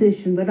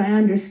position, but I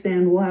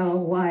understand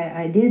why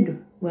I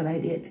did what I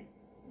did.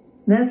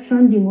 That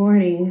Sunday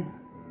morning,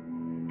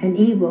 an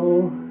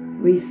Igbo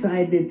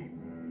recited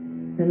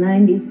the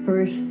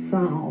 91st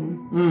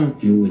Psalm.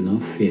 You will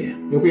not fear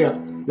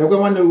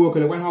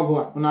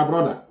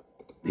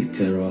the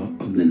terror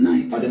of the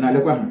night,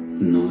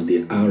 nor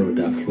the arrow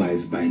that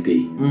flies by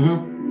day,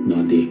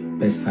 nor the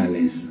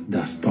pestilence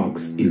that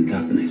stalks in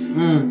darkness,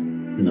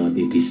 nor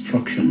the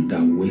destruction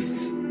that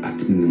wastes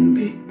at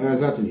noonday.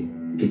 Exactly.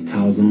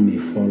 1,000 may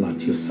fall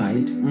at your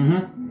side,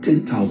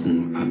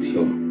 10,000 at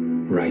your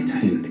right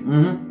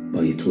hand,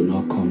 but it will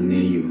not come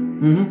near you.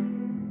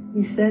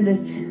 He said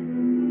it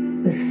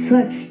with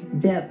such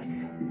depth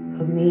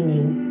of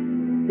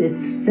meaning.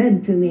 It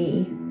said to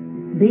me,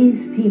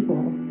 these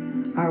people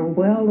are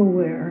well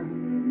aware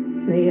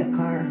they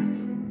are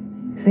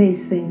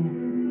facing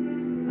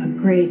a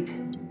great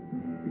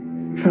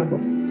trouble.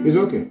 It's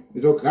okay.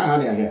 It's okay. I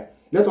have it here.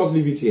 Let us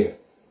leave it here.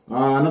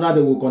 Another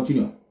day we'll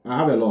continue. I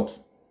have a lot.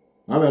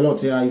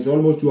 Here. It's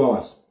almost 2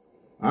 hours.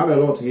 I have a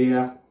lot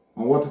here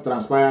on what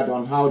transpired,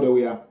 on how they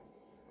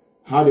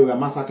were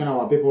massacring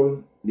our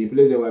people, the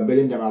place they were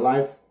burying them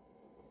alive.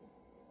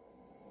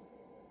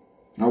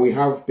 And we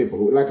have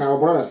people, like our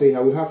brother say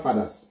here, we have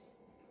fathers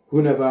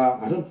who never,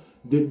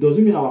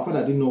 doesn't mean our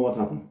father didn't know what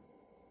happened.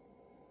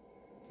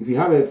 If you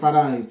have a father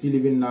and he's still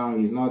living now,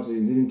 he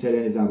didn't tell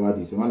anything about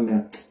this. I'm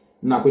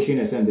not going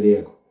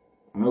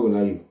to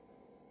lie you.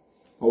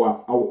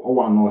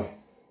 Oh, no.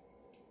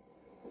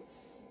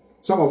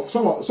 Some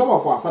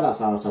of our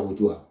fathers are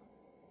saboteur.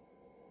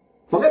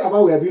 Forget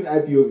about we are doing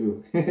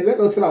IPOV. Let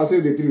us tell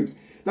ourselves the truth.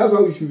 That's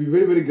why we should be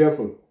very, very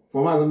grateful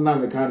for Mazi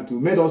Methuselah to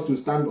made us to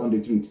stand on the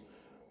truth.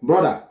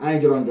 Brother, I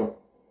ain't your job.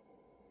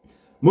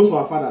 Most of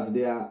our fathers,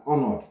 they are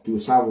honored to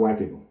serve white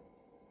people.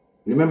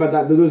 Remember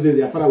that those days,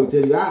 their father would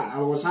tell you, I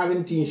was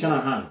serving tea in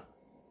Shanahan.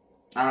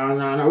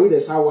 And we they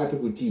serve white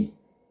people tea.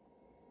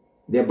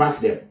 They bath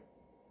them.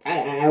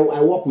 I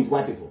work with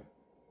white people.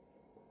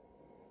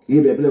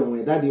 You be blame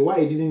me. Daddy, why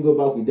you didn't go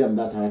back with them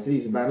that time? At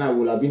least by now we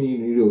would have been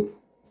in Europe.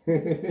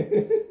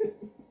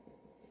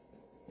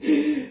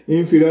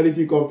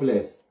 Inferiority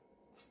complex.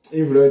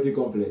 Inferiority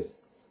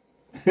complex.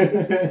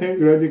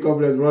 Inferiority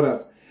complex,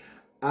 brothers.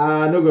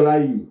 I'm not gonna lie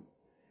you.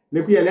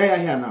 Look here, layer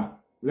here now.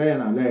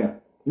 Layer.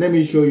 Let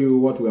me show you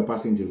what we are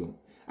passing through.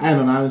 I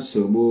don't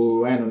answer,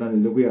 but I don't know.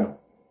 Look here.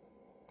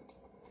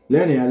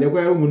 Look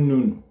where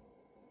unknown.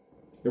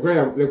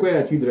 Look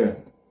where children.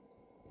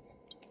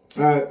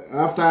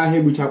 After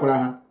Hebu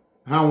Chapra,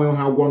 how will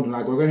have gone to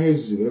like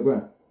his. Look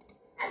where.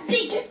 I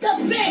think it's the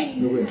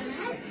brain. Look where.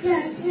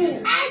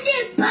 I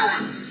need power.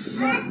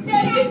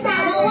 I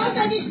want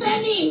to destroy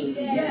me.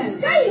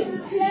 Yes.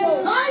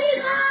 Holy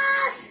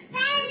Ghost.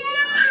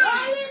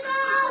 Holy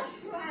Ghost.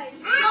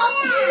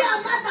 Open your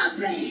mother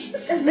brain.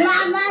 La.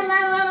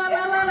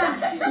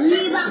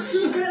 Liba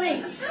sutre.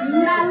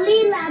 La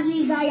lila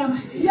ligayama.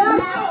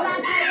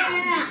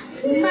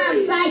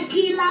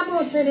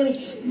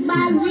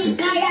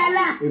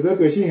 It's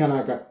okay, she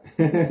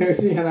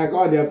Hanaka,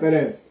 all their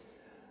parents,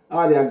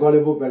 all their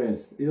gullible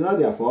parents. It's not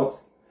their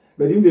fault.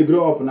 But if they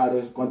grow up now,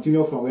 they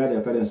continue from where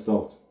their parents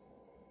stopped.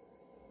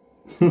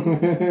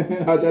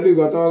 I tell you,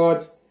 got all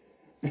what?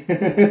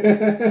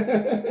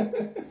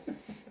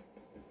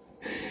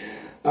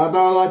 I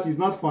thought it's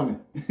not funny.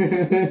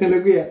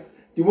 Look here.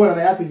 Tomorrow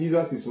I ask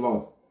Jesus is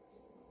Lord.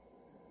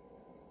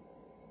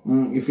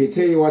 If I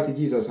tell you what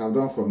Jesus has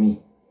done for me,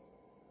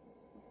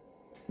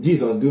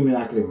 Jesus do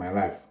miracle in my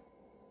life.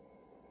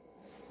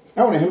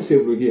 I want him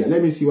save here.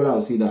 Let me see what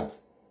I'll see that.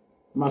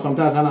 But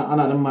sometimes I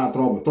don't have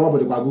trouble. Trouble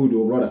the good,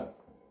 oh brother.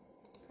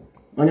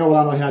 When you will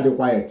not hear the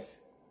quiet.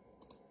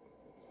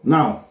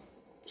 Now,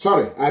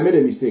 sorry, I made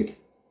a mistake.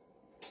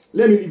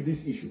 Let me leave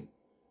this issue.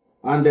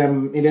 And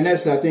in the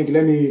next, I think,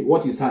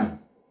 what is time?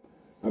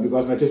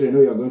 Because my teacher, you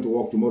know you are going to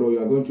work tomorrow.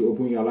 You are going to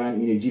open your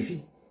line in a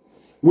jiffy.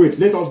 Wait,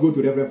 let us go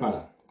to Reverend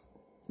Father.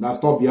 Now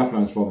stop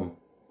Biafrans from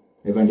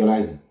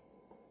evangelizing.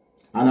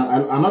 And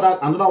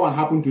another one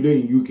happened today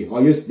in UK,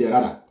 or yesterday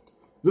rather.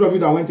 Those of you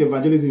that went to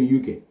evangelism in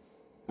UK,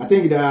 I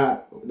think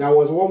there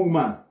was one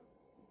woman,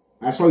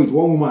 I saw it,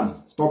 one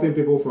woman stopping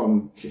people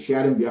from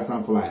sharing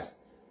Biafran flyers.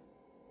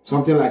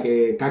 Something like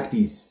a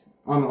cactus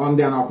on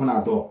their open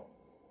door.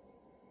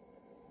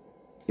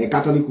 A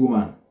Catholic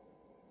woman.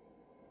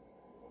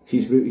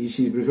 She's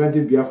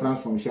preventing Biafrans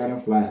from sharing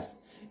flyers.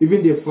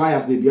 Even the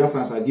flyers the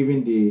Biafrans are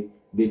giving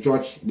the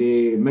church,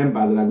 the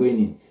members that are going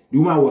in. The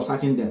woman was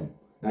asking them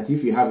that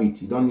if you have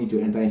it, you don't need to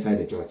enter inside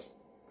the church.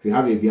 If you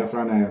have a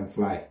Biafran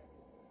fly.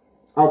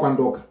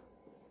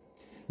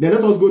 Then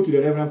let us go to the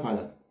Reverend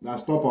Father that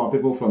stop our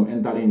people from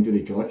entering into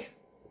the church.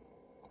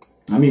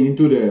 I mean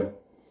into the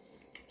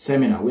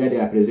seminar where they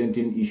are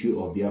presenting issue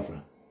of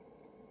Biafra.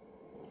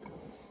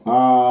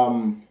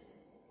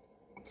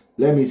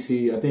 Let me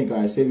see. I think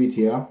I save it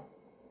here.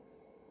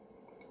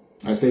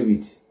 I save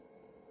it.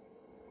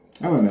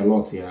 I remember a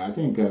lot here. I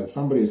think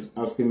somebody is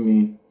asking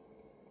me.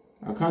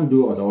 I can't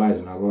do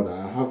otherwise, my brother.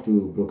 I have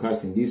to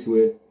broadcast in this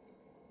way.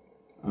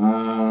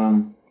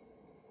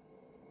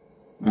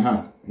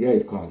 Here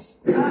it comes.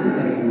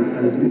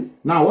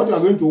 Now, what you are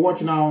going to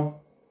watch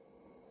now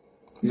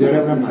is a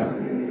Reverend Father.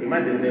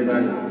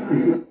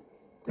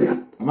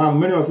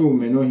 Many of you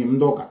may know him.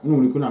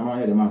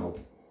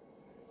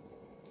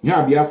 Here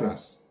are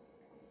Biafrans.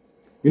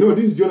 You know,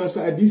 this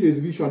genocide, this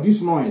exhibition,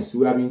 this noise,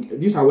 we have been,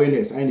 this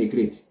awareness, I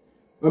create.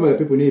 When the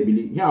people need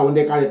believe, here when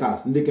they carry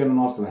us, they can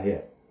nostra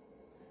here.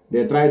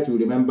 They try to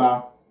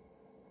remember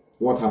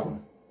what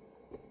happened.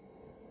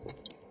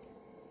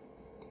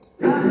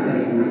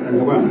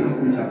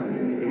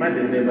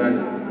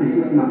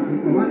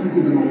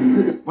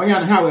 When you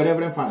have a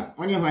Reverend Father,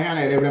 when you have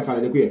a Reverend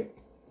Father, the queer,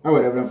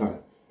 our Reverend Father.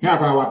 Here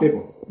are our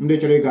people. They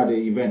got the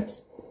event.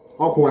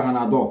 Awkward and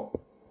adore.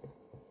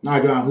 Now I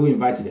don't know who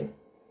invited them.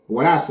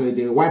 Whereas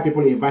the white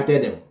people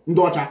invited them.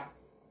 Ndocha.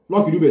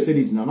 Lucky Dube said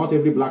it now. Not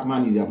every black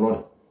man is your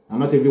brother. And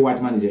not every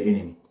white man is your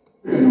enemy.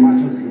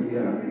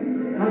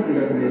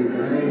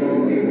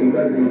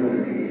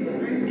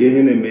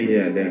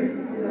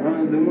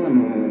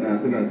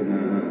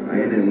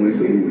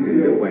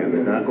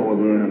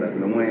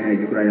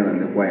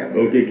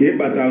 Okay, keep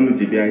back down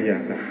to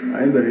Biafra.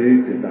 I'm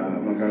very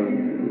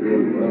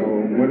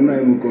when I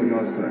go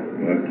Nostra.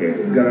 Okay.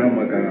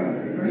 Garamaka,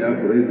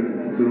 Biafra,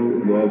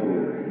 through logo,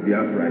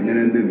 Biafra, and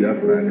then the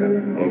Biafra.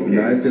 Okay.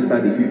 Now it's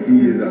 50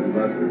 years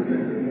anniversary.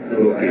 So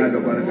I had a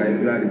banana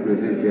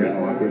represent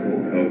our people.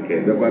 Okay.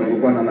 The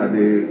banana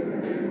the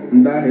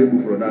Ndahebu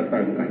for that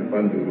time can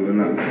find the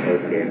runner.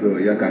 Okay. So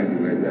you can't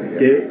do it.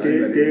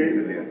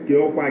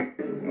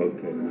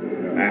 Okay.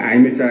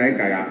 I'm a child,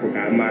 I have a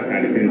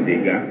market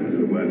cigar.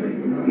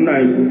 No,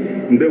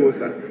 there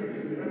was a.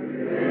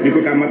 You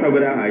could come out of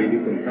there, I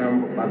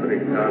become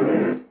Patrick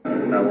Kanu.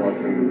 That was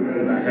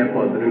in the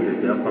airport during the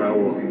Biafra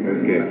war.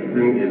 Okay. I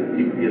think it's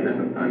 50 years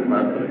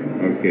anniversary.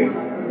 Okay.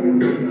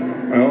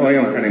 Oh, I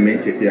can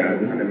mention it.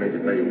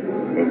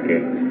 Okay.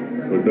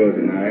 For those,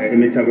 I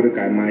image I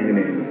imagine.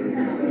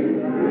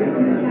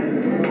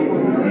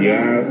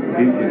 Yeah,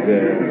 this is a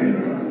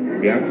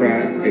Biafra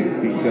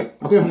exhibition.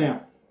 Okay, now.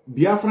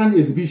 Biafran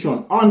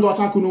exhibition on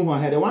Dr. Kanu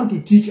here. They want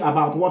to teach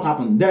about what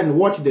happened. Then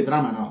watch the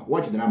drama now.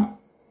 Watch the drama.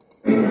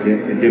 A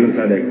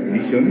genocide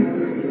exhibition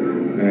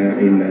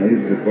in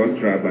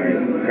Insbukostra by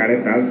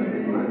Caritas,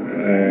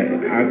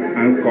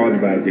 anchored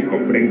by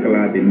Jacob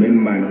Prenkler, the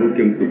main man who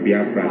came to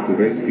Biafra to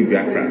rescue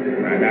Biafrans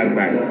at that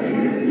time.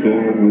 So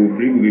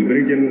we'll be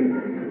bringing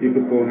you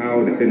people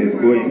how the thing is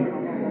going,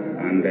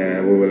 and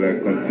we will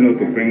continue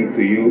to bring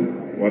to you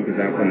what is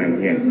happening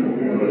here.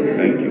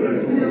 Thank you.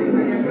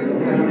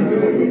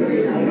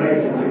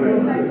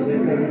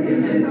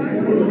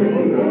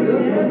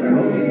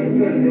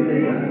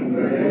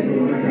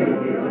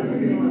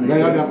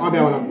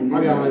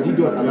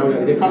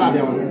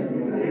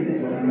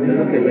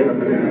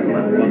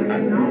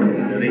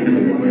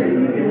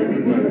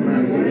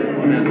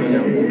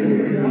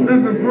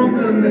 The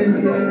problem is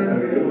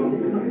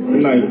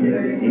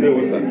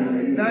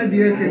that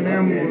year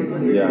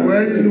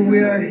well, we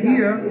are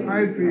here, I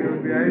feel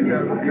behind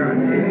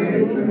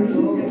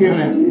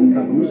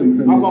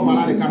I'll go for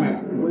the camera.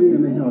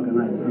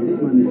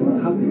 This man is not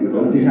happy.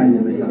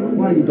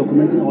 Why are you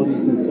documenting all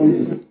these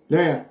things?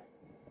 Yeah.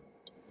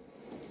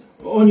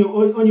 On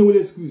your will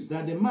excuse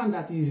that the man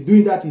that is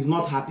doing that is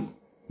not happy.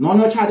 No,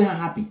 no child is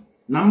happy.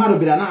 Namaro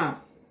Birana,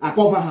 I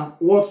cover her.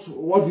 What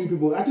do you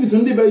people? At least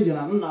on the very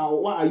general. Now,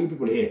 why are you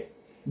people here?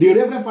 The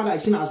Reverend Father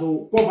Shina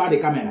so cover the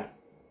camera.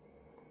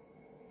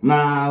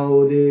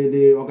 Now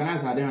the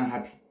organizers are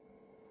happy.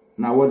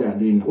 Now what they are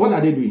doing? What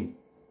are they doing?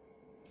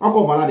 I'll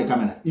cover the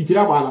camera.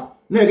 Itira bala.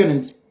 No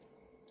again.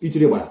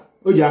 Itira bala.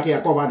 Ojaki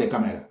I cover the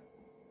camera.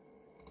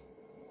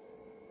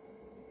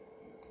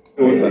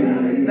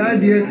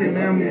 That year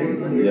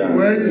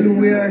well,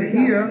 we are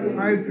here,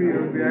 I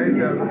feel behind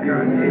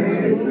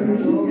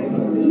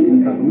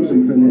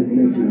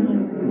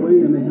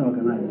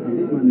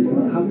This man is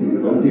not happy.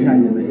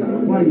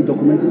 Why are you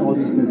documenting all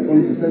these things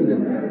only to send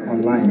them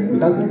online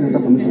without getting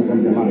permission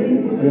from the man?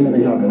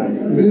 You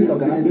organize. You didn't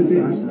organize this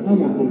man.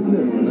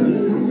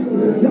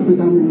 Yeah, but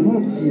I'm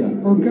involved here.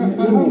 Okay, I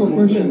have a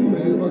question for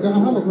you. Okay, I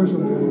have a question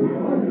for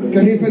you.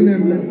 Can you tell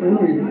them? The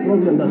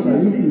problem that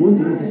you want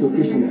to use this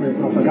occasion for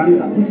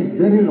propaganda, which is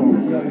very wrong.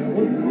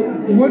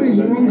 What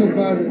is wrong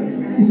about it?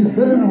 It is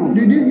very wrong.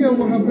 Did you hear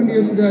what happened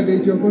yesterday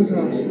at Joko's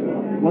house?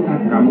 What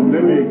happened?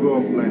 Let me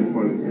go offline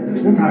for it.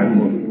 What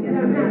happened?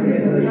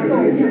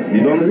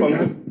 You don't come to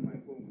my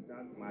phone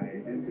without my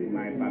permission.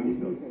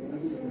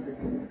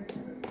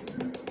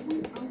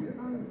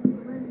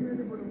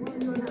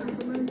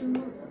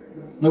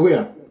 No,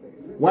 where?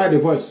 Why the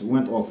voice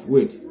went off?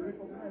 Wait.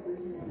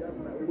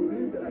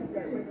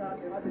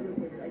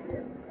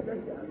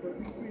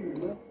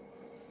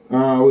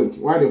 Wait.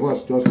 Why the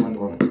voice just went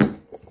on?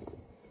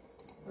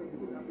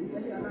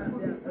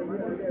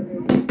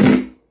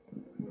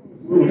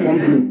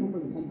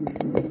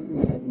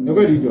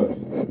 Where did you just?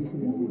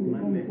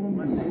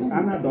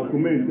 I'm not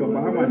documenting your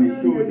Bahama. They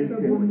show this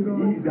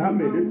thing. They have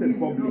made this in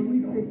public.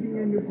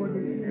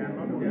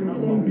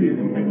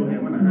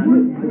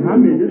 How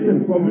many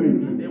different public?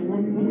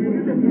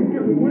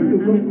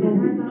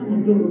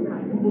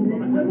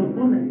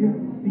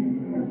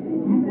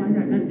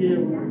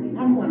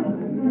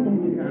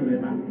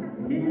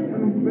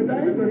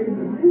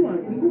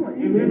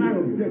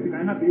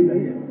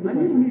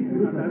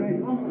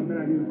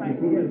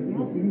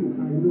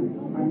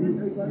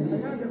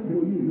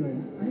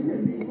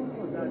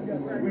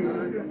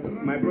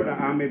 My brother,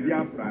 I'm a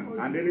Biafran,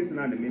 and anything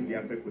I make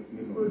Biafra with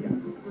me,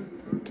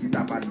 it's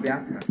about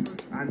Biafra.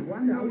 And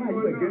one day, why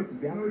you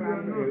against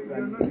Biafra?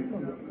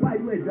 Why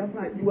you against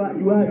Biafra? You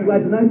are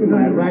denying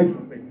my right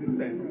of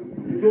existence.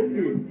 It's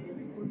okay.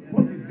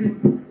 What is this?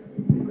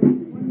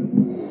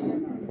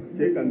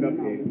 Take and go.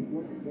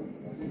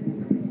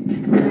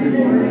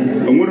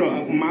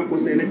 Marco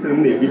said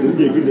anything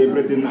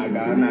everything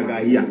naga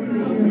here.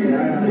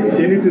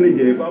 Anything in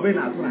the government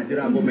as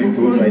Nigeria government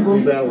to like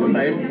you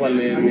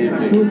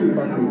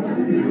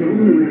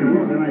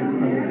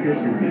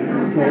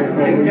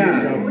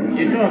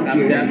talk about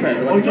Biafra.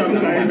 What talk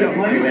about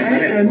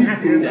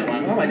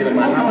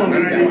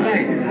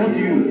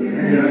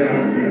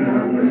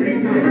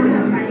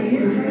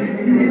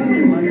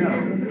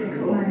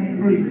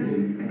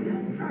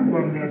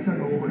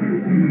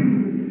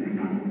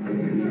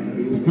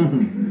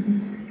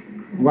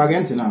We're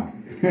again now.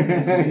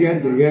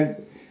 Again.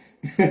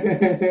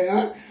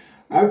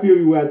 I feel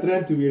we were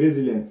trying to be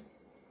resilient.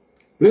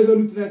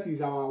 Resoluteness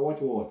is our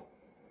watchword.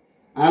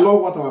 I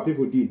love what our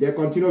people did. They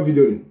continue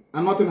videoing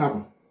and nothing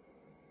happened.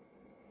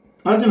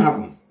 Nothing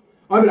happened.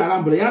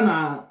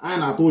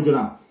 I told you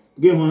now.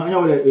 Give him a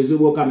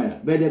camera,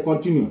 but they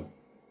continue.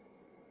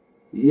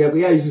 Yeah,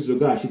 is to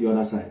go the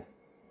other side.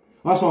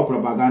 Also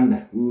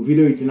propaganda. We will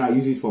video it now,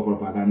 use it for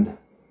propaganda.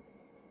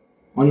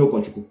 On your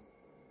kochuku.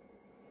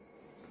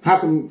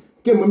 Has some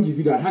came on the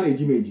video, hand a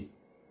jimeji.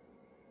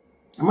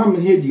 A man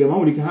here, a man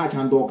with a hatch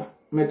and dog.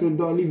 Method,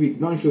 don't leave it,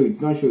 don't show it,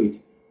 don't show it.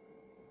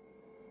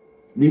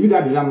 The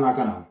video belong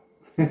nakana.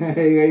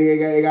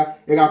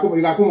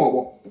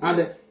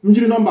 And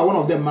the number one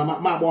of them,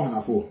 my boy, and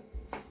a fool.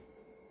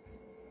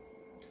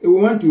 We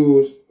went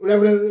to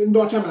Reverend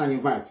Dutchman and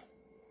invite.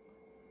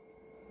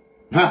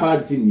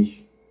 Half the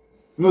niche.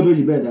 Not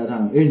only better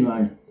than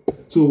anyone.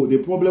 So the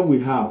problem we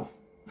have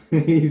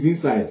is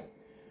inside.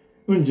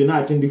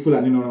 Innocent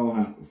Fulani.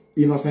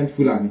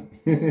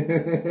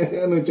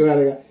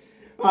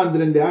 And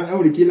then the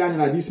only killing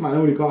this man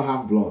only call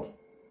half blood.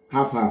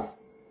 Half. A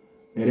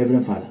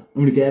reverend father.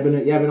 Only have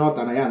not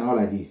and all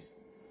like this.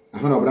 I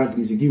can't branch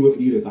this give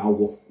with you the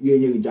cow.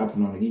 You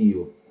Japan on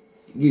you.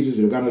 Gives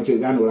you the gun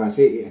children or I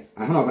say,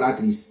 I can't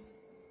branch this.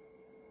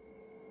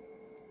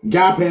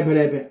 Jap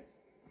pepper.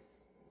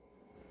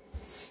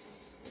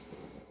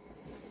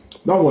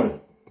 Don't worry.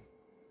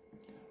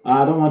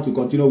 I don't want to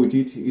continue with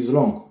it. It's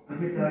long.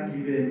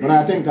 But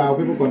I think our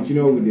people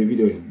continue with the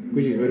video,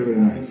 which is very, very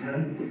nice.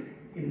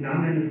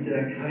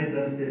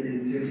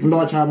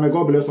 Lord child, may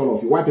God bless all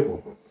of you. White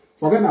people,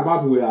 forget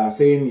about what we are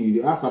saying.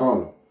 After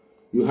all,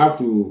 you have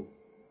to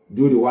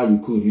do the what you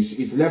could.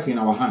 It's left in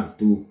our hand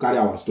to carry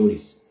our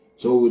stories.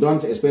 So we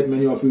don't expect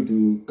many of you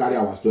to carry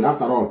our story.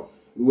 After all,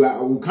 we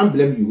can't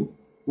blame you.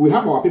 We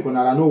have our people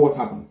that know what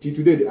happened. Till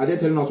today, are they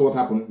telling us what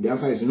happened? The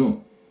answer is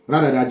no.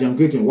 Rather, they are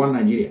generating one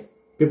Nigeria.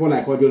 People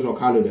like Ojos or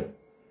Carlo them.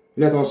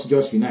 Let us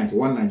just unite.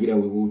 One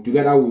Nigeria.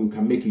 Together we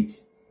can make it.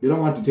 They don't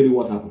want to tell you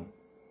what happened.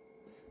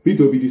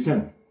 Peter be the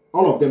same.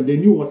 All of them, they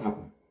knew what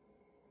happened.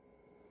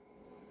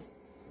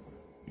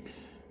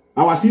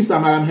 Our sister,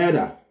 Madam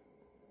Heather.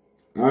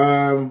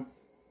 How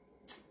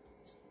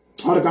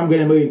to come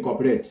get me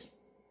incorporate?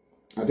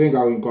 I think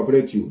I will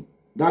incorporate you.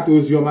 That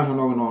was your man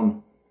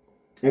on.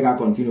 I can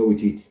continue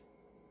with it.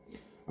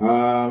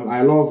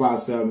 I love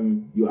as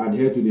you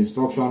adhere to the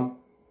instruction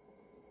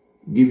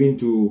given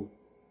to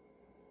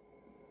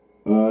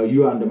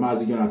you and the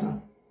Mazi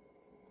Jonathan.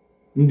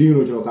 From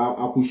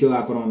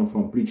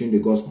preaching the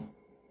gospel.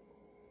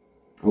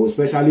 I will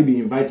especially be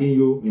inviting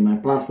you in my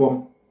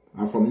platform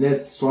from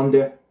next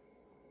Sunday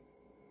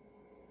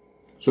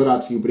so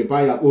that you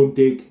prepare your own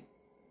take.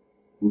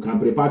 We can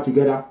prepare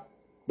together.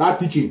 That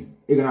teaching,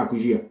 I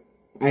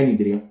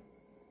need it.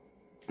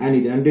 I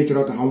need it. And they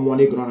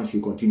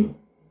should continue.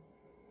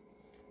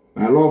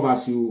 I love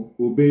as you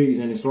obey is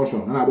an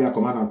instruction, and I'll be a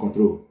command and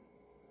control.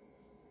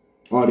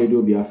 All they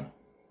do Biafra.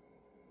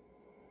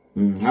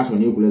 Has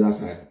on you that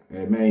side.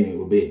 May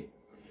obey.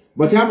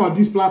 But I'm on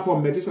this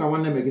platform, Methuselah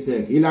one name make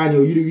say, Ilan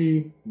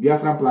you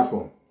Biafran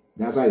platform.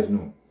 That's how it's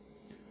known.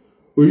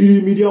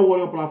 Oyiri Media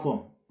Warrior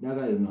platform. That's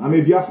how it's known. I'm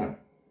a Biafran.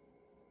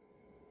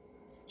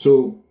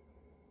 So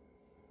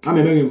I'm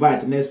going to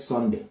invite next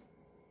Sunday.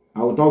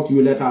 I will talk to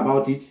you later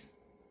about it.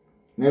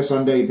 Next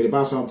Sunday, you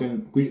prepare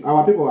something.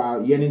 Our people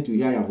are yearning to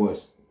hear your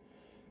voice.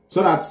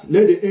 So that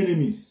let the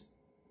enemies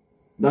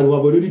that you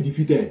have already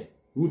defeated,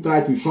 who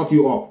try to shut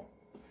you up,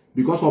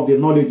 because of the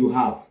knowledge you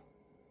have,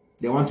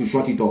 they want to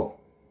shut it up.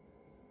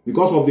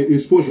 Because of the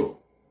exposure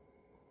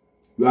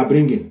you are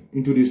bringing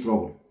into this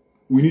trouble.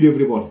 We need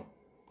everybody.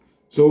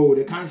 So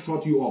they can't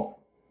shut you up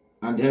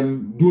and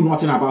then do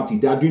nothing about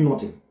it. They are doing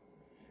nothing.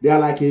 They are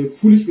like a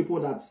foolish people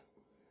that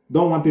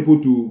don't want people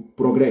to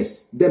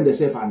progress. Them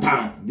themselves are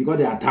down because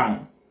they are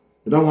down.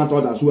 They don't want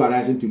others who are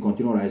rising to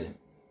continue rising.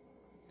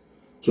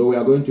 So we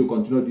are going to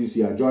continue this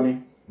year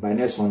journey by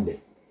next Sunday.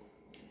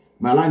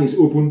 My line is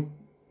open.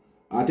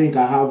 I think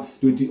I have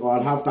 20 or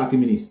I'll have 30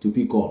 minutes to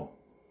pick call.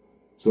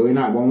 So you're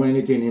not going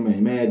anything in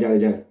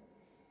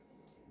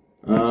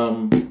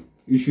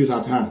issues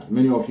at hand.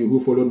 Many of you who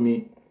followed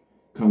me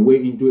can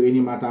weigh into any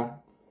matter.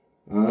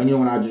 And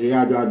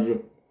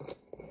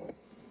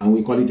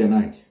we call it a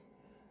night.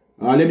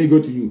 Let me go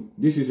to you.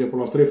 This is a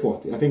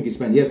 +340. I think it's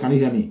spent. Yes, can you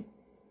hear me?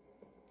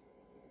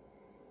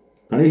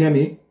 Can you hear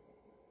me?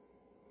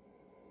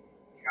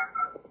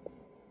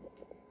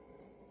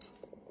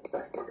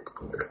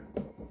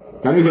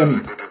 Can you hear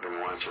me?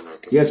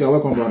 Yes, you're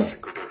welcome, brother.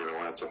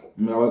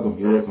 You're welcome.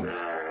 You're welcome.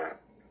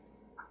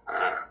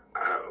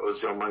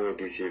 Also, money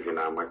this evening,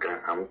 I'm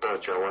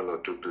touching one or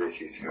two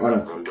places. All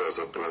right. On the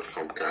other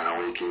platform,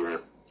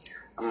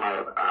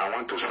 I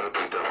want to start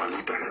with our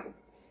leader.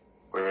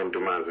 When the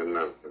Mazi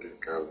Nnamdi,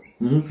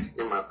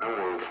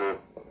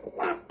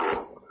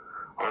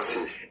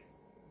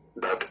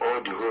 that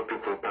all the whole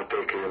people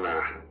partaking in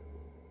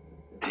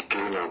the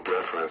killing of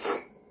Biafrans,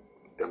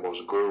 they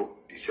must go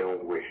the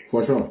same way.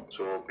 For sure.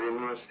 So,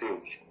 Benue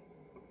State,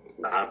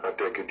 now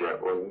partake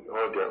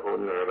all their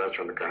own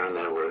ration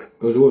Kahana.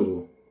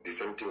 The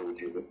same thing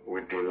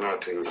with the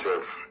North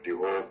himself, the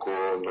whole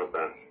core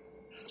Northern.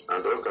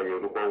 And look at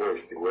Yoruba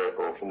West, where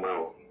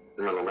Ofuma,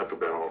 I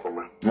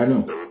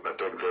know. They will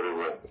partake very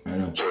well. I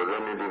know. So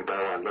let me leave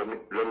that one.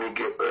 Let me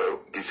get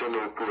the same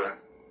Okuya.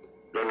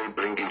 Let me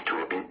bring it to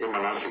Obi.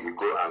 Imanasi will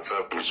go and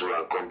serve the zoo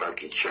and come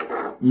back in Shem.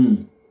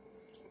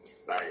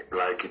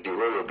 Like the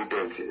whole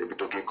obedience,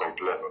 Ebitoki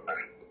complain on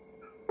that.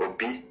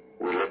 Obi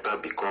will later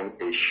become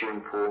a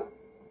shameful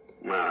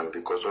man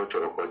because of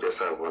Choroko just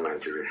have one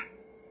Nigeria.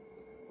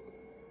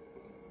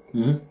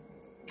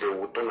 They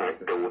will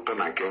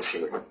turn against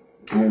him.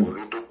 They will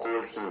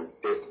ridicule him.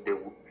 They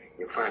will,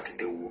 in fact,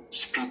 they will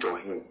spit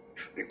on him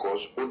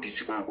because Obi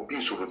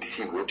will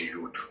deceive what the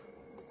youth.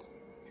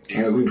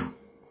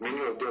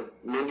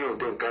 Many of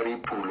them carry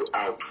pull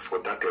out for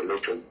that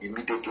election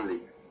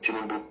immediately.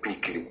 Tinubu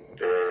quickly,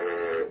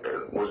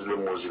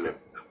 Muslim.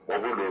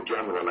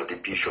 The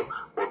bishop,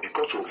 but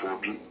because of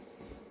Obi,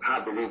 I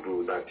believe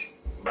that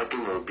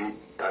backing Obi,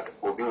 that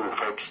Obi will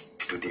fight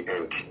to the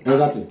end.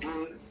 Exactly.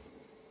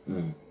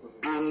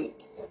 Being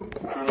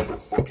who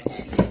Obi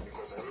is,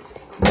 because I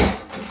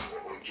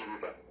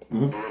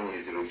know during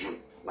his regime,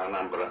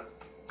 Nanambra,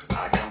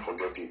 I can't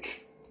forget it.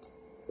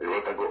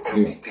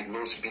 Obi did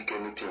not speak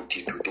anything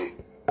till today.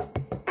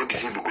 What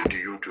is he going to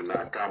you to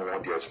now come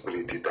on their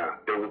spirit down?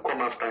 They will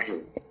come after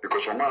him.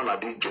 Because from now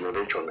this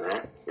generation,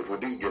 if for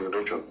this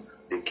generation,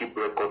 they keep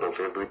record of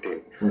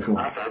everything. Sure.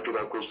 As I told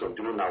that question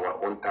during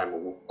our own time,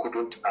 we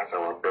couldn't ask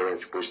our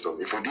parents question.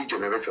 If for this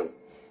generation,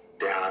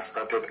 they have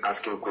started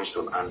asking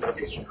questions, and that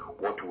is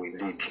what we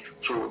lead.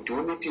 So the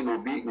only thing will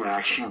be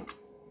achieved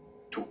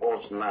to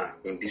us now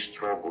in this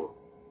struggle,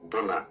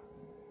 Donna,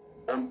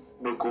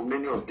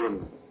 many of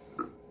them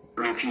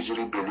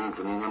refusally believe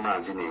in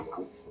Mazi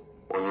Methuselah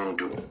or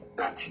do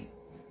that.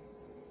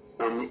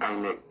 Only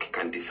INEC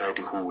can decide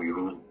who will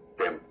rule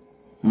them.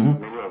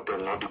 Many of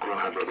them not going to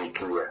have very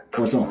clear.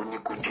 That's the only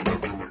good thing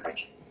of being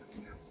like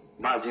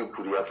Mazi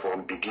Methuselah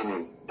from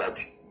beginning that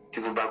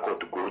Tinubu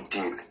could go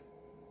deal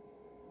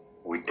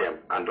with them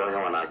and don't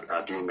want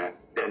agreement.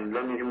 Then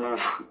let me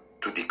move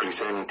to the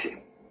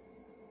Christianity.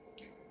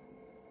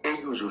 They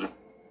usually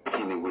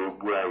see the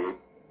way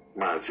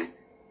Mazi.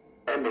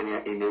 And then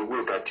in a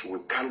way that we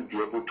can't be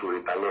able to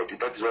retaliate.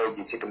 That is why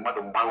you say,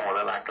 Madam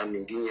Bangola can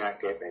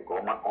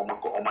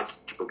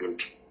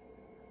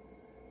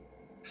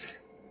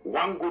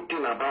one good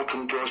thing about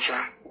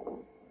Joshua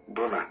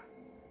Bona,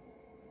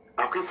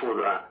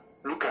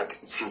 look at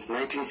since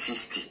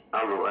 1960,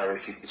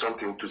 60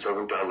 something to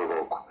 70,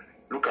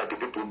 look at the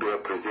people who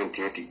represent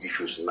the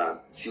issues now,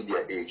 see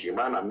their age.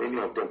 Man, and many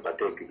of them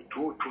partake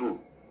true,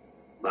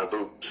 but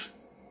those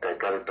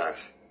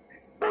characters.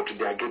 But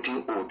they are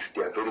getting old,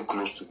 they are very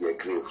close to their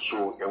grave.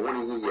 So, even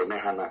if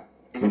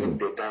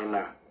they die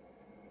now,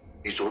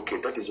 it's okay.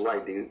 That is why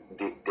they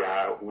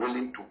are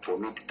willing to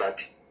permit that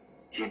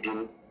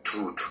hidden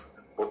truth.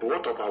 But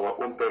what of our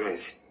own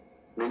parents?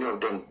 Many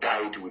of them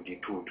died with the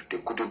truth. They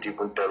couldn't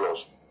even tell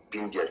us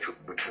being their truth.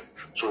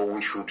 So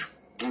we should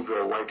give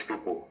white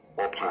people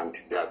up hand.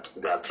 They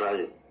are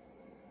trying.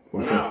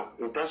 Now,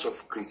 in terms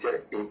of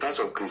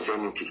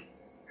Christianity,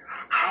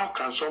 how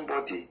can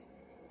somebody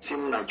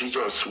seem like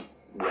Jesus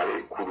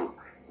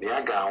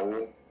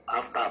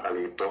after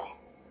Abalito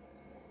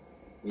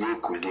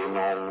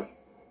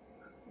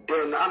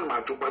then I'm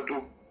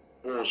Matubadu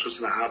won't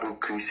have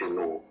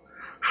Christian.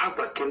 How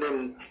about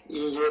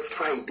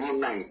Friday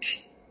night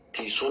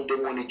till Sunday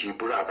morning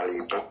Jibura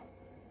Abalito?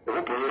 The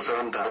whole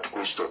answer that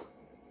question.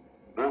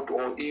 But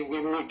on we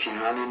meet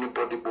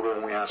anybody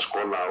who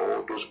scholar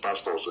or those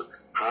pastors,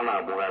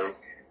 Hannah Bogari.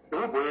 The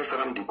whole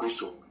answer the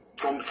question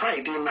from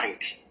Friday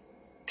night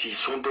till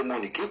Sunday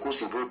morning. Can't go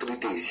for 3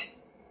 days.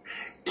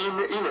 In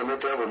a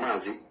travel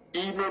Mazi,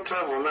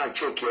 travel now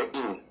check here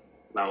in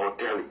na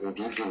hotel in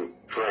the evening,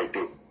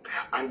 Friday.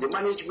 And the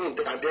management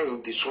are there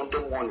in the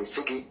Sunday morning,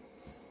 saying,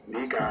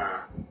 they can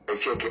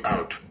check it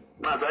out.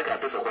 Now, I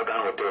got this about that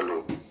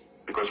hotel,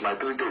 because my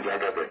 3 days I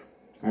got there.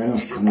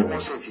 It's a common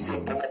sense, it's a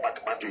common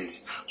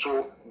mathematics.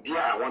 So, there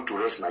I want to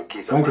rest my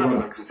case. Thank you, brother.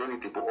 brother.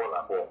 Christianity all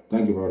about.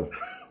 Thank you, brother.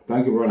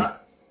 Thank you, brother.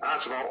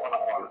 That's not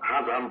all.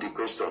 Answer the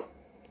question.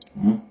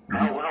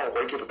 How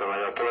I keep it on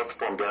your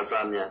platform, there's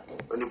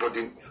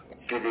anybody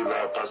feeling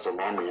like Pastor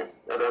Mommy,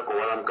 that go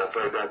on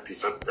cafe that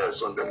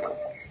Sunday morning.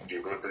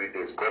 You go 3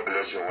 days. God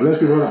bless you.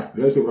 Bless you, brother.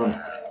 Bless you, brother.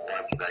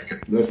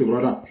 Bless you,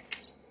 brother.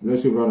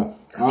 Bless you, brother.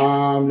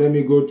 Let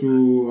me go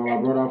to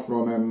our brother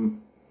from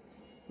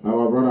I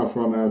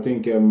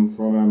think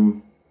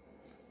from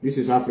this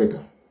is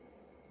Africa.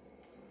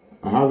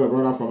 I have a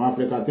brother from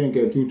Africa, I think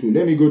Tutu.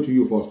 Let me go to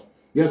you first.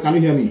 Yes, can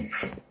you hear me?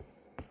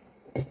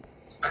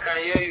 I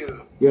can hear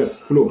you. Yes,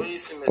 Flo.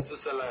 Mazi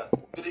Methuselah.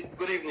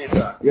 Good evening,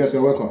 sir. Yes,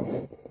 you're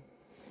welcome.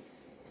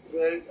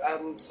 Well,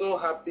 I'm so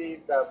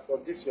happy that for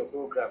this your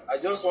program. I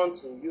just want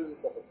to use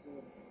this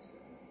opportunity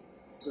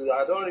to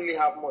I don't really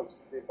have much to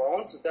say, but I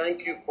want to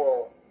thank you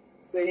for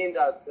saying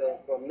that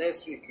from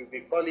next week you'll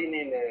be calling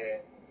in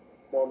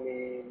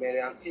Mommy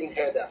Mariantine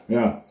Heather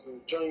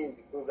to join in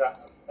the program.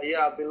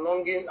 Yeah, I've been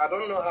longing. I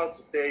don't know how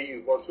to tell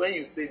you, but when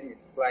you said it,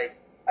 it's like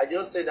I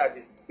just say that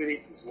the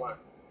spirit is one.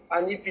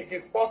 And if it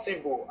is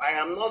possible, I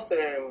am not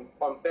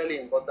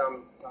compelling, but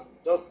I'm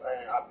just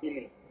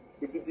appealing.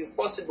 If it is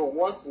possible,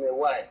 once in a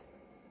while,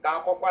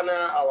 our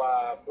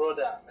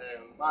brother,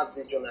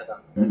 Mazi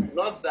Jonathan,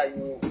 not that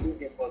you do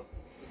it, but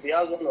if he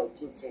has one or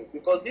two things.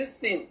 Because this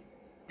thing,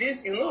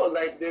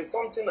 like there's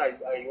something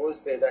I always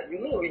say that,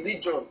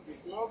 religion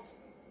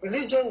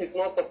is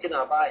not talking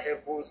about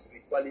heaven,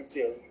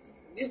 spirituality, or anything.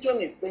 Religion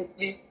is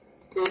simply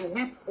a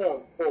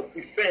weapon for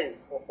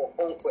defense or for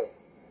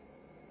conquest.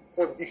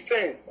 For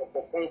defense or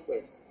for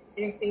conquest.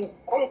 In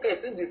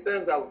conquest, in the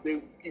sense that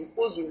they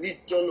impose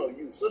religion on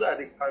you so that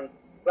they can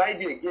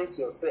divide you against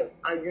yourself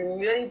and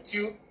unite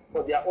you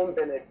for their own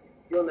benefit.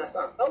 You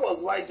understand? That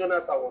was why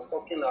Jonathan was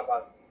talking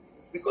about.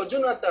 Because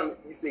Jonathan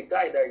is a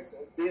guy there's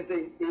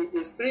a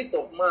spirit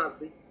of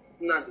Mazi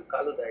Nnamdi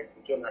that is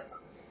Jonathan.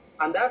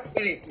 And that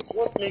spirit is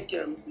what makes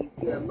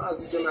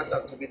Mazi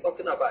Jonathan to be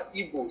talking about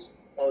Igbos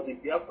or the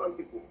Biafran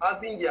people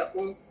having their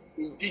own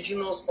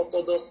indigenous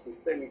Orthodox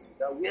Christianity,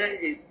 that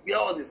where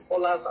all the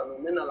scholars and the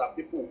Menala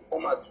people will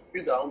come out to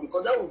build their own,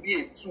 because that will be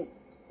a tool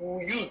we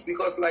will use.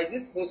 Because like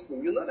this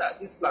Muslim, you know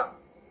that Islam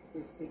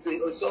is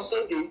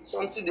also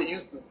something they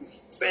use to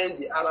defend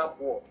the Arab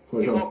world.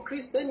 Because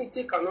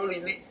Christianity cannot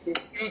really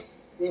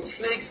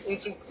inflate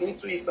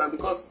into Islam,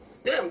 because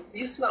them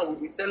Islam will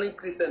be telling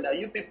Christians that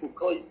you people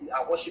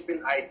are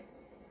worshipping idols.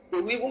 They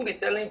will even be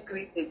telling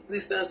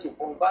Christians to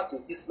convert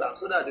to Islam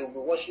so that they will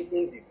be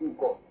worshipping the true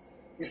God.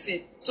 You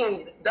see,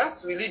 so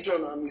that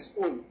religion on its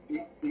own,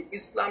 the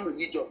Islam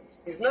religion,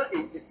 is not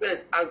a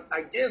defense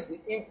against the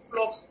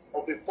influx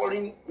of a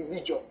foreign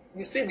religion.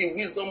 You see the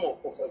wisdom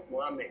of Prophet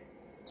Muhammad.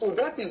 So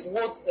that is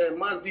what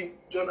Mazi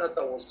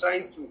Jonathan was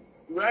trying to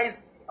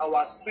rise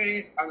our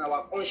spirit and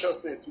our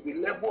consciousness to the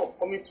level of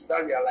coming to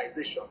that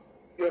realization.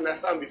 You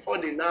understand? Before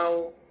they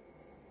now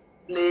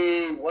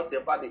play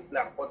whatever they play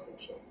and cut it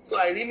short. So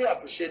I really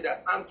appreciate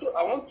that. And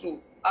I want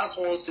to ask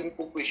one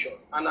simple question,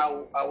 and I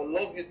would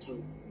love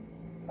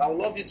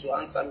you to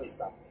answer me,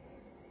 sir.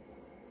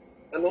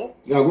 Hello?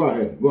 Yeah, go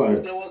ahead. Go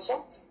ahead. There was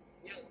something,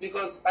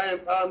 because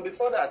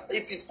before that,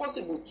 if it's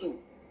possible too,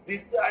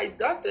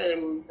 that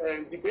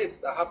debate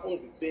that happened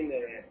between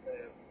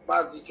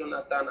Mazi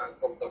Jonathan and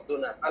Dr.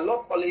 Donald, I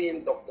love calling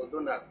him Dr.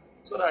 Donald,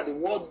 so that the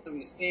world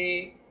will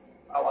see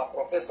our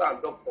professor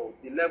and doctor,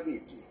 the level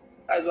it is.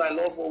 That's why I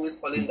love always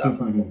calling that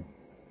man.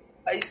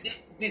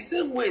 The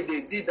same way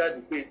they did that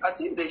debate, I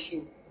think they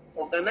should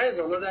organize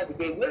another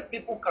debate where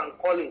people can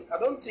call in. I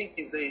don't think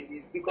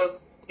it's because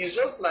it's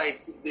just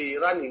like they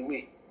ran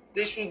away.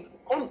 They should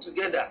come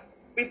together.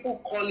 People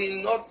call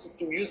in, not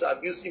to use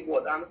abusive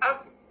word, and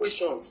ask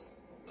questions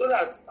so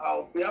that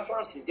our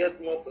Biafrans will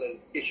get more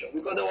clarification.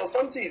 Because there was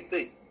something he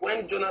said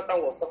when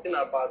Jonathan was talking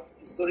about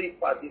historic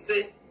part. He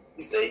said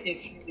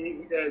if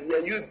you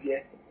are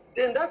there,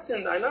 then that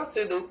thing I now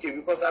said okay,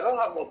 because I don't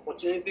have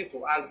opportunity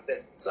to ask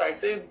them. So I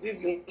said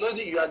this, you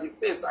are the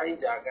face I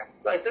Jaga.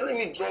 So I said let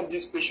me drop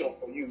this question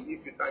for you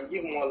if you can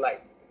give more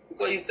light.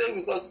 Because he said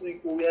I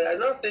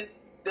now said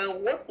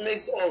then what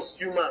makes us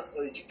humans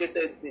or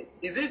educated beings?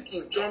 Is it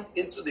to jump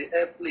into the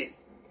airplane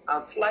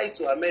and fly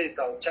to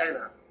America or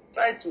China,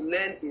 try to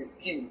learn a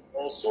skill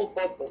or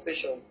so-called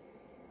profession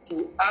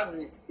to add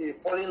with a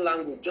foreign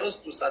language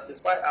just to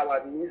satisfy our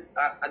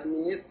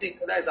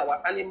administrative, that is our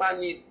animal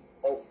need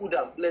of food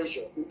and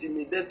pleasure,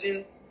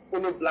 intimidating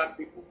fellow black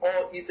people?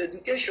 Or is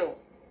education,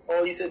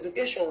 or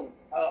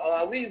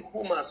are we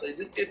humans or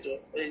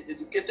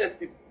educated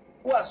people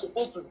who are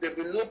supposed to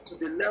develop to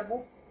the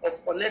level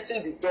of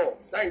connecting the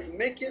dots, that is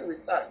making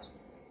research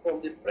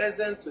from the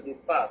present to the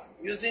past,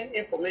 using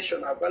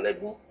information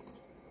available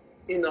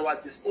in our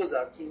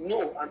disposal to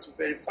know and to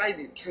verify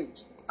the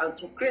truth and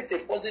to create a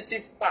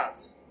positive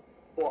path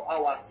for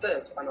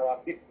ourselves and our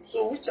people.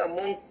 So which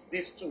amongst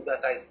these two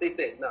that I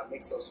stated now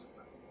makes us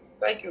human?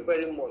 Thank you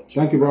very much.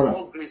 Thank you, brother.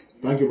 More grace to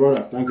you. Thank you,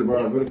 brother. Thank you,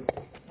 brother. Very,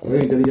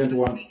 very intelligent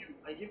one.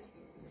 I give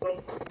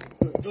you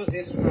to do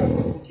this work.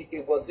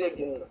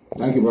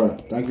 Thank you, brother.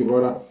 Thank you,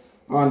 brother.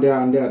 And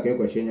there, okay,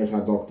 question your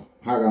doctor.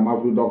 Haga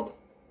Mavru doctor.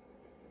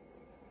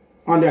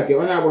 And there, okay,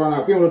 when I brought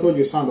up, I told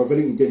you sound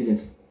very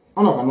intelligent.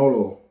 I'm not a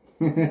nolo.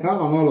 I'm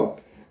not nolo.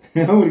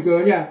 I will go,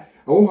 yeah,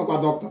 I won't have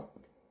a doctor.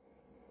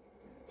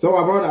 So,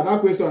 my brother,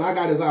 that question, I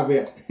got this out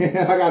here.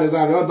 I got this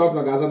out here. Your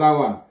doctor got that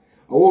one.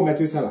 Oh,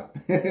 Methuselah.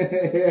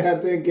 I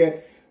think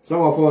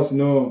some of us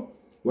know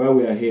why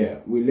we are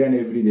here. We learn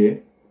every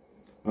day.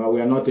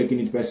 We are not taking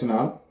it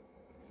personal.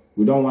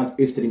 We don't want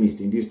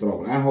extremists in this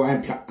struggle.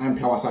 I'm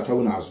power such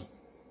a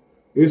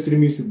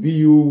extremists, be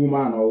you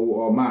woman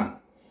or man,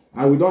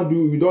 and you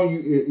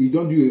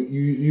don't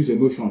use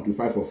emotion to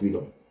fight for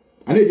freedom.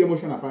 I need the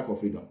emotion to fight for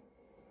freedom.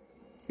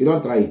 You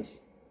don't try it.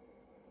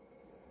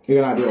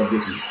 You're gonna be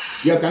objective.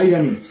 Yes, can you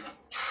hear me?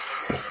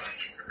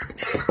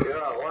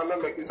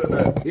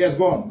 Yes,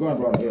 go on,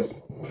 brother. Yes.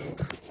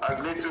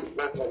 I need to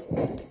better.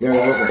 Yeah,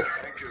 you're welcome.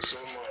 Thank you so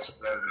much,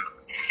 brother.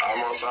 I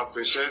must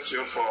appreciate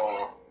you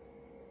for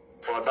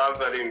that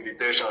very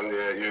invitation.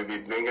 You'll be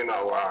bringing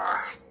our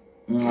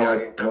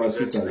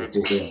intelligent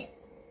people.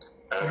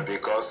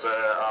 Because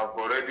I've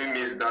already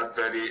missed that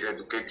very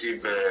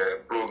educative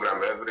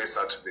program every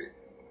Saturday.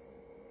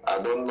 I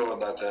don't know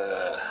that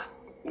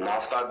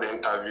after the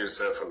interview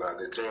itself,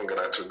 the thing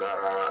got to that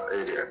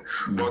area.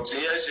 But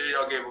yes,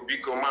 you gave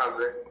big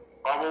Mazi.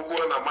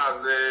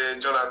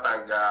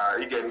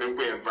 Jonathan, he can make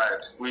me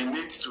invite. We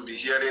need to be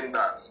hearing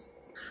that,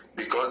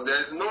 because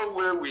there's no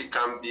way we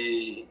can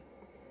be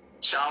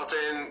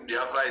shouting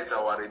Biafra is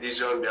our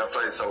religion,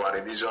 Biafra is our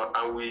religion,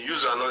 and we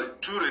use another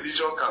two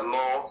religion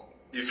cannot.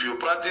 If you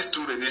practice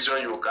two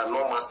religion, you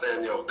cannot master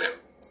any of them.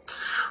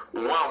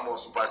 One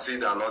must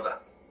supersede another.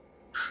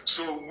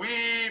 So we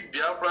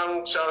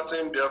Biafran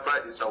shouting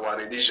Biafra is our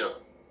religion.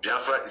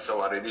 Biafra is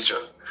our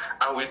religion.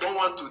 And we don't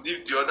want to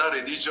leave the other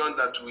religion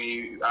that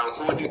we are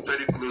holding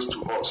very close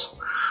to us.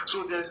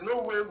 So there's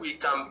no way we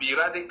can be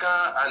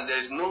radical, and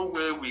there's no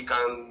way we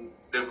can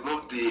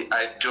develop the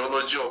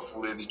ideology of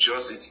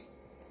religiosity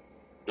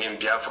in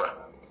Biafra.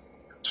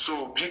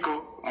 So,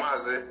 Biko,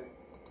 Mazi,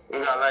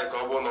 like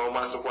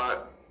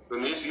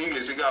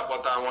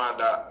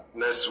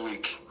next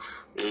week.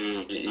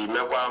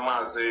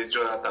 Mazi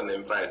Jonathan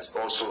invites.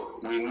 Also,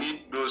 we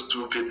need those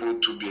two people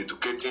to be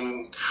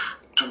educating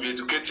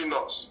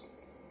us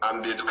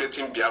and be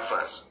educating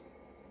Biafrans.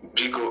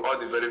 Because all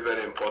the very,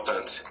 very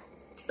important.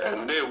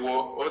 And they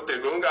will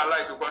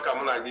like but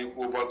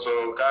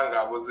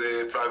was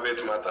a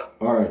private matter.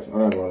 All right,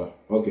 brother.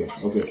 Okay.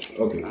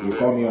 You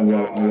call me on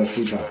your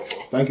free time.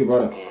 Thank you,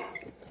 brother.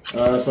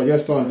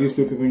 Suggestion these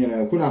two people,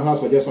 couldn't have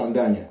suggestion on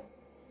Daniel.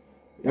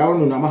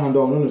 Don't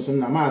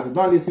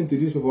listen to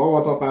these people.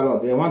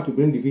 Autopilot. They want to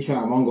bring division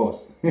among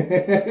us.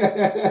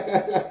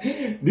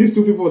 These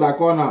two people that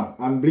call now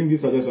and bring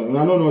this suggestion,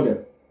 I don't know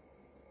them.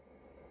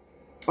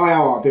 Oh, yeah,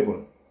 our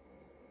people.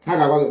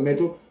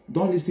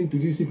 Don't listen to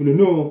these people.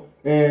 No,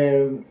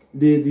 the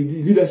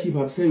leadership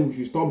have said we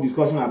should stop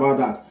discussing about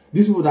that.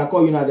 These people that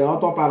call the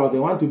autopilot, they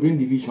want to bring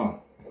division.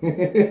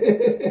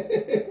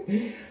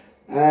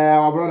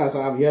 Our brothers,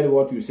 I have heard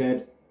what you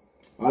said.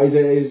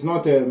 It's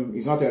not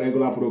a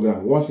regular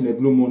program. Once in a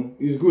blue moon,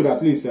 it's good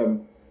at least.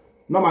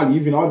 Normally,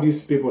 even all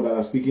these people that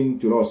are speaking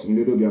to us in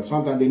Biafra,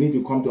 sometimes they need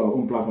to come to our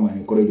own platform and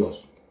encourage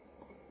us.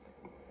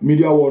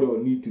 Media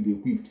warriors need to be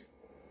equipped.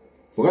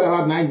 Forget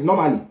about nine.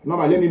 Normally,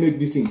 let me make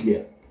this thing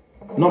clear.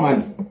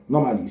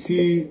 Normally,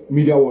 see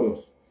media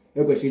warriors.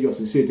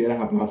 Just say to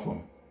her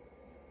platform.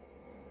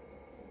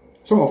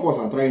 Some of us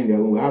are trying their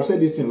own. I have said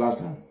this thing last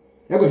time.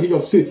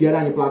 Just sit here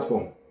on the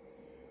platform.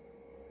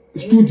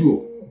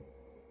 Studio.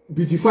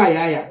 Beautify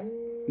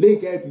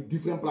link to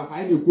different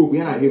platforms.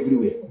 We are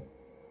everywhere.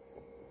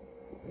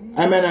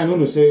 I mean, I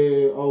know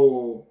say,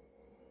 oh,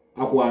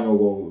 they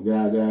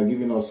are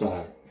giving us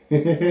salary.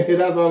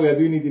 That's why we are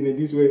doing it in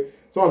this way.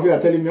 Some of you are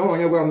telling me, oh,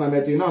 I'm not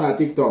on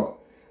TikTok.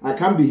 I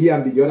can't be here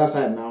and be the other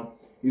side now.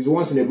 It's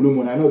once in a blue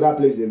moon. I know that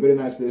place is a very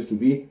nice place to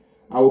be.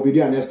 I will be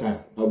there next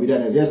time.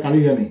 Yes, can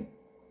you hear me?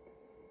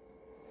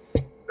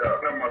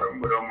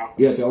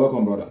 Yes, you're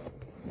welcome, brother.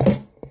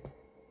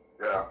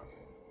 Yeah.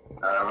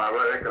 My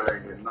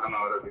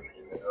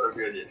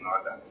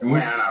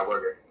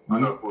brother,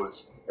 no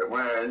post.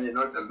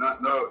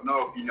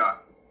 No opinion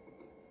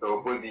to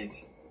oppose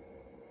it.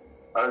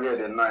 Earlier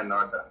than 9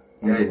 order.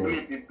 Yeah,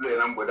 clip people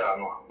and I'm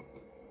no.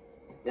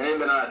 You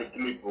never know the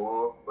clip,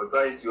 but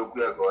twice you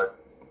clear God.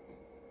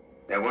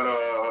 They want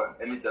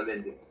any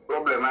challenge.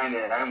 Problem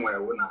I'm where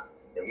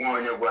the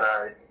more you what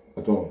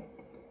at all.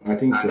 I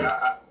think so.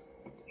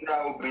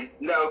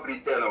 Now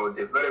pretend or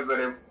the very,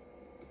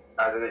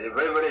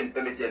 very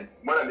intelligent,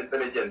 more than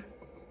intelligent.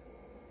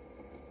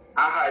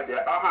 I had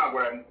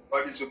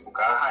all these people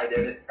I had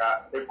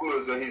a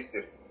close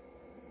history.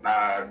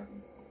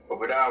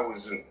 Over there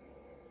was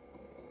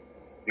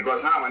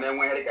because now when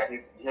I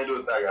his head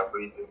of tiger for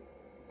it.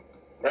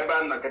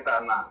 Eba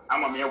Naketa na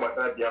Amamia was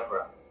at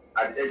Biafra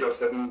at the age of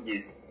 7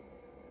 years.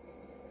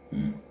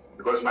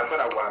 Because my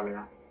father was me.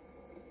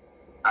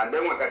 And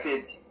then when I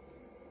said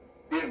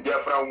this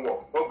Biafra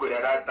war, what good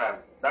at that time?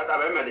 That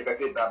time I made the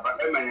cassette, but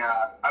I made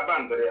a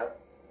band there.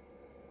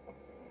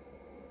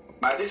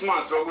 But this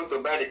man struggled to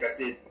buy the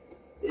cassette.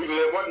 If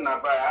you want to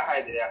buy,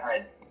 I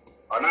hide.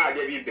 Or now I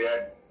gave you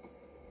bad.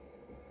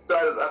 So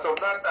as of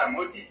that time,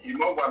 what is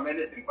more than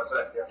many things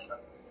for Biafra.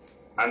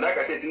 And like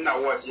I said, in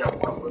that watch, even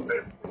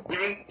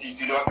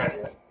to look at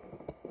it.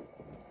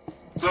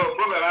 So,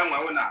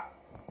 problem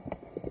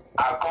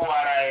I call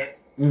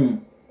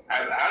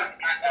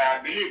I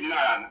believe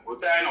now,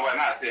 what I know when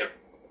I say,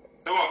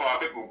 some of our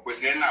people was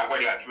there now what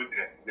they are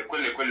children. They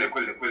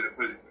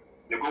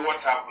go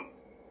what happened.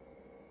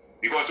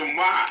 Because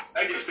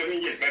I just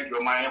 7 years can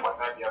your mind was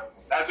happy.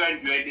 That's why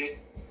you made it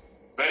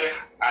very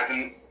as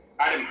an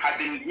Adam had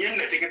in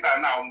the ticket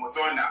now was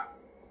on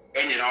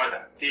any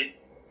order. See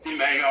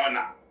my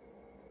honor.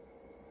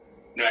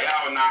 The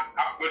Iona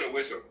after the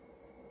whistle.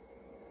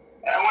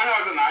 And when I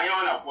was an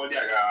Iona for the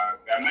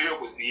mayor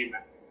was the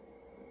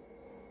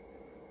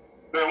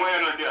so when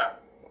you're not there,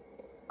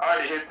 all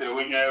the history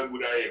when you're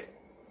good at it.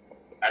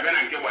 I been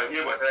and kept what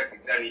he was like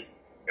Christianity.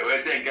 They were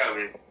saying,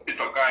 it's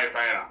a car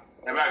final.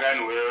 Never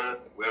again will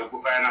go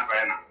final.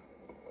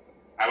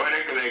 I want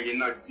to collect you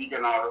not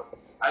speaking out.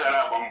 I don't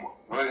know.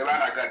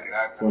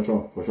 For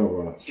sure,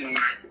 brother.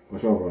 For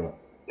sure, brother.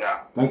 Yeah.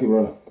 Thank you,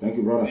 brother. Thank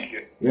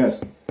you.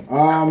 Yes.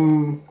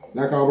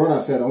 Like our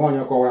brother said,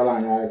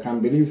 I can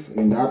believe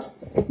in that.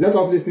 Let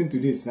us listen to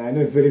this. I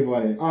know it's very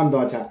funny. On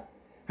Dutcher.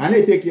 And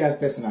they take you as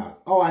personal.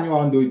 Oh, I know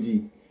on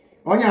Doji.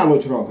 On your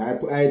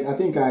I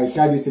think I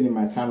shared this in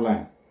my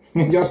timeline.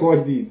 Just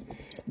watch this.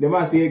 They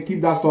must say,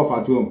 keep that stuff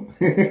at home.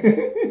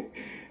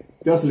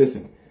 Just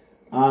listen.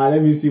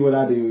 Let me see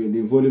whether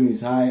the volume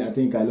is high. I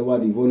think I lower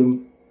the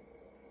volume.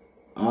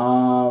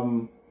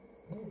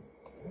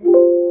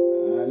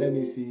 Let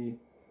me see.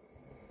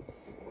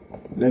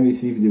 Let me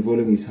see if the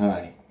volume is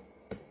high.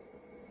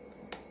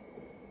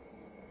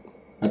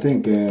 I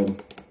think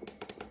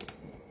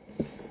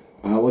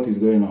what is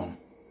going on?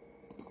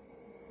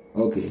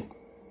 Okay.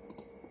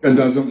 It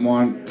doesn't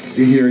want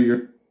to hear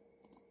your.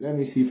 Let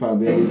me see if I'll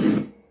be able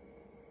to.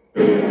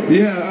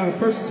 Yeah,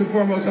 first and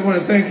foremost, I want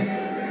to thank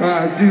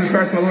Jesus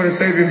Christ, my Lord and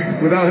Savior.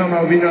 Without him,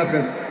 I would be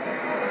nothing.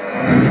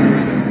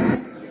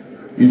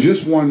 You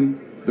just won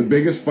the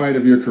biggest fight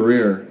of your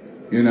career,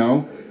 you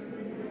know?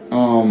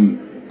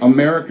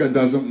 America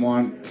doesn't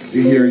want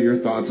to hear your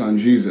thoughts on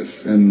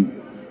Jesus. And,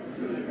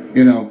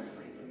 you know,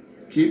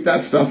 keep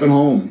that stuff at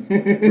home.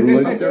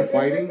 We're out there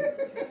fighting,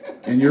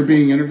 and you're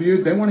being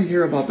interviewed. They want to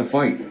hear about the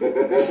fight.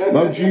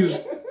 Love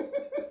Jesus.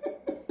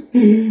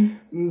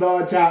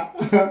 No, cha.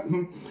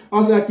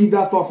 Also, keep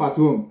that stuff at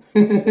home.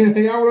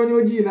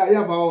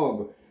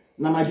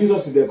 Now, my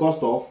Jesus is the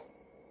cost of.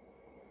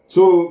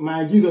 So,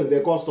 my Jesus is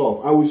the cost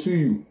of. I will sue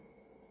you.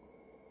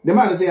 The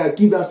man say, I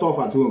keep that stuff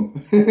at home.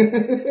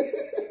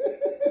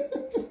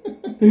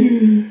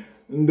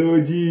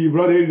 Ndoji,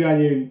 brother,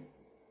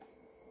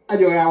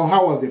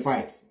 how was the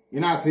fight? You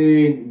know,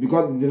 saying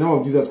because the name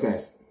of Jesus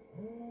Christ.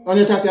 On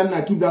your chest,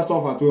 I keep that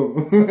stuff at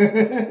home.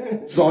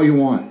 It's all you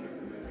want.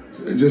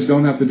 Just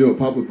don't have to do it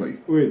publicly.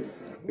 Wait,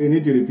 you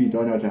need to repeat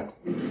on your chat.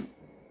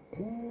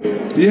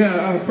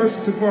 Yeah,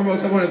 first and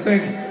foremost, I want to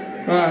thank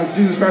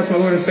Jesus Christ, my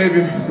Lord and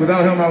Savior.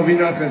 Without him, I would be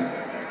nothing.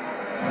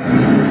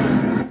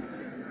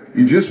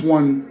 You just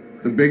won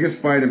the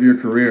biggest fight of your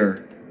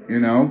career, you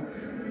know?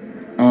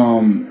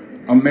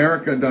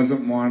 America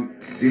doesn't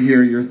want to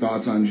hear your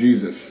thoughts on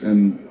Jesus.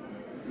 And,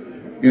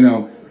 you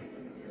know,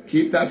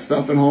 keep that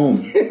stuff at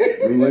home.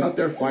 We're out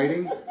there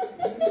fighting,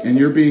 and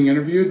you're being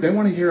interviewed. They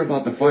want to hear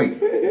about the fight.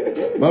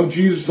 Love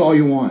Jesus all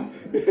you want.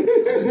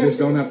 You just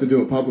don't have to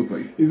do it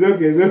publicly. It's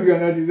okay. It's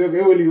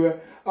okay.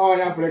 Oh,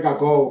 yeah, Africa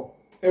call.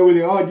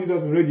 Oh,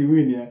 Jesus already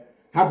win, yeah.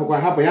 Happy,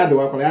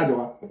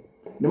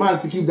 the man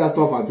has to keep that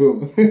stuff at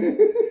home.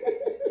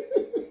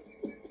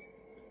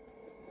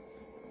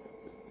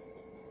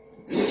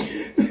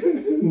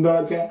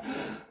 No,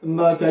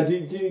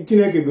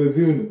 Chineke goes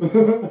soon.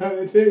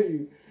 I tell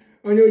you.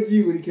 On your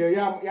G will carry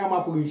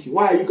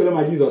why are you calling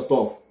my Jesus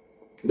stuff?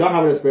 You don't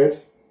have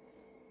respect?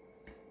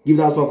 Give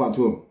that stuff at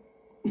home.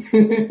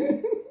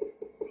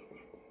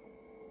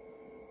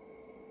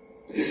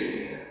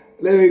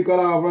 Let me call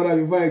our brother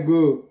before I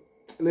go.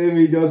 Let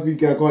me just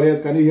pick a call.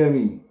 Yes, can you hear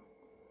me?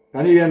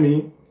 Can you hear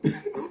me?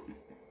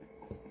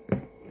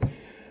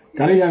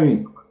 Can you hear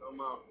me?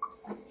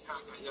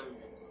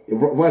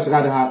 Voice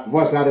rather high.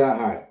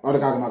 All the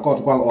my call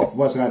to call off.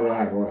 Voice rather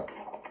high.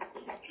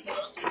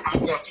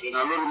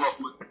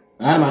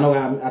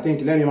 I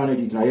think let me manage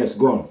it now. Yes,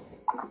 go on.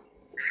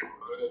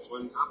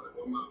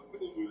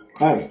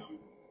 Hi.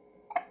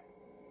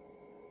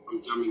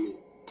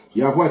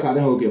 Your voice I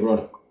don't okay,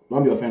 brother.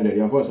 Don't be offended.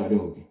 Your voice I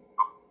don't okay.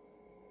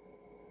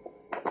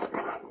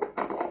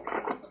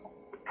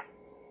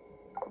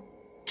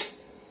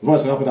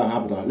 Voice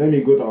happen. Let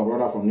me go to our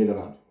brother from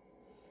Netherlands.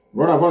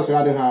 Brother voice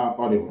I don't have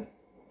audible.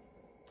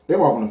 They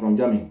were from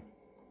Germany.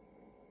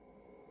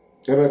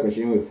 Several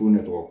questions with full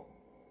network.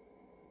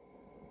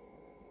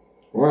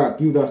 Well,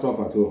 keep that stuff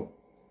at home.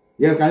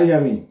 Yes, can you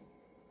hear me?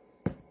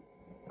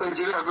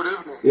 Engineer, good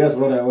evening. Yes,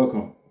 brother,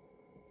 welcome.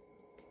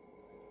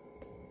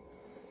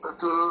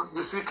 To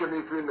the sick and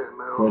evening.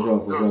 For sure.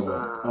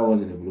 How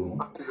was it the blue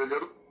one? A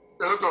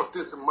lot of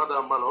things in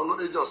Madam Malo,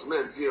 it just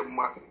makes you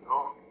market.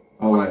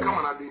 When I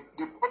come and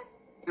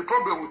the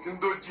problem with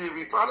Indo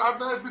GB, I've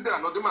never been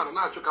there, not the man, and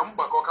I should come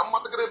back or come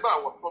out to get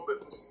about what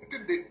problems.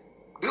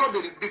 They are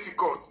very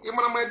difficult.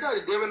 Even my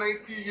dad, they were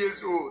 90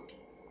 years old.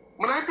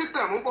 When I beat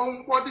them,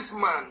 what this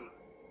man,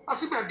 I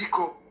see my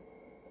Dico.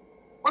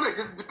 When I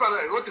just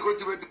depart, what to go to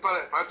the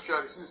parent,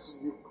 actually, since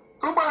you.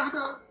 Papa, I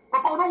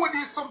know what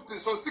is something,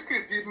 so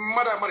secretly,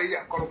 Madam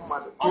Maria, call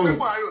mother. If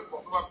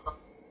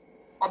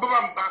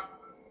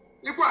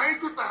I hate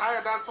to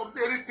hire that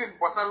something, anything,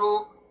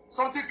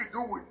 something to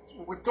do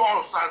with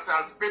us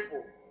as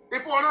people.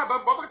 If we're not,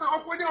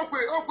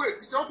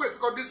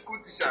 this school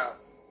teacher.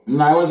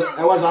 No, I was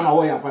on my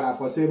way, father,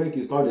 for saying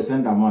you start to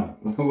send that money.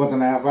 But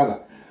I have father.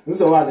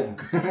 So what?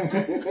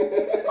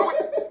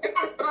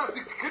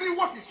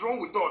 What is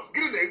wrong with us?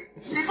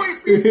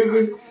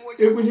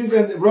 If we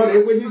send, brother,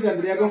 if we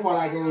send the for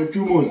like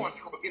 2 months.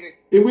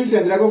 If we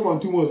send the for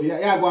 2 months,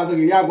 yeah, go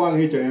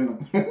and hit you.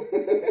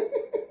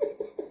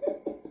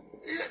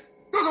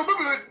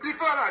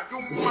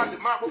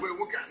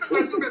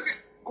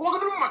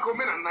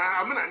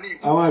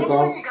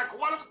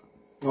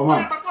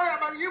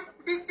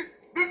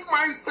 This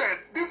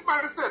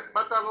mindset,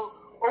 but on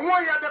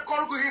one year the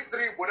Congo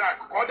history would have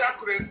called that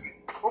crazy.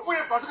 Before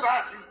you pass it,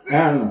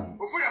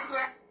 before you see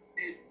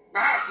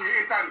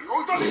Italy,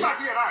 oh, don't back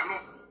here, I know.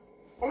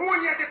 On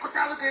 1 year they could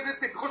tell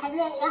anything because on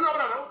one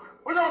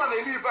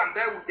they live and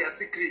die with their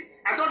secrets.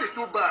 I don't it's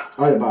too bad.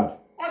 All bad.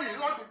 All is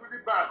not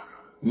really bad.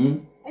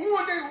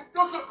 One day,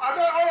 just I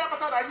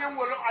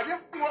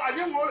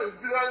didn't want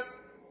resilience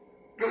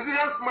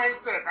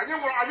mindset. I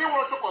didn't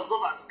want to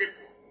conserve as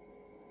people.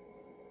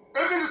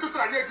 Every little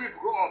thing I give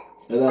go up.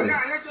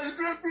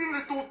 Every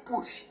little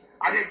push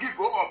I give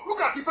go up.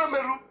 Look at if I'm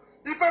mad,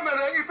 if I'm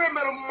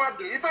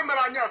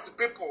as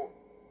people.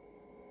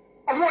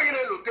 I'm not in a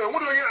hotel.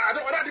 What do you? I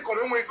don't call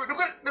them. If I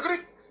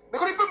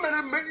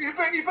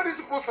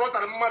supposed to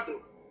mad,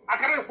 I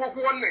can't walk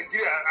one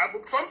Nigeria.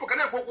 Some people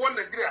cannot walk one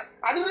Nigeria.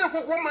 I didn't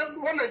walk one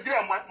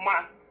Nigeria,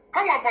 man.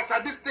 How much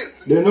these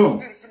things? They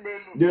know.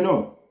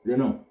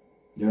 Metro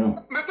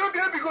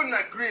be going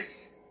like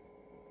Greece.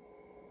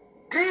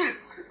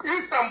 Greece,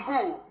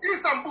 Istanbul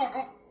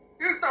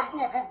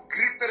book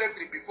Greek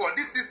territory before.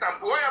 This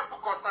Istanbul, why have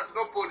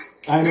Constantinople?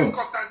 I know.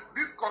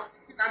 This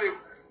Constantinople.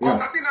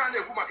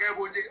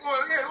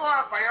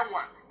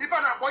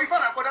 If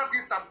I put up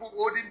Istanbul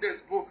holding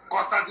this book,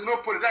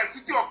 Constantinople, that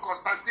city of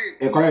Constantine.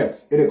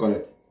 Correct. It is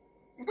correct.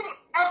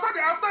 After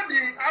the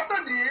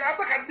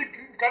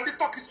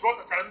Turkish wrote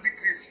the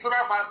Greece, should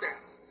have had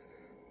this.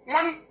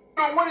 One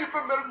if I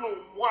know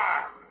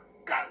why.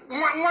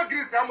 One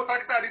Greece, I'm 2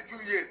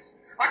 years.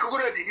 I could go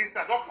to the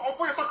history.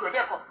 Offer you talk your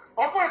deck.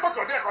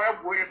 I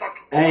have boy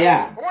talking.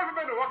 Yeah.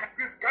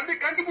 Can they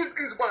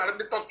Greece one and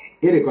the talking?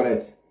 It is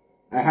correct.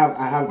 I have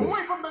them.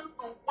 Why from one?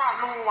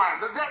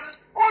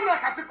 All I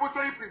have to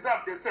culturally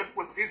preserve themselves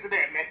with this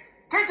there, man.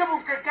 Take a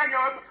book, can you?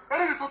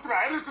 I need to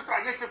try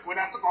for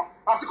that.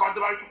 As a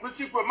contract, which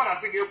you put man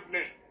as a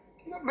name.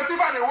 But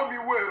if I won't be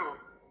well,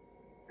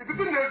 it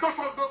isn't the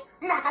doctor,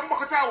 not a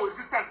mock child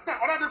resistance.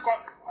 Another call,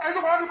 I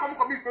don't want to come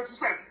commit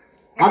success.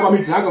 I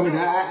commit. I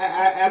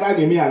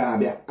give me a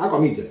Arabia. I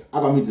commit the board.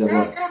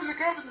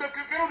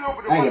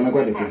 I get my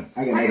question.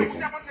 I get my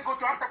question.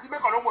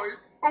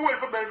 Away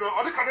from them,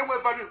 or the kind of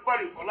value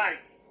for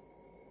life.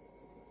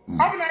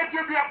 How many of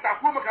you be up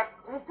that woman can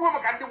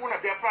do one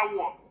of their flower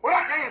war? Well,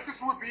 I can't see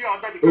swoop here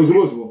on that.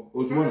 Osmo.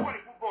 But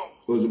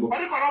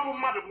if I have a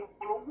mother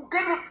who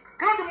cannot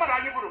be mad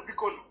at you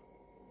because.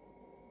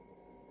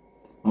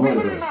 Away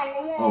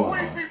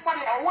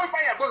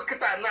fire go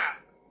Kitana.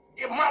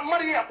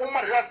 Money upon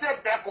my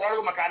said back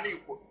or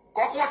mechanic.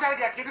 Cocoa shall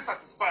get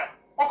satisfied.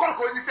 Or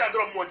Coco is a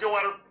drum more.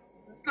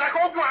 Like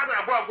all one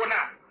above one.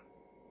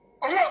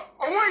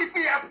 Oh, if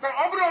we have to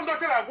overrun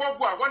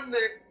one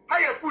day,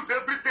 I put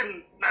everything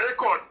in a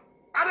record.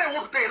 I don't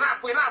work enough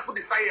for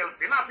the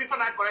science, enough if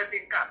I'm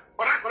correcting car,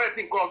 or I'm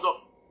correcting cause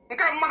of. You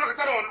can't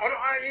monitor on,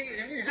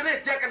 isn't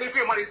it? Jack and if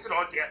your money is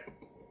not here.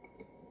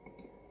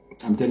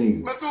 I'm telling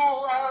you. But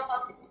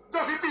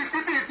just it is,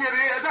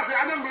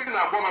 I don't mean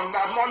that woman,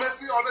 I'm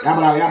honestly.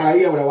 Yeah,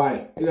 here with a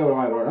why. Here with a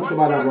why, brother. I'm so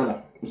bad,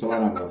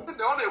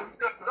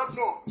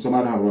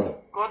 brother.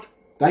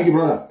 Thank you,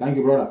 brother.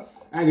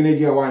 I'm going to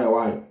give you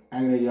why. I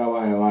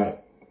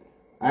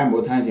am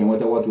about time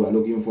what we are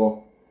looking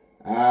for.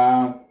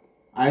 I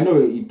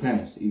know it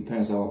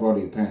depends, our brother,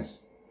 it depends.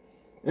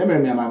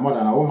 Remember me and my mother,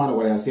 and I won't matter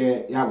what I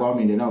say, yeah, go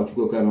in the now to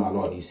go call my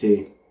Lord, he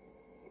say,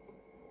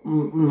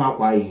 not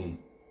quite.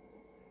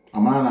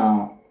 I'm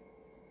now,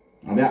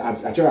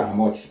 I tell how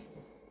much.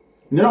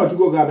 No, to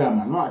go grab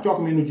man, no, I talk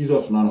me to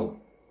Jesus, no.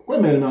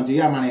 What may not be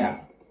a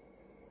man,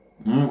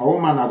 a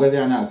woman, I go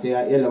there and I say,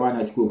 I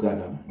want to go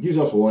grab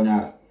Jesus, 1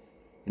 hour.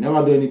 He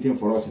never do anything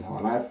for us in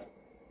our life.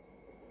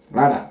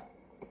 Rather,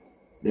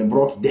 they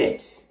brought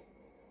death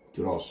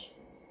to us.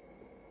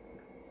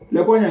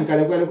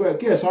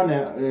 Case on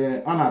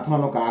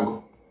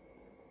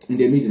in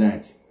the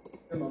midnight.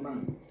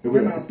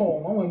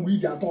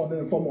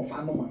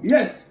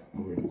 Yes.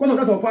 Because of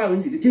that of fire,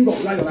 the king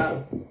of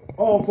lion.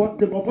 Oh, for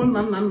the perform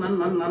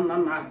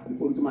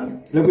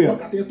look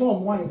here. They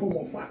told one form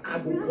of fire.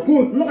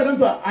 Good. Look at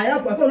them. I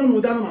have a ton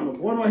of down.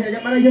 One here,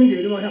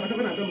 you don't have a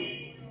ton.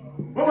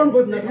 One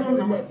goes like no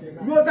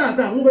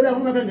that. Move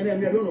down. I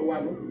don't know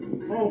what.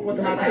 Oh, for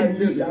the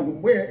matter.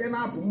 Where in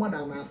our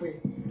mother, my friend.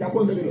 Now,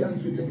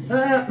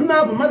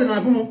 mother,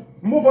 I'm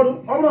move on.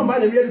 All by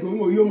the way,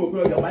 you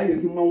will buy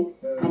it tomorrow.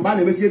 And by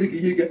the way,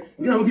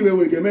 you know, give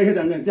away your head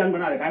and then young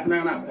man. I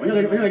now. When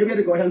you get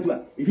to go ahead to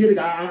it, if you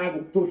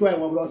get to try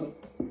one also.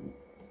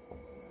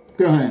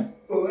 Go ahead.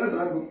 Oh, that's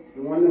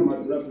one of my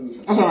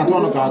references. That's what I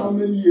told you. How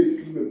many years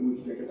you make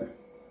with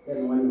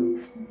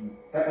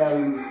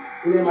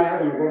you? My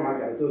other go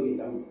market, I told you.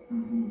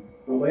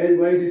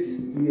 Why this is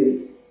 2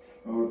 years?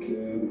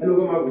 Okay. I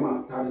go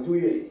mark 32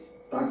 years.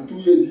 32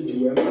 years each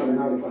way, and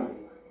now the fine.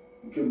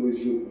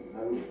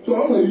 So,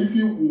 I'm going to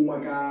you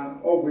maka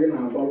ọgwụ na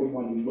agbalụ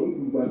mmadụ mgbe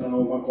m gwara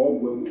maka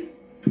ọgwụ egwu.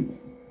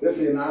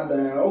 Ese na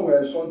ada o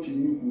nwere something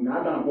ikwu na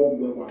ada agba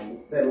ọgwụ egwu ahụ.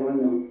 Tell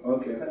one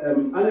okay.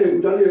 Ana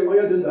egwu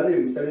onye dị ndụ ana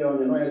egwu tell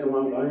onye na onye dị nwa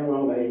onye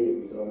nwa ga enye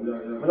egwu. Onye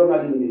ọbụla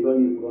dị n'ebe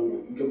onye ikwu onye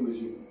nke bụ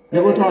ezi.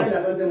 Ebe tọ.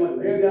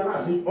 Onye bịa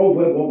na-asị ọgwụ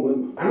egwu.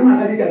 Ana m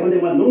aga dịka onye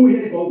mmadụ na onwe ihe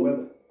dịka ọgwụ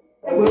egwu.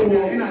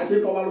 Ị na-achị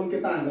kọbalụ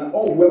nkịta nga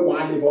ọgwụ egwu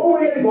adịghị. Onwe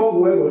ihe dịka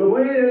ọgwụ egwu.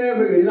 Onye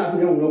na-emeghị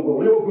na-atụnye nwere ọgwụ.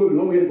 Onye okwu obi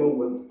na onwe ihe dịka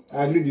ọgwụ egwu.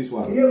 I agree this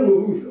one. Ihe nwere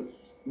ufio.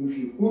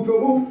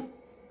 Ufio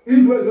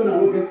izu ezo na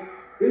nwoke.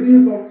 Ịdị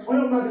nsọ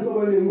onye ọbụla dị nsọ bụ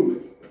onye na-eme ufio.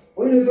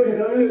 Onye na-ezo ihe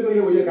ka onye na-ezo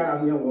ihe onye ka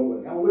na-asụ ya nwere ọgwụ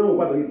egwu. Ya nwere ọgwụ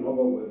kwado ịdị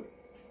n'ọgwụ egwu.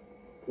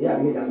 Ya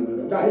bụ ihe ka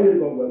nwere. Ka ihe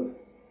dịka ọgwụ egwu.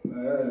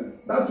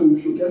 Data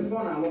ufio ka esi ọ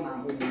na-alụ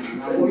n'ahụ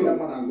na-agwọ ya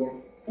mmadụ agwọ.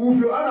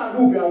 Ufio a na-agwọ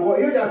ufio agwọ.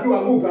 Ihe ji apịwa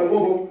agwọ ufio agwọ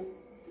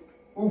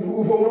bụ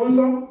ufio nwere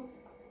nsọ.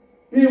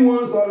 Inwe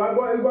nsọ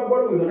agwọ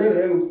ịgwagwọrọ ufio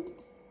na-ere egwu.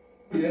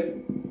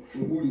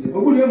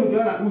 Ogbuli emu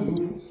ya na uzu.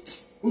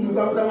 It's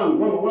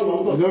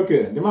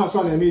okay. The man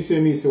saw me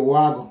say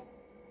wago.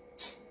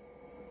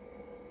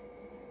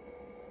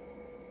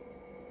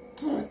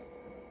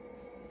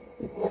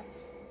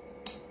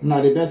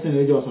 Now the best thing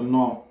is just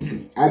know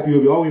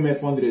IPOB all we make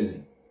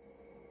fundraising.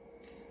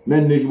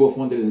 Men eligible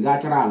fundraising.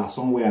 Got Charala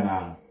somewhere in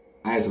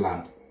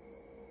Iceland.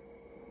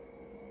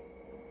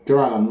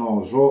 Charala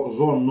no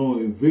zone no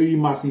a very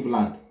massive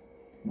land.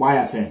 Buy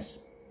a fence.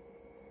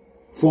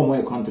 Form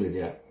a country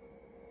there.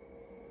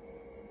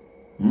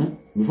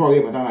 Before I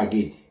get a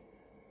gate,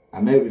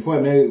 before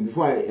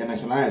I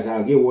nationalize,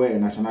 I get away a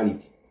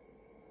nationality.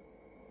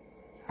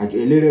 I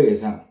a little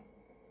exam.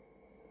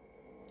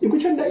 You could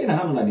change that in a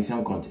hand on the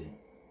same country.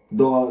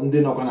 Though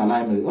they not gonna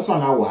lie me. Also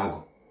now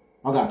wago.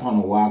 I got ton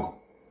of wago.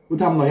 You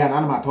tell me no here,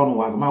 I'm a ton of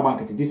wago. My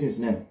bank at this is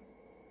name.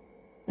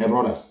 My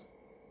brothers.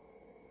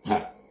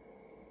 Ha.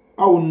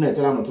 I wouldn't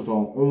tell them to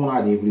own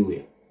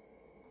everywhere.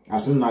 I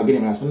said now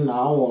getting I said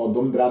now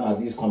don't brand at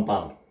this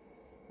compound.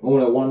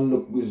 Only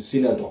one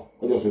senator.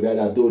 What just be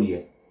that door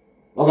here?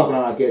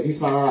 Okay, this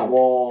man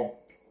about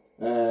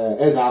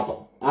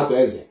Ezato, Ato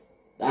Eze.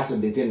 That's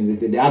the thing.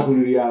 The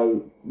agree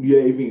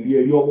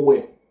even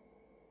way.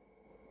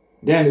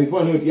 Then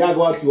before you know it, you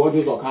go out to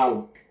Ojos or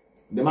Carlo.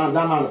 That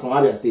man from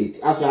other state.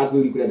 As I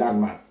agree with that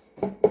man.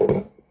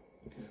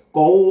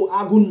 Go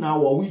agun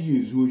now or we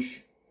use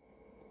Zush.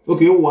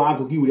 Okay, what I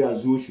go give you a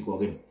Zush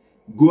again.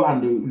 Go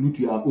and loot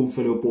your own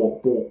fellow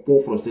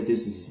poor frustrated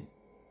citizen.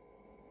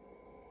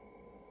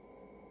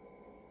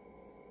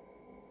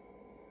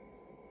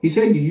 He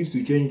said he used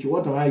to change.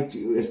 What am I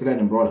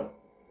explaining, brother?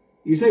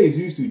 He said he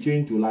used to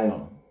change to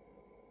lion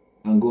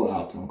and go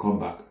out and come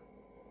back.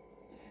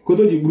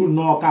 Kotoji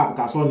Bruno no cap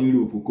kason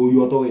Europe ko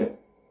yoto ya.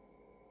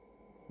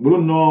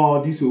 Bruno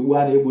no this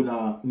one able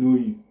na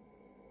nui.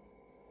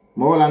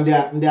 Moreland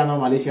they are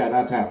Malaysia at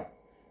that time.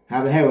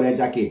 Have a hair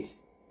jacket.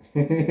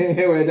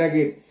 Hair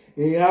jacket.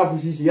 You have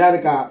shishi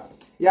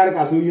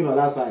yarika so you know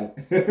that side.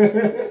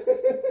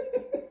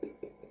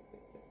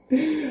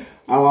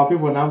 Our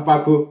people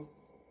nampako.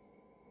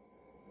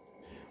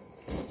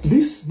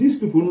 These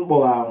people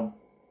no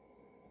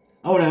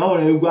I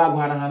want to go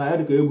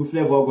agwana to go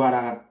flavor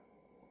agwana.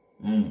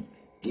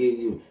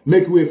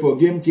 Make way for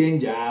game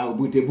changer,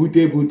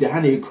 bute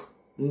hanek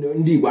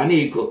ndi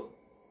gwaneko.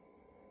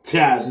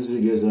 Tia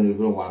susu just on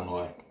the one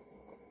way.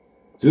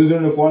 Susu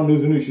no for no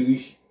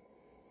shirish.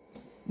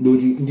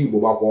 Doji ndi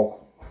boba kwok.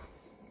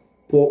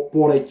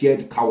 Poor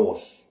jet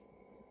cowards.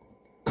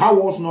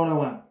 Cowards no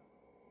one.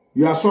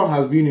 Your son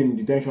has been in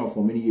detention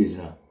for many years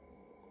now.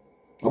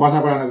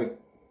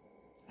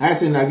 I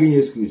say na give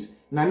excuse.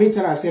 Na me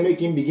tell I say make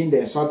him begin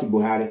the insult to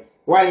Buhari.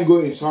 Why you go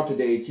insult to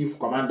the chief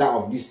commander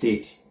of this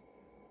state?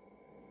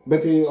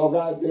 But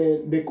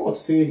the court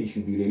say he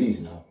should be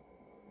released now.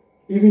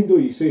 Even though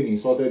you say he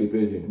insulted the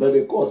president, but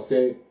the court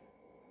say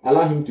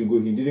allow him to go.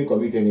 He didn't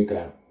commit any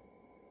crime.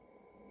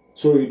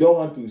 So you don't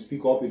want to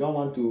speak up. You don't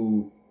want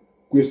to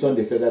question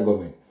the federal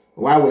government.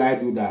 Why will I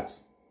do that?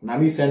 Now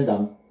me send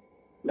them.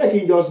 Make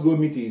him just go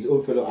meet his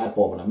own fellow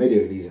IPOP and I made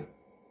a release.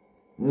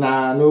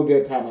 Nah, no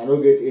get time. I no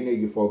get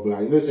energy for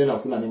blood. You know, saying a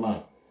full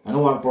animal. I no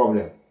one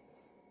problem.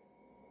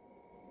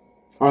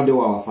 On the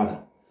our father.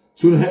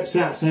 Soon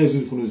say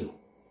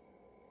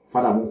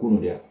Father Bukuno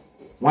there.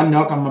 One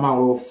now come mama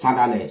will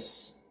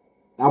fatherless.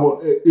 That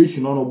will each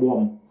no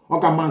bomb. How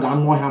come man got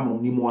more harm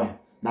on more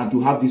than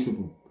to have these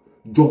people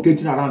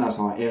joking around as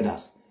our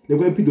elders? They're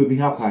going to be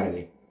here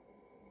quietly.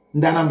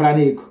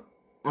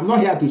 I'm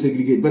not here to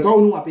segregate, but all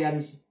know what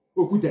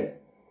Okute.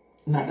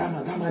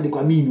 Nadama de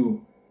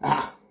Camino.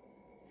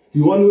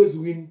 He always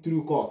win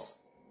through court.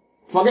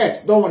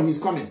 Forget, don't worry, he's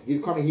coming. He's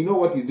coming. He know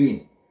what he's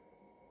doing.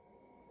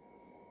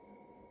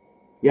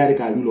 Yeah, they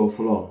can rule of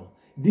law.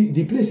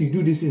 The place you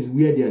do this is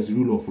where there's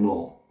rule of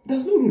law.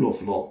 There's no rule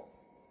of law.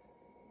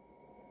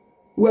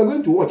 We are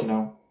going to watch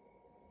now.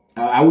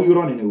 Are we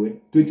running away?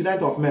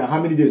 29th of May,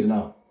 how many days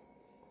now?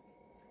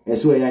 And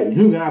so, yeah,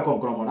 you're going to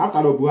come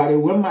after the Buhari,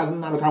 when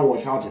Mazi can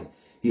was shouting,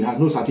 he has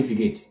no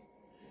certificate.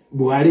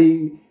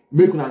 Buhari,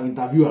 make an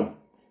interview him.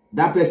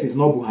 That person is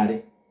not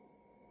Buhari.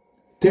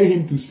 Tell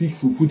him to speak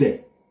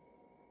Fufude.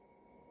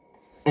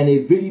 And a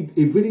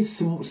very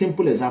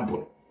simple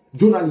example.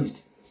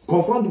 Journalist,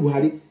 confront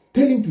Buhari,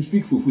 tell him to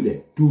speak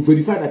Fufude to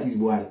verify that he's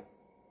Buhari.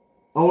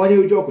 And what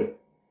you joke with?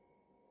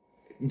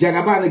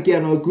 Jagabana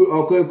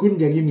or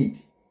couldn't meet.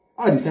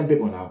 All the same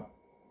people now.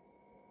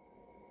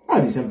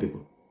 All the same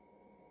people.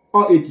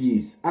 All 8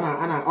 years. And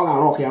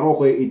all rock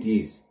 8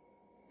 years.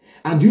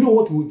 And do you know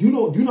what? Do you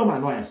know my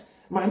annoyance?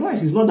 My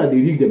annoyance is not that they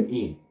rig them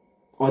in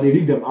or they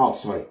rig them out.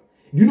 Sorry.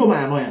 Do you know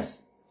my annoyance?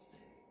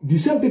 The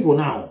same people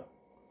now,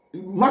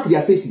 mark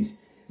their faces.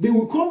 They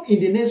will come in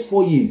the next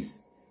 4 years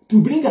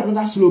to bring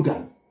another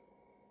slogan.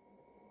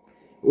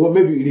 Or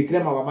maybe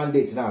reclaim our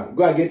mandate now.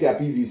 Go and get your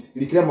PVs.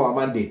 Reclaim our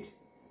mandate.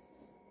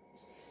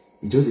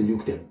 It just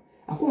look them.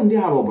 I couldn't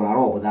dare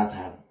rob that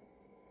time.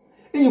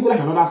 Then you could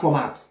have another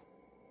format.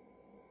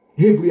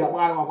 They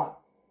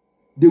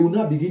will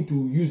now begin to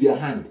use their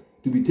hand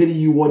to be telling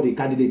you what the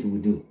candidate will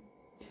do.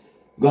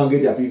 Go and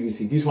get your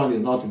PVC. This one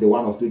is not the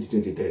one of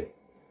 2023.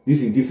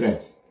 This is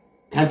different.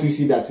 Can't you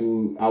see that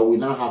I will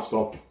now have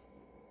stopped?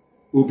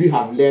 Obi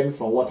have learned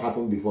from what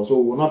happened before, so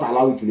we will not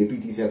allow it to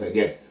repeat itself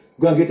again.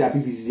 Go and get your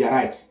PVC. You're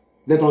right.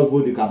 Let us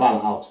vote the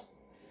cabal out.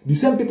 The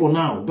same people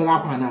now,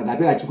 that in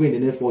the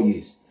next 4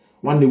 years.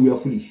 One day we are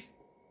foolish.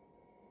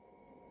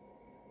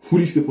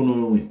 Foolish people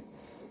no win.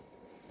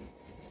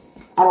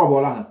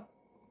 Arabala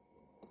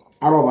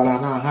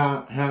now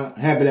ha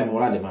blame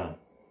all the man.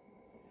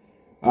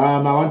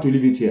 I want to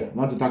leave it here. I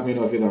want to thank many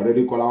of you that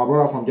already call our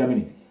brother from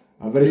Germany.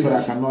 I'm very sorry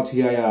I cannot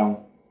hear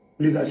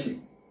leadership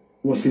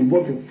was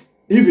involved in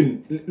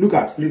even look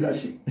at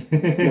leadership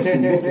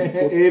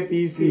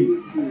APC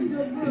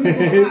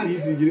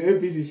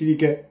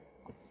Shirike.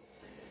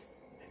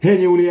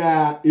 Hey, you will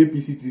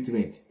APC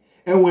treatment.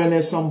 And when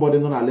there's somebody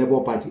non a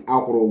Labour Party,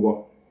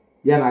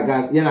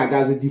 yana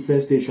gas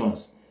different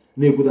stations.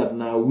 They put that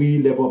now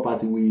we Labour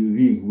Party we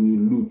rig, we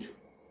loot,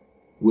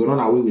 we run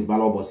away with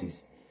ballot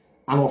buses.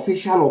 An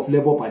official of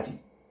Labour Party,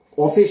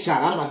 an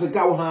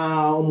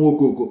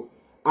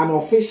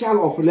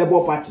official of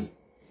Labour Party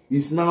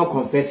is now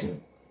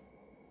confessing.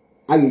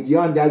 How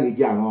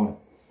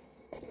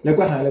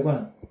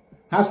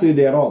say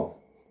they wrong?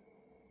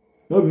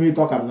 No be me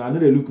talk am now. No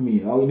they look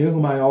me. Or in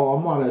human or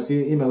more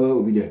say him well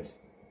obedient.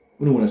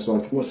 We don't want to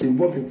start. Was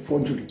involved in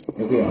forgery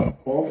of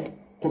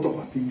court of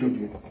appeal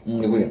judgment.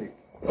 Okay.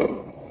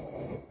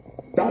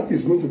 That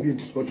is going to be a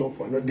discussion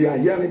for now. They are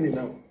hearing it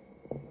now.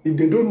 If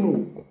they don't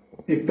know,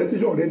 a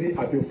petition already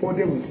has been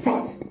forwarded with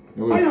facts.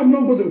 I am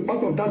not going to be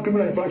part of that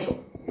criminal infraction.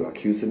 You're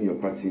accusing your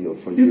party of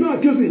forgery. It's not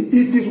accusing.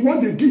 It is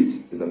what they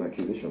did. It's an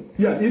accusation.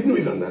 Yeah, it's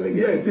an allegation.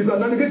 Yeah, it's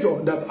an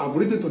allegation that I've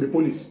written to the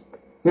police.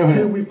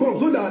 They will come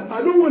so that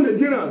I don't want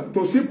Nigeria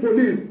to see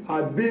police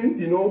as being,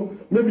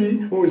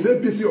 maybe or it's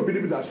APC or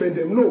PDP that sent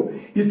them. No,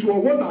 it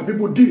was what our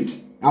people did.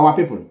 Our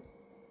people.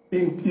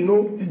 Just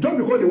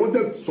because they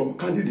wanted some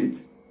candidate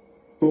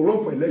to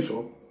run for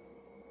election,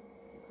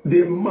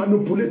 they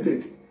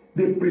manipulated.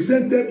 They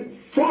presented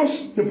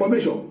false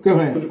information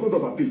to the court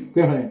of appeal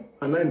and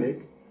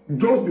INEC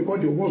just because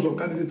they want some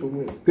candidate to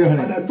win.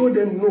 And I told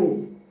them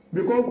no,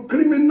 because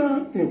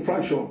criminal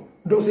infraction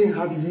doesn't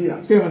have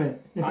years.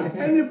 At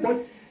any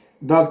point,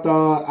 Dr.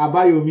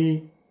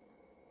 Abayomi,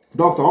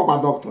 Dr.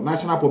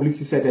 National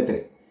Publicity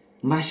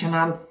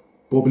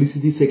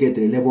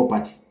Secretary, Labour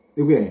Party.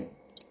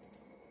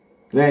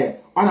 Right?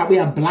 And we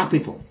are black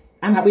people.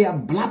 And we are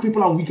black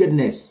people and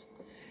wickedness.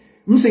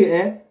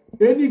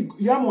 Any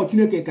yamo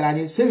kineke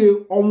kranye say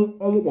ono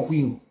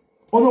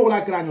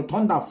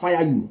thunder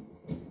fire you.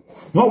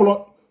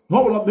 No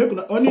make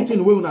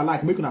anything we una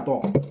like make una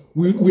talk.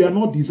 We are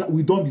not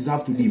we don't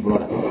deserve to live,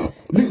 brother.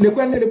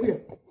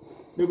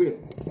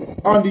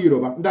 On the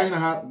Yoruba, Dina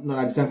ha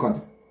not the same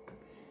country.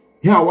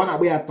 Here one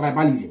we are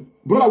tribalism.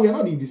 Brother, we are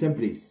not in the same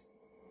place.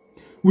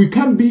 We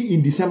can't be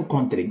in the same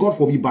country. God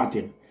forbid bad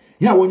thing.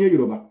 Here one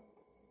Yoruba.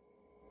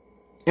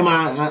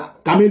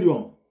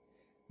 Chameleon.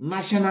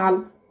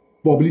 National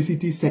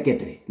publicity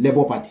secretary,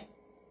 Labour Party.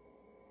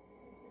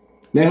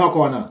 Let her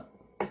corner.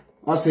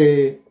 I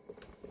say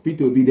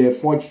Peter will be there,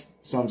 forge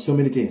so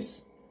many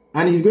things.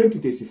 And he's going to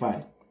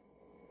testify.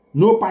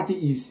 No party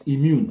is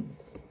immune.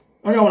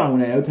 You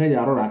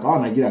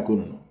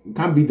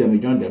can't beat them, you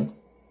join them.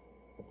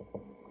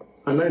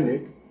 And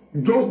then,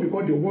 just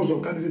because they want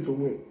some candidate to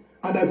win.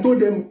 And I told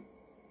them,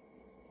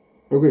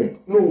 okay,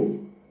 no,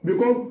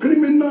 because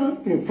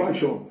criminal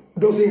infraction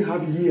doesn't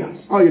have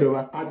years. Oh, you know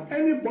what? At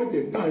any point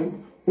in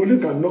time, police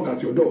can knock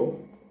at your door.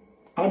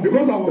 And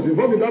because I was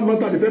involved in that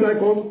matter at the federal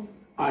court,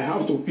 I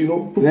have to, you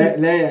know,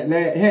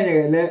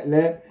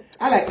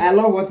 I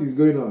love what is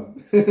going on.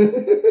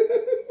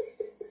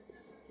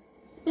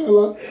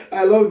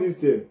 I love this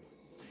thing.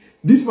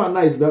 This man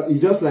now is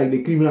just like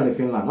the criminal in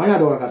Finland. I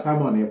had work as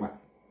Simon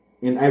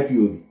in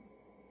IPOB.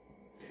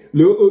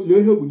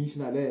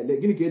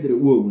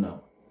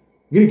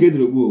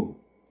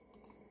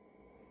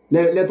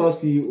 Let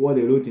us see what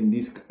they wrote in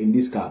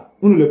this car.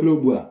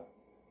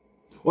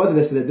 What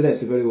they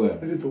dress very well.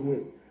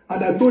 And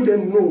I told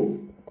them no,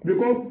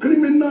 because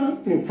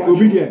criminal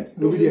infraction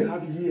doesn't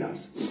have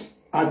years.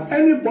 At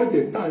any point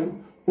in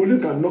time,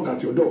 police can knock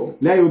at your door.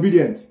 Lie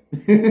obedient.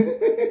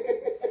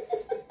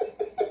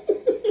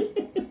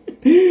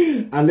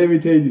 And let me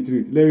tell you the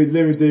truth. Let me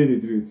tell you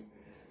the truth.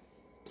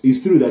 It's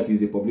true that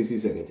he's the publicity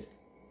secretary.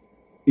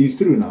 It's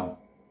true now.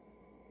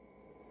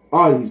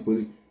 All his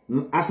position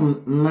as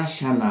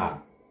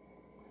national.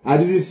 I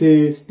didn't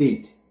say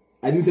state.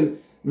 I didn't say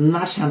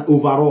national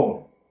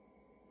overall.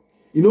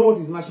 You know what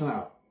is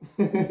national?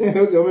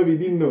 Okay, or maybe you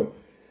didn't know.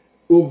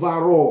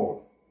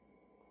 Overall,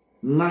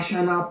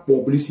 national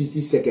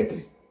publicity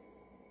secretary.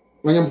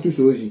 Wanyam tu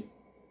soji.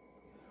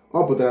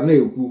 Opotara na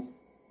ekwu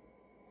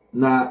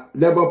na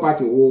Labour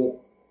Party wo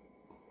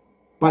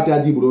party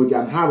adibroja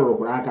and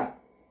haroro aka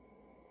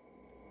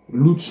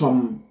loot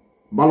some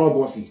ballot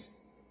boxes,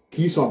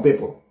 kill some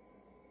people,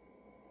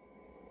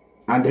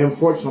 and then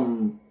forge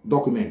some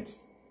documents.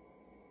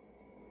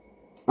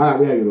 Ah,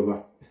 where are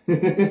Yoruba?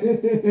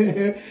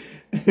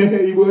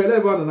 Igbo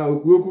heleba na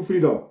okwu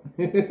freedom.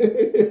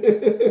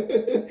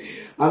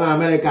 Ana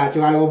America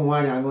chọrọ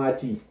ụmụanya ṅụọ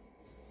tea.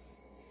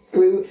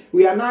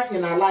 We are not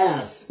in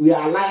alliance. We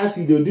are alliance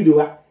with the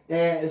Dudu.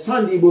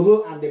 Sunday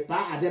Igboho and the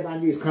Pa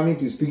Adebanjo is coming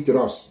to speak to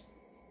us.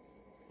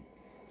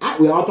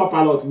 We are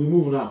autopilot. We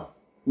move now.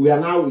 We are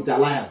now with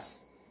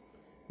alliance.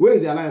 Where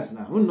is the alliance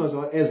now? Who knows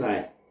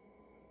exile?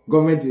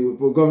 Government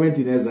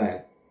in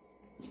exile.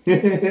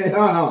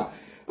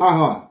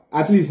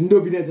 At least no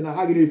be na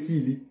how gonna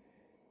feel it.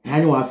 I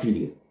know I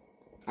feel it.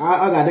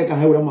 I got that can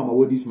help mama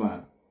with this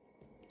man.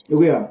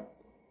 Okay.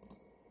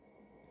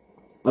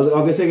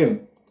 Okay,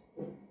 second.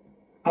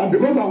 And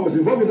because I was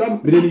involved in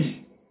that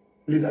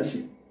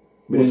leadership,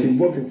 was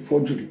involved in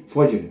forgery.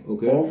 Forgery,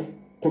 okay. Of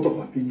Court of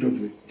Appeal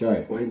judgment.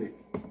 Right.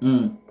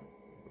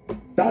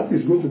 That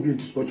is going to be a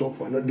discussion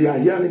for another. They are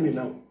hearing me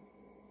now.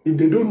 If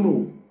they don't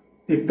know,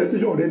 a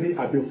petition already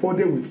has been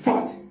forwarded with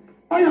fact.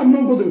 I am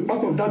not going to be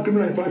part of that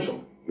criminal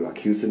infraction. You're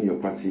accusing your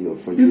party of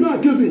forgery. It's not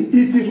accusing.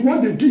 It is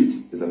what they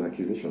did. It's an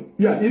accusation.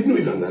 Yeah, it's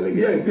an allegation.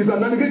 Yeah, it's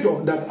an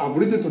allegation that I've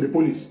written to the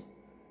police.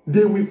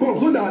 They will come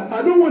so that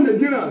I don't want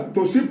Nigeria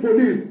to see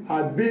police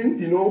as being,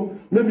 you know,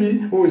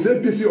 maybe or it's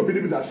APC or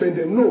PDP that sent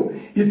them. No,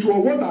 it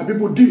was what our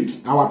people did.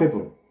 Our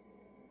people.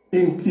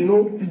 In, you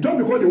know, just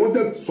because they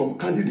wanted some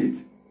candidate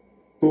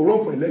to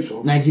run for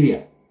election.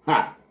 Nigeria.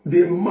 Ha.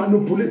 They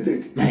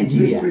manipulated.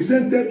 Nigeria. They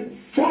presented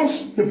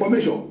false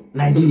information.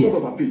 Nigeria. To the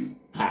Court of Appeal.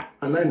 Ha.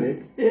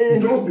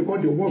 And just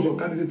because they want some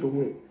candidate to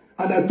win.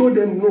 And I told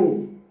them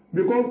no,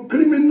 because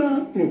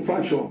criminal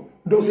infraction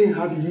doesn't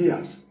have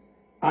years.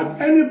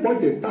 At any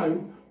point in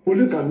time,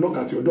 police can knock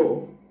at your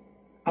door.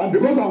 And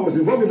because I was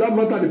involved in that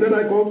matter at the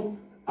federal court,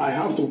 I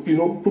have to, you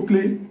know,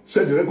 quickly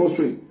set the record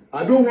straight.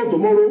 I don't want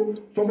tomorrow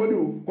somebody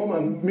will come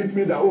and meet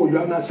me that, oh, you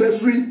are an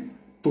accessory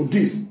to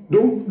this.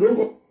 Don't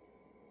go.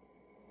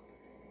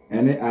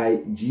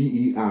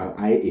 Nigeria.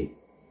 Nigeria.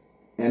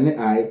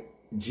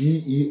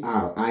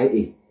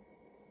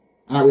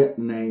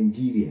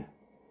 Nigeria.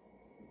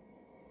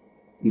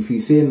 If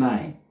you say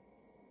 9,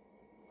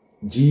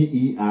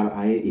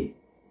 Geria.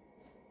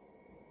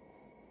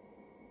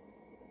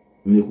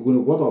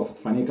 What of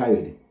Fanny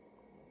Coyote?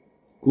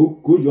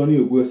 Could Johnny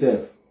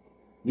yourself?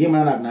 Give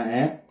man that na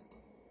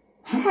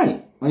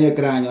Hi! On your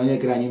crying,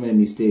 you made a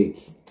mistake.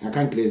 I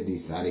can't place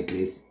this, I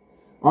place.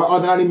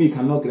 Ordinarily, me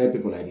cannot create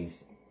people like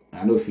this.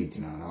 I know fit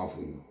now for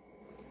you.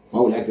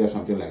 Why would I create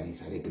something like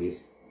this, I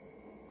place?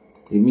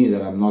 It means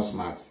that I'm not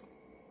smart.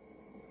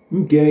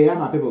 Okay,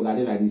 my people got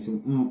it like this,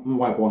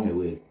 wipe on her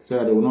way, so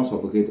that they will not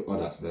suffocate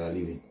others that are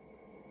living.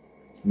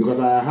 Because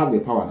I have the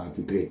power now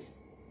to create.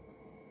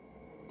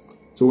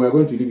 So we're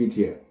going to leave it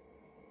here.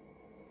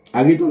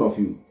 I greet all of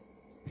you.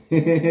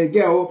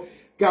 Go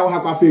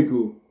have a fake,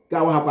 go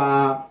have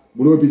a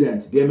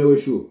obedient, the MLA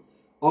show.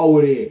 All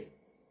we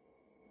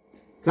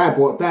type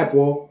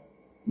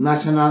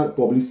National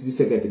Publicity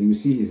Secretary. You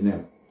see his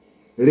name.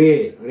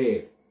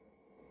 Rare.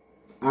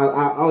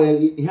 I'll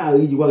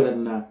you work that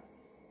now.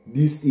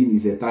 this thing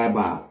is a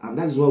tribal, and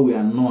that's why we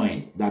are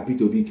annoyed that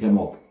P2B came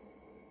up.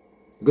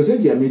 Because I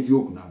made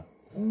joke now.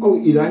 Oh,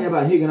 Ilanya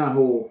ba higana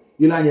ho,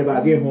 Ilanya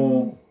ba ge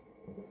ho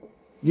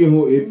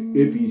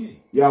APC,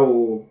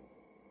 Yao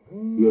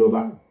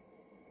Yoruba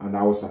and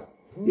Hausa.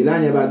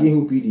 Ilanya ba ge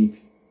ho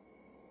PDP,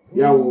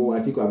 Yao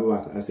Atiku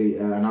Abubakar. I say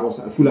and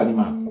Hausa Fulani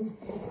man.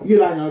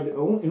 Ilanya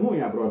who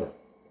your brother.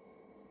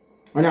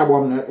 When I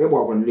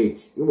born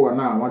late, you born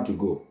now. I want to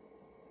go.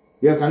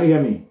 Yes, can you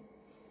hear me?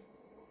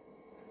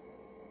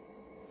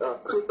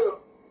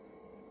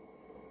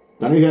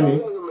 Can you hear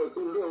me?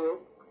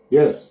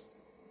 Yes.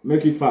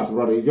 Make it fast,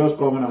 brother. You just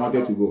come when I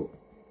wanted to go.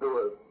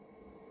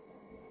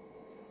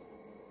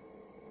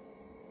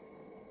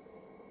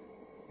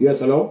 Yes,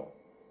 hello?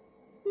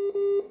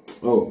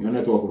 Oh, your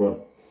network, brother.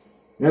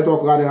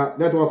 Network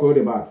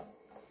really bad.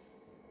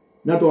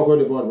 Network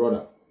really bad,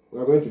 brother. We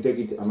are going to take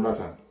it another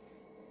time.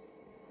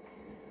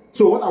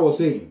 So what I was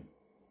saying,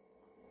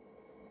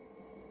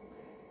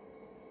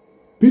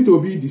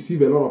 P2B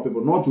deceive a lot of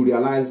people not to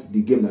realize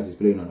the game that is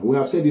playing on. We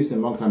have said this a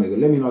long time ago.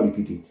 Let me not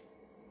repeat it.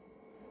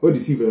 We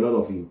deceive a lot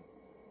of you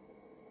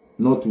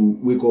not to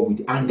wake up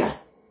with anger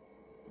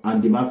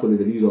and demand for the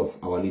release of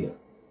our leader,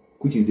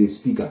 which is the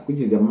speaker, which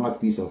is the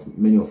mouthpiece of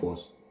many of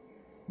us.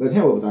 But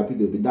here with our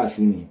P2B, that's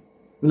shooting.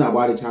 Then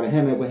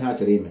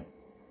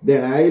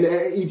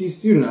it is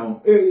still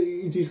now.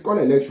 It is called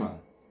election.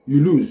 You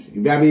lose.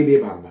 You be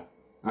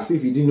as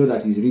if you didn't know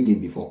that it's rigging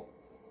before.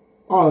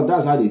 Oh,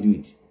 that's how they do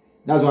it.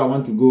 That's why I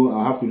want to go.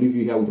 I have to leave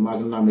you here with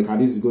Mazi Methuselah.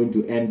 This is going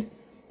to end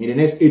in the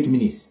next 8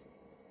 minutes.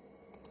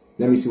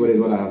 Let me see what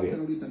I have here.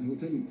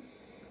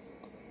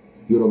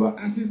 Yoruba.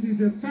 As it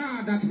is a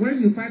fact that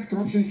when you fight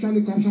corruption,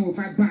 surely corruption will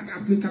fight back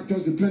after it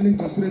captures the trending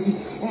conspiracy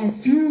of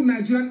few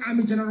Nigerian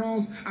army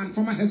generals and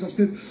former heads of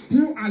state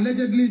who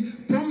allegedly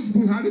promised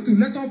Buhari to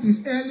let off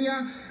his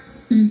earlier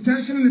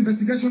intentional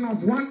investigation of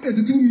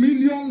 $182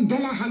 million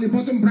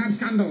Halliburton bribe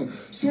scandal,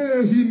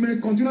 so he may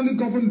continually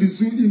govern the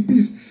zoo in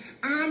peace.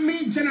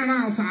 Army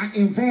generals are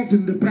involved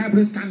in the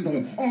bribery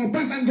scandal.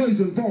 Obasanjo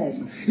is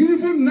involved.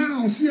 Even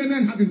now,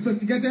 CNN have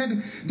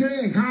investigated.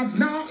 They have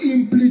now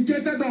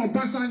implicated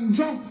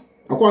Obasanjo.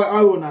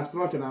 I will not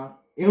start now.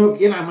 Let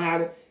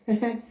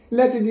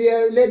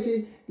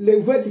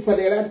vote for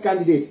the right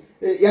candidate.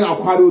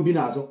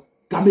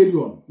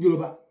 Chameleon.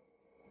 Yoruba.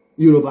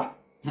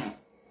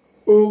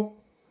 Oh.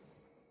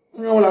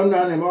 No,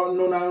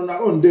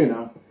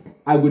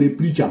 I go to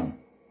preach him.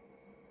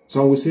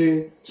 Some will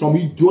say some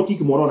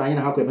idiotic moron and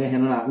how can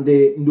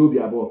they no be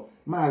about.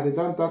 Mazi,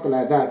 don't talk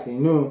like that. You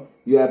know,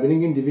 you are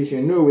bringing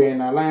division. No, we're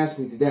in alliance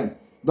with them.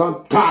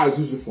 Don't cause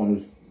this for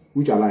us.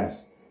 Which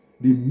alliance?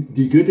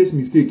 The greatest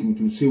mistake is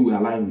to say we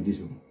align with this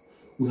people.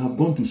 We have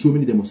gone to so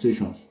many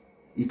demonstrations.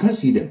 You can't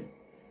see them.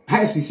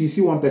 ICC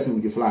see one person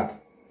with a flag.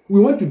 We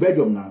went to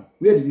Belgium now.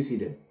 Where did you see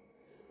them?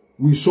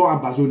 We saw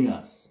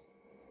Ambazonians.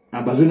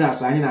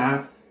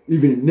 Ambazonians,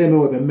 even never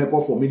were made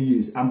for many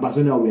years.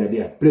 Ambazonians were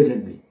there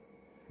presently.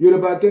 Even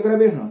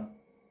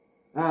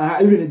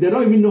they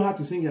don't even know how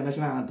to sing the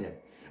national anthem.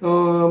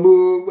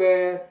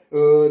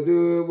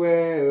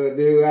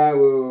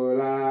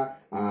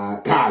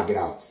 Get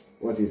out.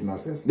 What is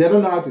nonsense? They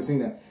don't know how to sing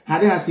that.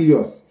 They are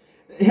serious.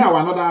 Here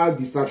another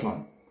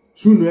distraction.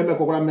 Soon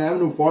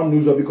for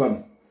news will be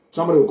coming.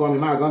 Somebody will call me,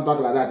 man, don't talk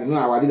like that. You know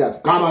our leaders.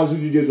 Come on,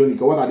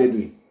 what are they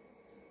doing?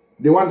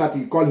 The one that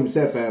he called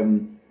himself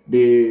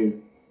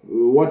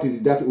what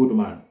is that old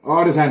man?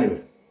 All this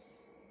anyway.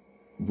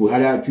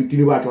 Buhari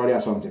Tinubu actually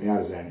something.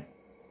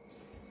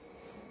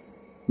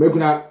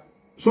 Mekuna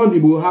Sunday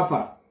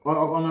Buhafa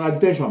on an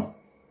detention.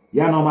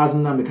 Ya no Mazi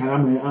Nnamdi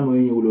Kanu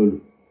amoyenye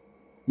ulolu.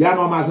 Ya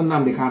no Mazi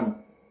Nnamdi Kanu.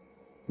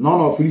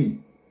 None of free.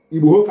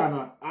 Ibu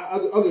Kanu.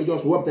 Okay,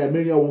 just work the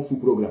million one full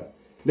program.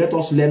 Let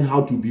us learn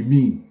how to be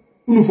mean.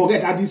 Don't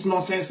forget that this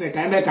nonsense. This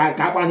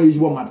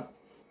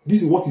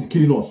is what is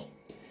killing us.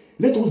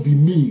 Let us be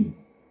mean.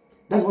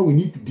 That's why we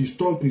need to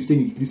destroy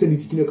Christianity.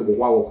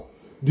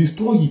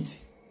 Destroy it.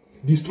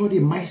 Destroy the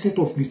mindset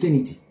of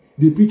Christianity.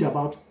 They preach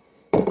about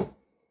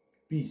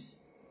peace,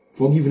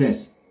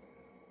 forgiveness,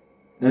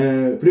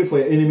 pray for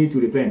your enemy to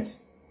repent.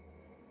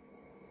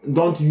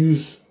 Don't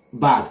use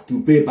bad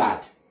to pay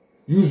bad.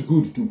 Use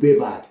good to pay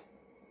bad.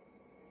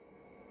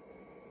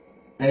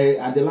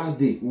 At the last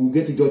day, we will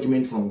get a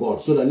judgment from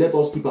God. So that let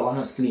us keep our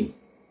hands clean.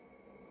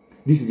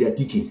 This is their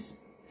teachings.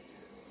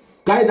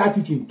 Carry that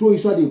teaching. Throw it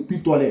so they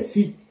pit toilet.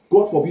 See,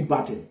 God forbid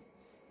battle.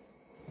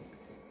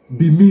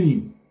 Be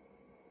mean.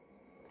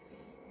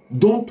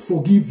 Don't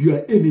forgive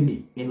your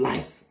enemy in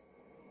life.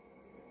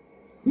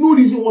 No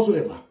reason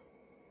whatsoever.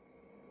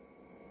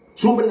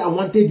 Somebody that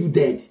wanted you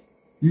dead,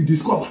 you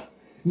discover.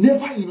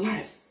 Never in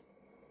life.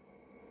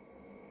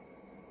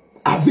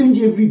 Avenge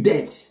every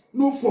death.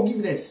 No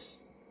forgiveness.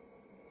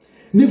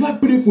 Never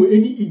pray for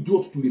any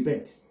idiot to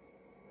repent.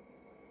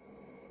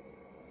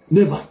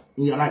 Never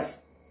in your life.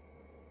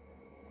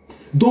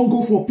 Don't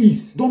go for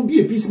peace. Don't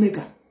be a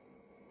peacemaker.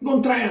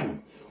 Don't try them.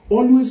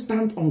 Always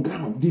stand on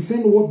ground.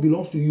 Defend what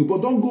belongs to you.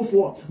 But don't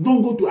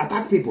go to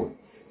attack people.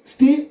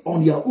 Stay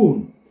on your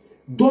own.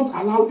 Don't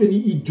allow any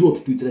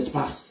idiot to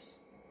trespass.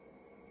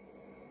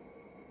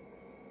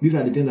 These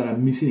are the things that are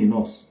missing in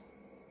us.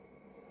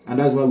 And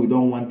that's why we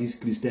don't want this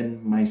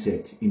Christian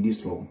mindset in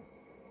this trouble.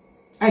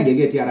 I can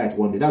get here right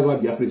one day. That's why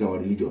Biafra is our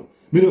religion.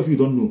 Many of you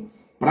don't know.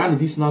 Brand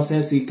this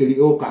nonsense,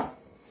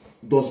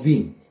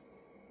 dustbin.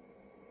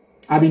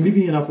 I've been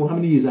living here for how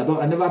many years?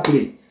 I never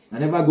pray. I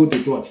never go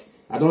to church.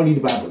 I don't read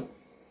the Bible.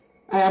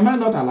 Am I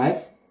not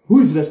alive? Who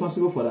is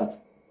responsible for that?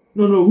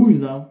 No, who is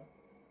now?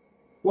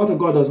 What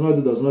God does not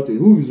do does not do.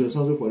 Who is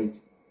responsible for it?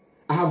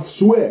 I have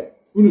swear.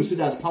 You know, so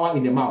there's power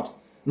in the mouth.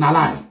 Na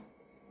lie.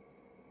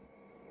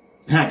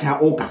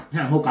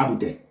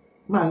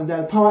 Man,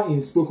 there's power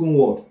in spoken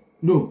word.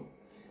 No.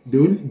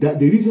 The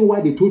reason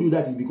why they told you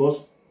that is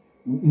because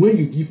when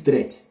you give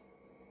threat,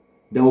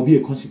 there will be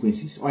a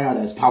consequences. Oh yeah,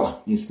 there's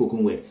power in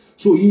spoken word.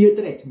 So in your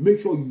threat,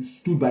 make sure you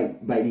stood by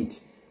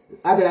it.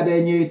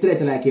 In your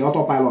threat like a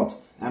autopilot,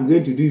 I'm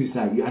going to do this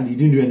and you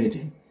didn't do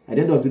anything. At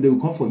the end of the day, they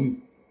will come for you.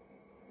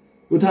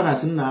 I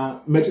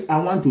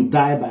want to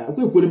die by,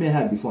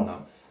 before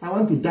now. I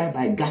want to die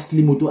by a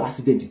ghastly motor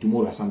accident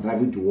tomorrow as I'm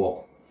driving to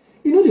work.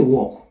 You know the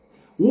work.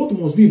 What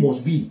must be,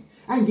 must be.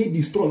 And yet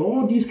destroy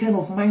all this kind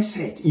of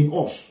mindset in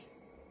us.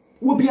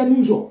 Will be an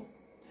user.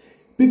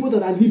 People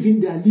that are living,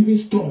 they are living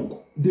strong.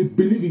 They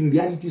believe in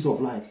realities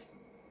of life.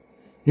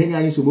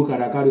 Henyani sobo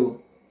karakaro.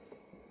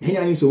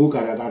 Henyani sobo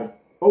karakaro.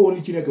 O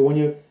woni chineke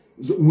wonye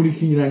wuni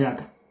kinyina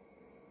nyaka.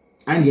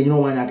 And you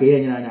know wanyaka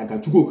yenyina nyaka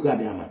chuko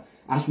kabiama.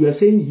 As we are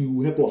saying, he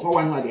will help us. All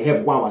one like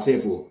help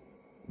ourselves,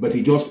 but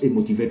he's just a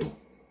motivator.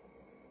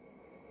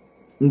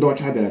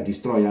 Ndocha better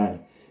destroy.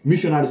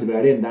 Missionaries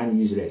better than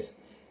useless.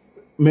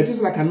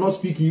 Methuselah cannot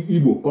speak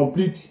Igbo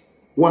complete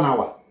 1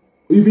 hour,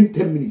 even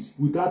 10 minutes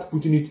without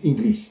putting it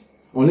English,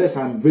 unless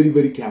I'm very,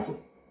 very careful.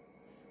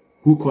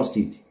 Who caused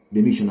it?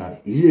 The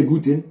missionary. Is it a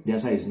good thing? The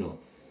answer is no.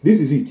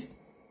 This is it.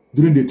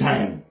 During the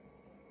time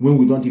when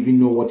we don't even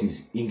know what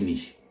is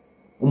English.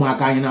 And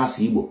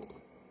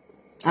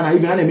I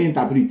even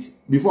interpret.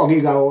 Before I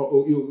get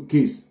a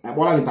case, I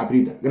want to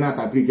interpret. I'm going to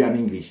interpret in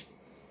English.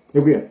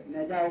 Okay.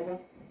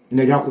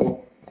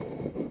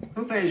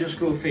 Who pays your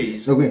school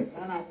fees? Okay.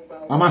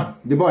 Mama,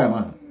 the boy,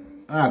 man.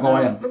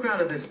 Look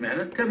out at this man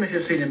and tell me if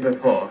you've seen him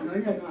before.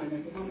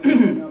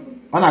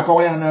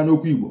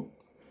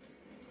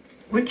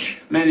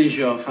 Which man is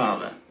your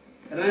father?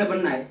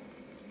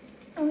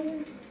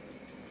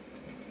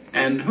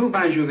 And who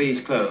buys you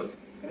these clothes?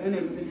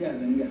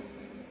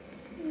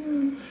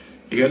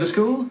 You go to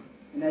school?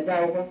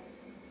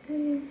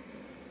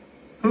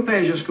 Who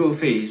pays your school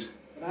fees?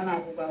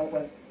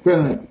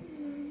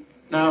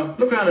 Now,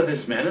 look out at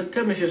this man and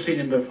tell me if you've seen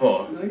him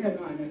before. Would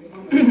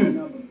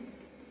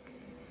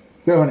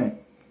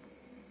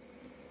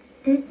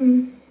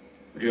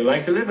you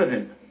like to live with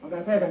him?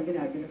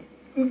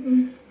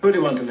 Who do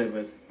you want to live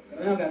with?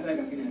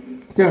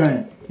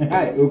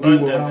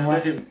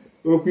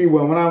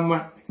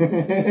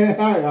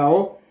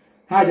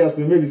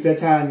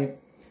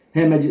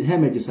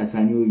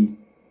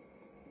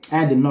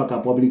 I did knock a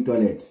public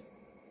toilet.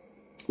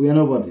 We are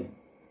nobody.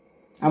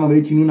 I'm a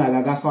making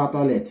a gas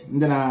toilet.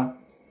 Then I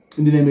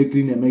make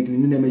clean and make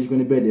clean, then make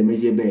you bed and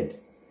make your bed.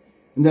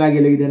 And then I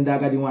get them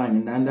dagger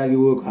one and I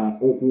work her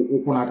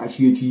open a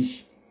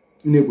sheetish.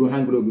 You never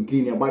hang over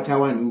clean and watch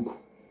one hook.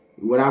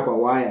 Without a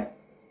wire.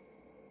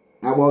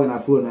 I walk on a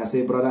phone and I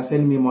say, brother,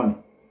 send me money.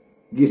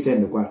 Give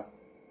send the qua.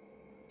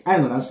 I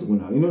don't answer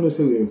now. You know,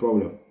 say we're a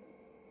problem.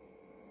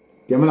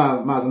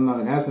 Kamala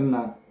Mazan Hassan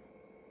now.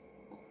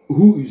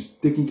 Who is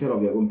taking care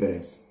of their own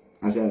parents?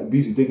 As a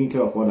busy taking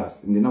care of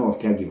others in the name of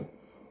caregiver.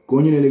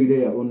 Going to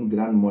their own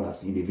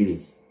grandmothers in the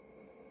village.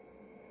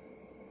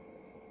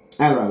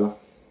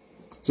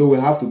 So we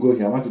have to go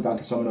here. I want to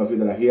thank so many of you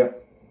that are here.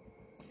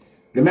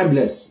 Remain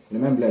blessed.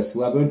 Remain blessed.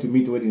 We are going to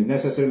meet when it is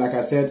necessary. Like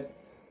I said,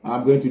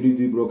 I'm going to do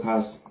the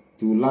broadcast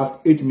to last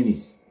 8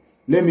 minutes.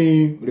 Let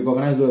me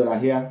recognize those that are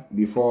here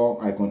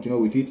before I continue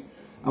with it.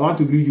 I want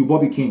to greet you,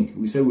 Bobby King.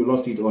 We said we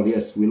lost it all.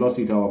 Yes, we lost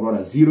it, our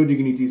brother. Zero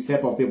dignity,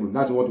 set of people.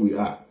 That's what we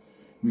are.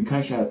 We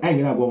can't share. I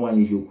ain't gonna go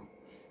one issue.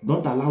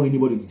 Don't allow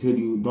anybody to tell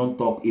you, don't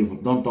talk evil,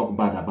 don't talk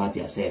bad about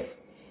yourself.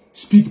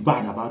 Speak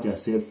bad about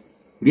yourself.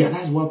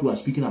 Realize what you are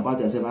speaking about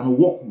yourself and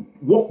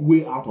walk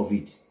way out of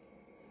it.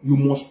 You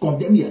must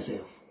condemn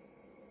yourself.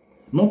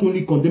 Not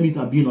only condemn it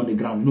and being on the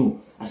ground.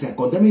 No. As I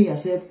condemning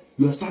yourself,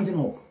 you are standing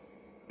up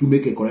to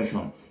make a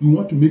correction. You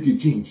want to make a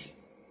change.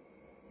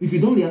 If you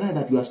don't realize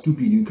that you are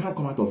stupid, you can't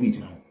come out of it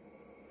now.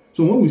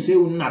 So when we say,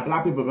 nah,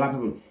 black people, are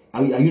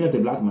you not a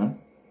black man?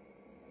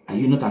 Are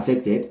you not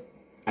affected?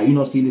 Are you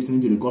not still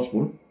listening to the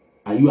gospel?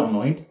 Are you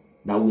annoyed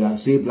that we are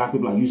saying black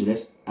people are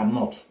useless? I'm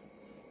not.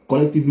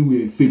 Collectively,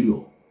 we're a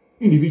failure.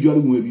 Individually,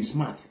 we may be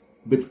smart.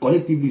 But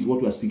collectively is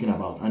what we are speaking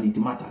about. And it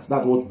matters.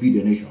 That's what builds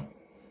the nation.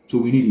 So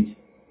we need it.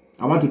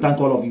 I want to thank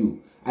all of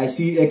you. I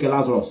see Eke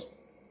Lazarus.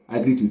 I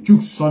greet you.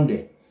 Chooks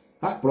Sunday.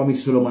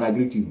 Promise Solomon, I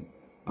greet you.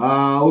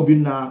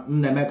 Obinna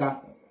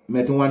Nnemeka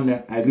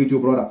Metunwanne, I greet you,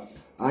 brother.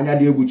 Anya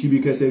Diegu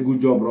Chibike say good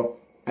job, bro.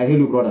 I hail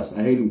you, brothers.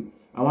 I hail you.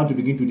 I want to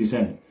begin to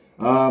descend.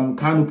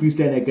 Kanu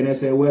Christian Ekene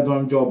say well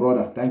done job,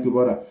 brother. Thank you,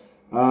 brother.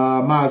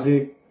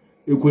 Mazi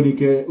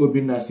Ekonike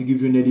Obinna, she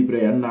give you nearly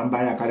prayer.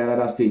 Nambaya carry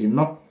another stage.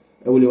 No.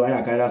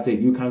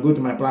 You can go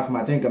to my platform.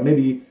 I think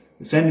maybe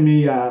send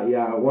me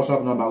your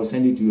WhatsApp number. I will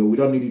send it to you. We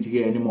don't need it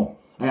here anymore.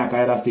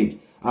 Ayakayada stage.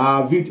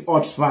 Vict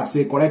Ochsfat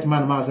say, correct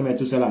man, Mazi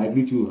Methuselah. I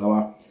greet you.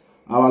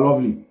 Our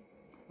lovely.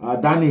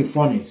 Danny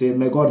Funny say,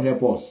 may God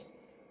help us.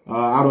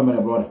 I don't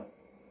know, brother.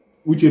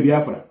 Uche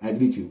Biafra, I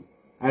greet you.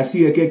 I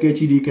see a Keke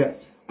Chidike.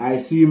 I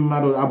see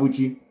Mado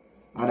Abuchi.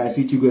 And I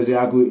see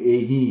Chigozeago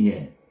Ehi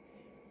here.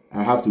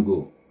 I have to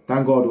go.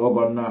 Thank God,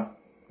 Ogonna.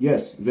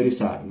 Yes, very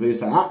sad, very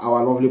sad.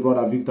 Our lovely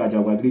brother Victor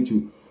Jago, I greet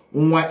you.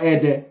 Unwa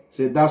Ede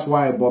said, that's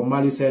why Bob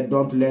Marley said,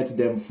 don't let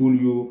them fool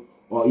you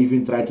or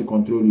even try to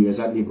control you.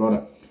 Exactly,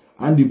 brother.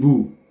 Andy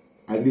Boo,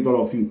 I greet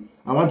all of you.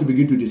 I want to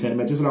begin to descend.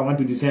 Methuselah, I want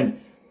to descend.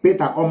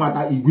 Peter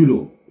Omata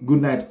Iguilo.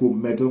 Good night, Pope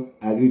Meto.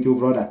 I greet you,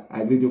 brother.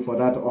 I greet you for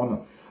that honor.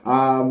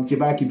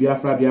 Chibaki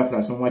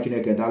Biafra, some watching a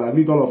kedal. I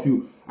greet all of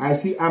you. I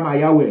see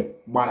Amayawe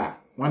Bara.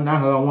 One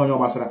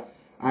Basra.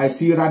 I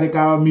see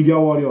Radical Media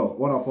Warrior.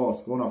 One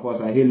of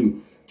us. I hail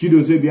you.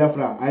 Chidoze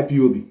Biafra,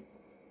 IPOB.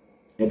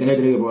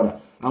 Brother.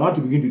 I want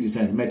to begin to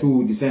descend. Meto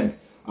will descend.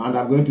 And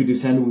I'm going to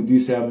descend with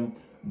this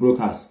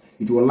broadcast.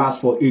 It will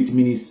last for 8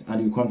 minutes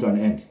and it will come to an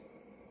end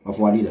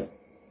of our leader.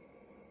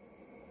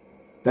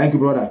 Thank you,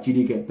 brother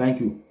Chidike.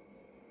 Thank you.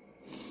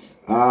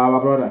 Our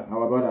brother,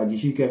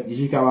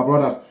 Jishike, our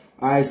brothers.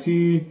 I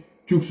see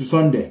Chuksu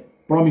Sunday,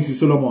 Promise you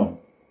Solomon,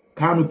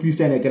 Kanu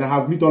Christian. Can I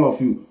have greet all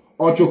of you?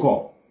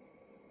 Ochoko.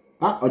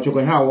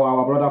 Ochoko here,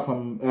 our brother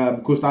from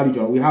Coastal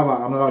Region. We have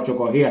another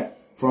Ochoko here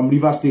from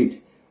River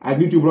State. I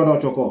greet you, brother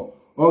Ochoko.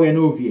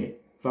 Orenovie,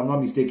 if I'm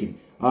not mistaken.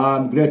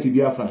 Great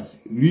Biafrans,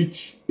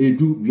 Rich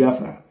Edu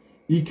Biafra,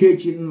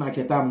 Ikechi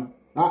Nachetam,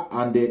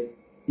 and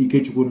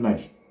Ikechuku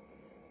Naji.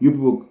 You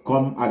people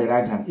come at the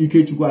right time.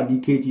 Ikechuku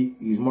and Ikechi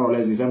is more or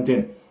less the same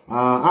thing.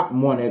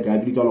 Monek, I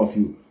greet all of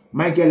you.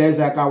 Michael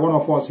Ezaka, one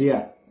of us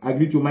here. I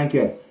greet you,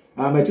 Michael.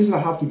 Methuselah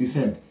have to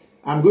descend.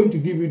 I'm going to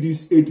give you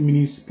this 8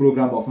 minutes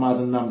program of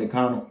Mazi Nnamdi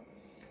Kanu.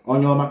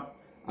 Onyoma,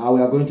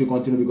 we are going to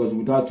continue because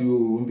without you,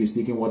 we won't be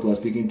speaking what we are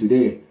speaking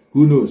today.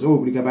 Who knows? Oh,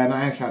 we can buy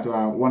an shot to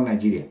one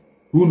Nigeria.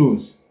 Who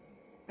knows?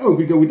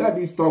 Without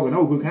this struggle,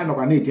 now we kind of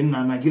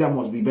Nigeria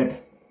must be better.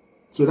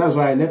 So that's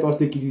why let us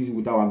take it easy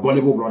with our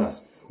gullible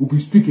brothers. We'll be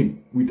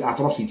speaking with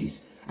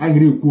atrocities.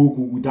 Angry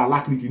with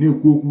alacrity,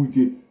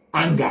 with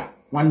anger.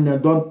 One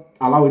don't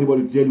allow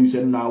anybody to tell you,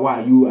 say, now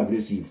why are you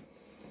aggressive?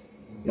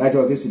 You're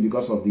aggressive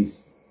because of this.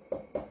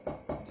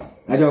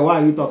 Why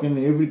are you talking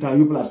every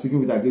time people are speaking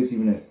with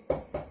aggressiveness?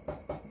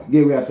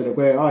 Gay we are saying,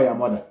 oh, your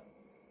mother.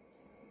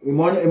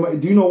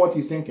 Do you know what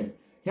he's thinking?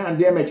 Here and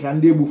there,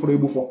 and they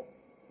before.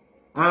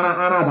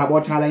 Anna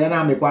about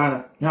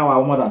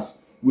our mothers.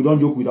 We don't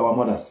joke with our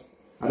mothers.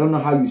 I don't know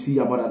how you see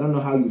your mother. I don't know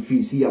how you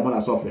see your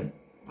mother suffering.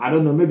 I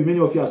don't know. Maybe many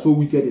of you are so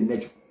wicked in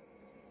nature.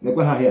 Like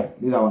we here.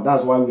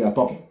 That's why we are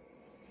talking.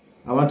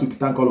 I want to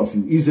thank all of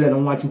you. Israel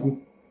and Wachuku.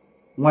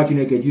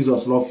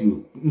 Jesus love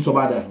you.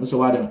 Nsobada.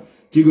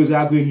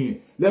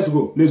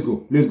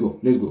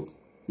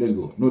 Let's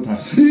go. No time.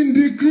 In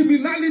the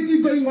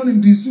criminality going on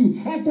in the zoo.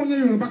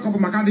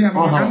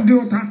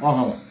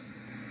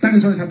 That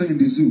is what is happening in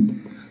the zoo.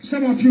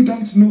 Some of you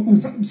don't know.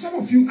 Some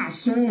of you are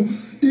so,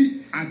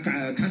 I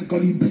can't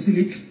call you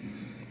imbecilic.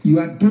 You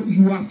are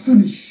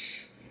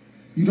foolish.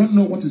 You don't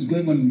know what is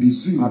going on in the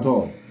zoo. At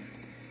all.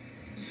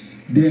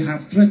 They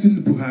have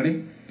threatened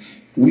Buhari.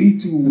 We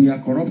too, we are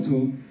corrupt.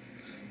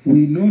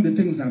 We know the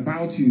things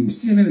about you.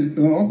 CNN,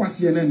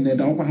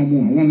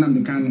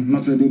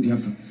 not Radio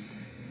Biafra.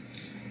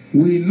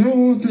 We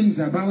know things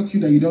about you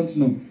that you don't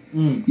know.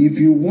 If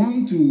you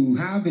want to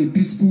have a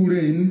peaceful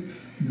reign,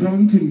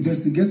 don't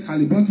investigate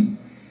Halliburton.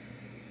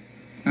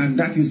 And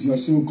that is your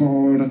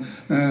so-called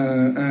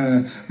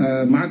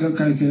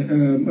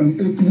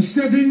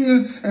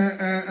crusading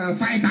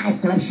fighter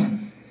of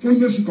corruption.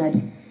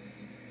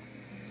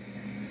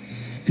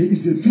 He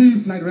is a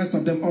thief like the rest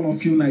of them. All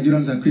of you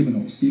Nigerians are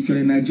criminals. If you're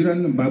a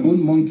Nigerian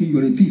baboon monkey,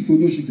 you're a thief.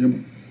 You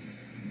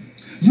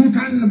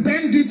can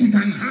bend it, you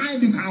can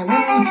hide, you can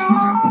run, you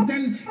can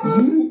pretend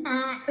you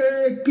are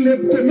a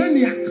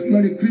kleptomaniac. You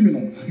are a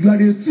criminal. You are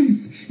a thief.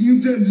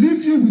 If they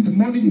leave you with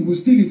money, you will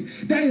steal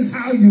it. That is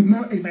how you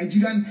know a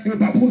Nigerian, a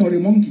baboon, or a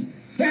monkey.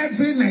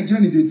 Every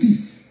Nigerian is a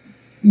thief.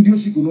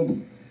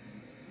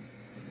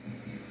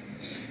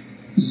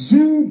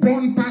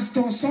 Zoo-born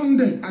Pastor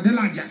Sunday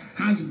Adelaja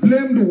has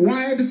blamed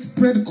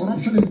widespread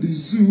corruption in the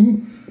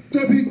zoo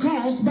to be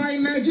caused by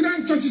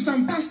Nigerian churches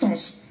and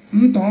pastors.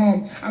 When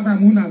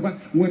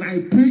I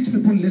preach,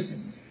 people listen.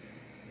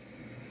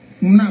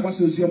 I'm not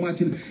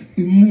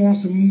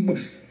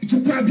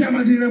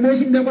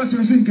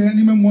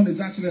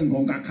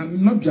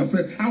be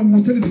afraid. I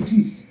will tell you the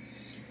truth.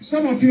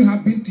 Some of you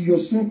have been to your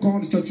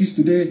so-called churches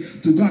today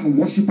to go and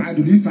worship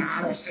idol.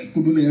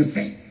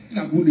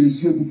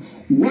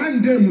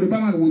 One day Yoruba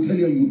man will tell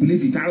you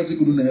believe it.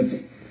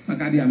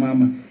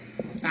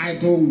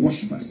 Idol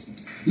worshippers.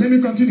 Let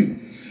me continue.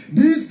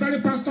 This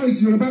very pastor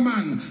is Yoruba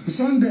man,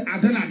 Sunday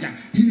Adelaja.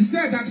 He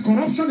said that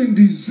corruption in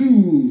the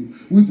zoo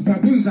with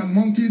baboons and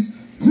monkeys,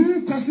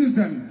 who causes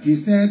them? He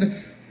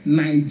said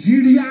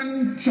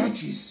Nigerian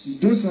churches,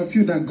 those of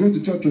you that go to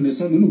church on a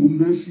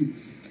Sunday,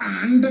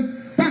 and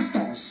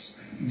pastors,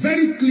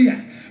 very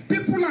clear.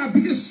 People are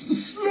being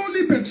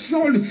slowly but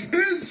surely.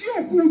 People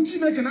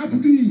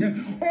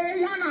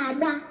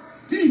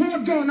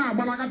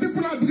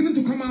are beginning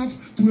to come out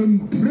to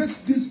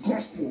embrace this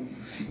gospel.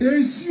 To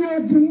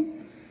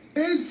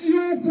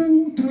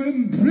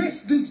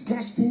embrace this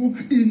gospel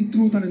in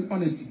truth and in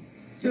honesty.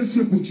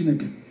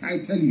 I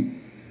tell you.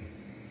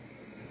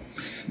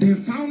 The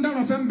founder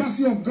of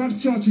Embassy of God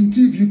Church in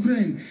Kyiv,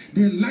 Ukraine,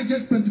 the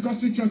largest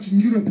Pentecostal church in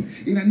Europe,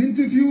 in an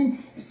interview,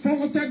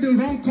 faulted the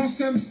wrong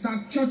concepts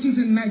that churches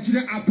in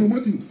Nigeria are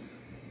promoting.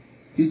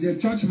 He's a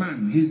church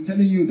man. He's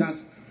telling you that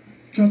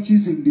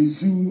churches in the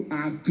zoo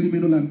are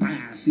criminal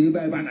empires. You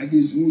think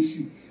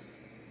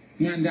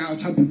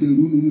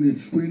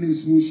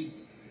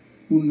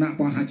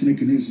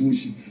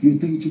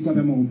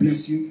Chukabema will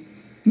bless you?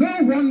 No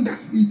wonder.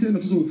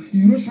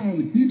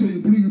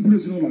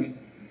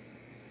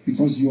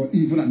 Because you are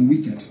evil and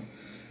wicked.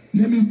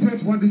 Let me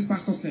quote what this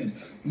pastor said.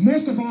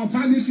 Most of our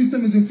value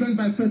system is influenced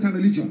by faith and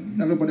religion.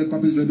 Everybody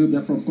copies Radio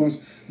Biafra, of course.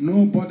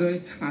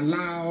 Nobody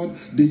allowed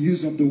the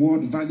use of the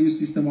word value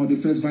system or the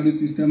phrase value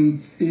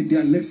system in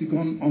their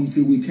lexicon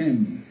until we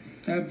came.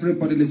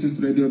 Everybody listens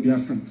to Radio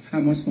Biafra. I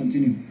must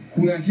continue.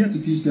 We are here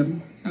to teach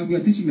them, and we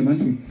are teaching them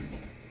anyway.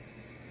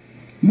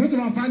 Most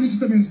of our value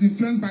system is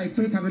influenced by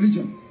faith and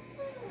religion.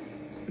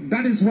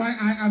 That is why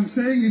I am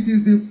saying it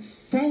is the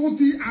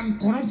faulty and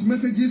corrupt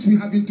messages we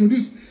have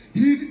introduced.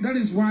 That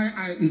is why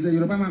he's a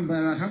Yoruba man, but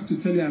I have to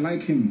tell you I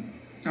like him.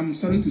 I'm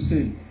sorry to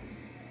say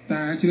that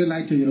I actually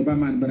like a Yoruba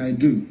man, but I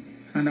do.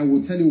 And I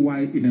will tell you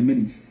why in a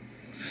minute.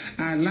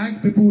 I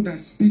like people that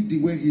speak the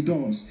way he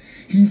does.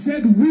 He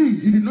said we,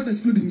 he did not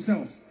exclude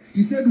himself.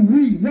 He said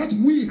we, what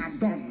we have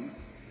done.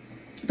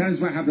 That is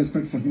why I have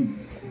respect for him.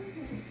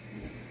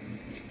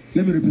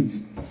 Let me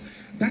repeat.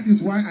 That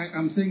is why I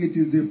am saying it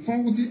is the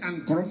faulty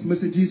and corrupt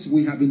messages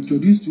we have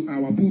introduced to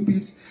our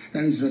pulpits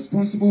that is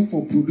responsible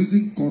for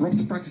producing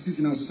corrupt practices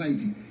in our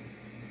society.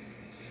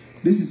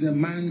 This is a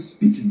man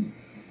speaking.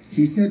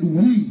 He said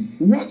we,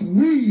 what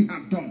we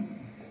have done.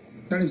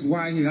 That is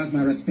why he has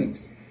my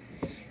respect.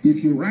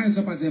 If you rise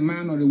up as a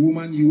man or a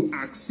woman, you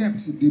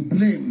accept the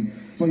blame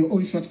for your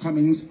own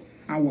shortcomings,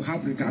 I will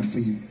have regard for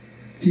you.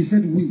 He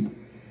said we.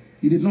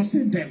 He did not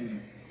say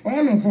them.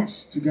 All of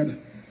us together.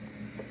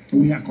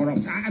 We are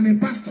corrupt. I am a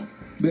pastor,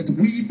 but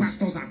we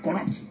pastors are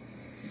corrupt.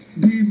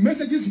 The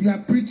messages we are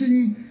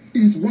preaching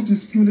is what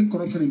is fueling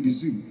corruption in the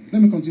zoo.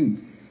 Let me continue.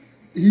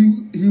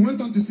 He went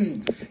on to say,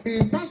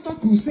 a pastor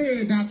could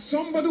say that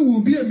somebody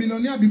will be a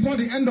millionaire before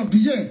the end of the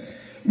year.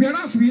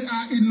 Whereas we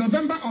are in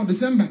November or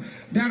December,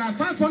 there are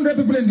 500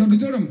 people in the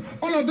auditorium.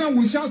 All of them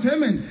will shout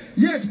amen.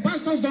 Yet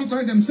pastors don't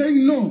correct them,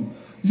 saying no.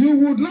 You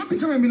would not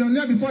become a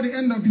millionaire before the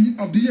end of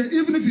the year,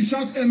 even if you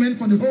shout amen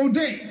for the whole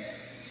day.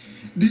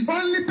 The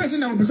only person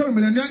that will become a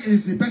millionaire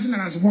is the person that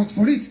has worked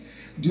for it.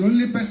 The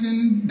only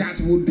person that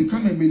would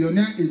become a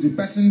millionaire is the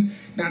person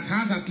that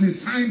has at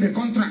least signed a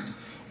contract.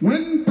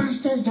 When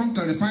pastors don't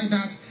clarify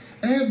that,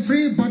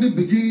 everybody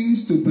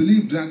begins to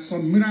believe that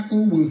some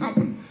miracle will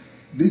happen.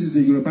 This is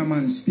a Yoruba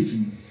man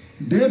speaking.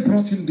 They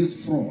brought in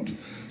this fraud.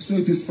 So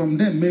it is from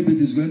them maybe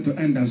it is going to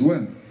end as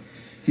well.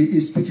 He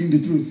is speaking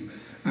the truth.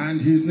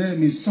 And his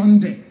name is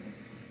Sunday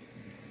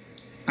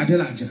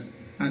Adelaja.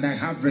 And I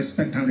have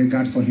respect and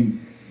regard for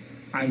him.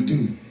 I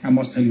do. I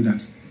must tell you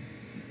that.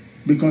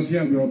 Because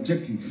here we are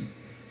objective.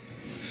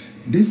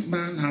 This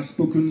man has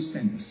spoken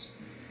sense.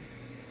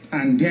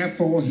 And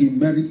therefore he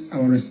merits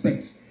our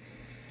respect.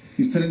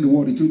 He's telling the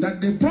world the truth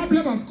that the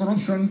problem of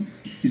corruption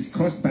is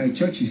caused by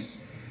churches.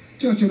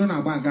 Church don't know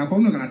about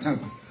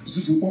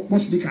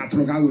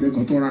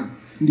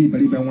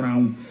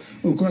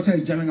Okorocha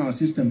is jamming our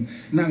system.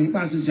 Now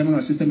Ipas is jamming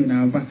our system in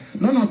Ava.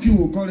 None of you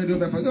will call it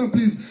over. Oh,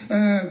 please,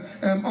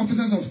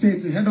 officers of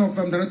state, head of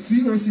the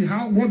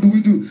COC, what do we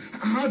do?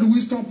 How do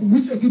we stop?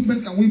 Which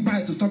equipment can we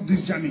buy to stop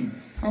this jamming?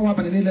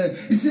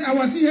 You see,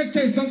 our CHK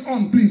is not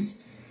on, please.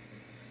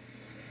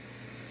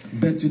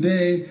 But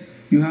today,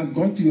 you have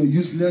got to your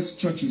useless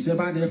churches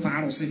about the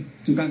Pharisee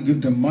to go and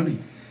give them money.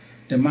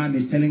 The man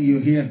is telling you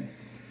here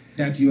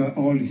that you are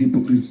all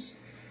hypocrites.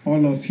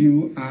 All of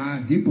you are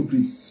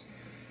hypocrites.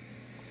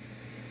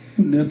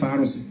 We are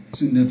live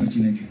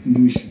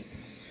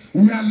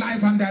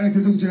and direct.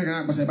 If you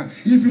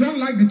don't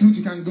like the truth,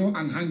 you can go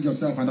and hang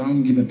yourself. I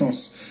don't give a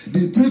toss.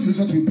 The truth is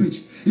what we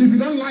preach. If you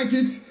don't like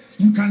it,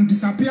 you can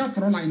disappear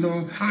for all I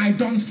know. I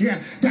don't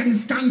care. There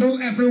is scandal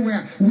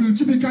everywhere. Will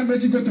Chibika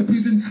Mechi go to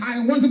prison?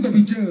 I want him to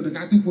be jailed.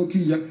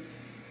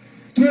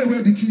 Throw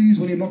away the keys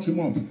when you lock him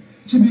up.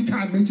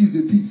 Chibika Mechi is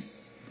a thief.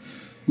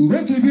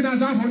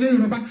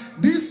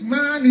 This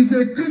man is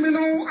a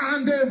criminal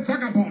and a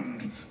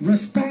vagabond,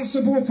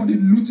 responsible for the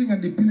looting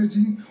and the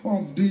pillaging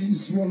of the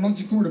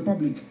zoological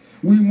republic.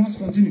 We must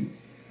continue.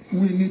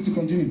 We need to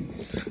continue.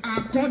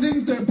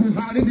 According to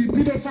Buhari, the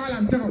pedophile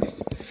and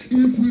terrorist,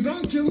 if we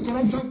don't kill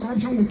corruption,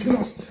 corruption will kill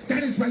us.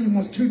 That is why you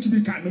must kill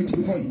Chibika Mechi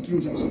before he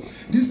kills us.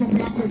 This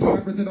popular quote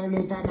vibrated all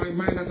over my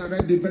mind as I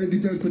read the very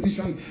detailed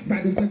petition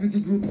by the Integrity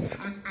Group,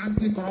 an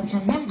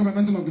anti-corruption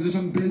non-governmental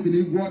organization based in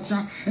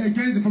Iguacha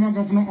against the former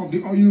governor of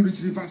the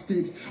oil-rich River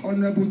State,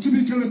 Honorable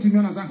Chibikelo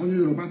Timion Azahonye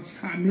Yoruba.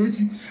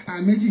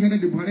 Amechi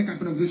headed the Buhari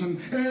campaign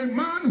organization. A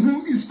man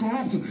who is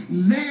corrupt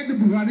led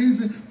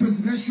Buhari's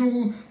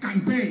presidential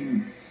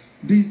campaign.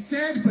 The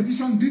said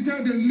petition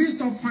detailed a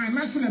list of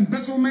financial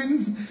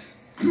embezzlements,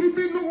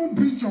 criminal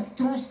breach of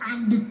trust,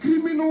 and the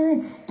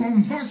criminal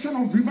conversion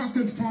of River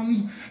State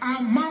funds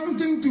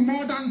amounting to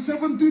more than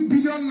 70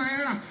 billion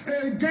naira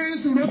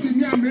against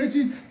Rotimi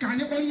Amechi.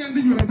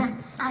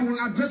 I will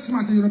address him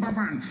as a Yoruba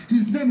man.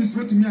 His name is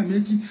Rotimi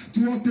Amechi.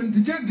 To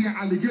authenticate their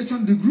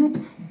allegation, the group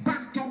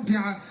backed up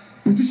their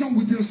petition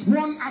with a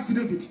sworn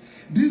affidavit.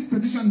 This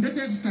petition,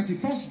 dated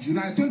 31st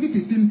July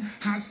 2015,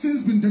 has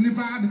since been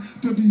delivered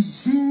to the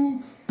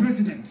zoo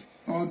president,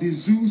 or the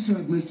zoo's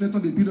administrator,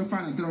 the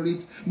pedophile and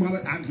terrorist,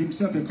 Muhammad, and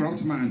himself a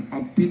corrupt man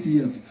of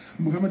PTF,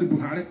 Muhammad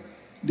Buhari,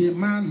 the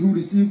man who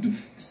received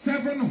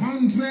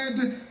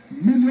 $700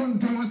 million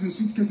in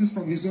suitcases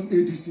from his own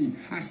ADC.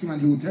 Ask him and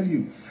he will tell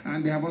you.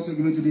 And they have also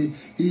given to the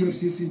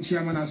EFCC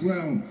chairman as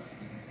well.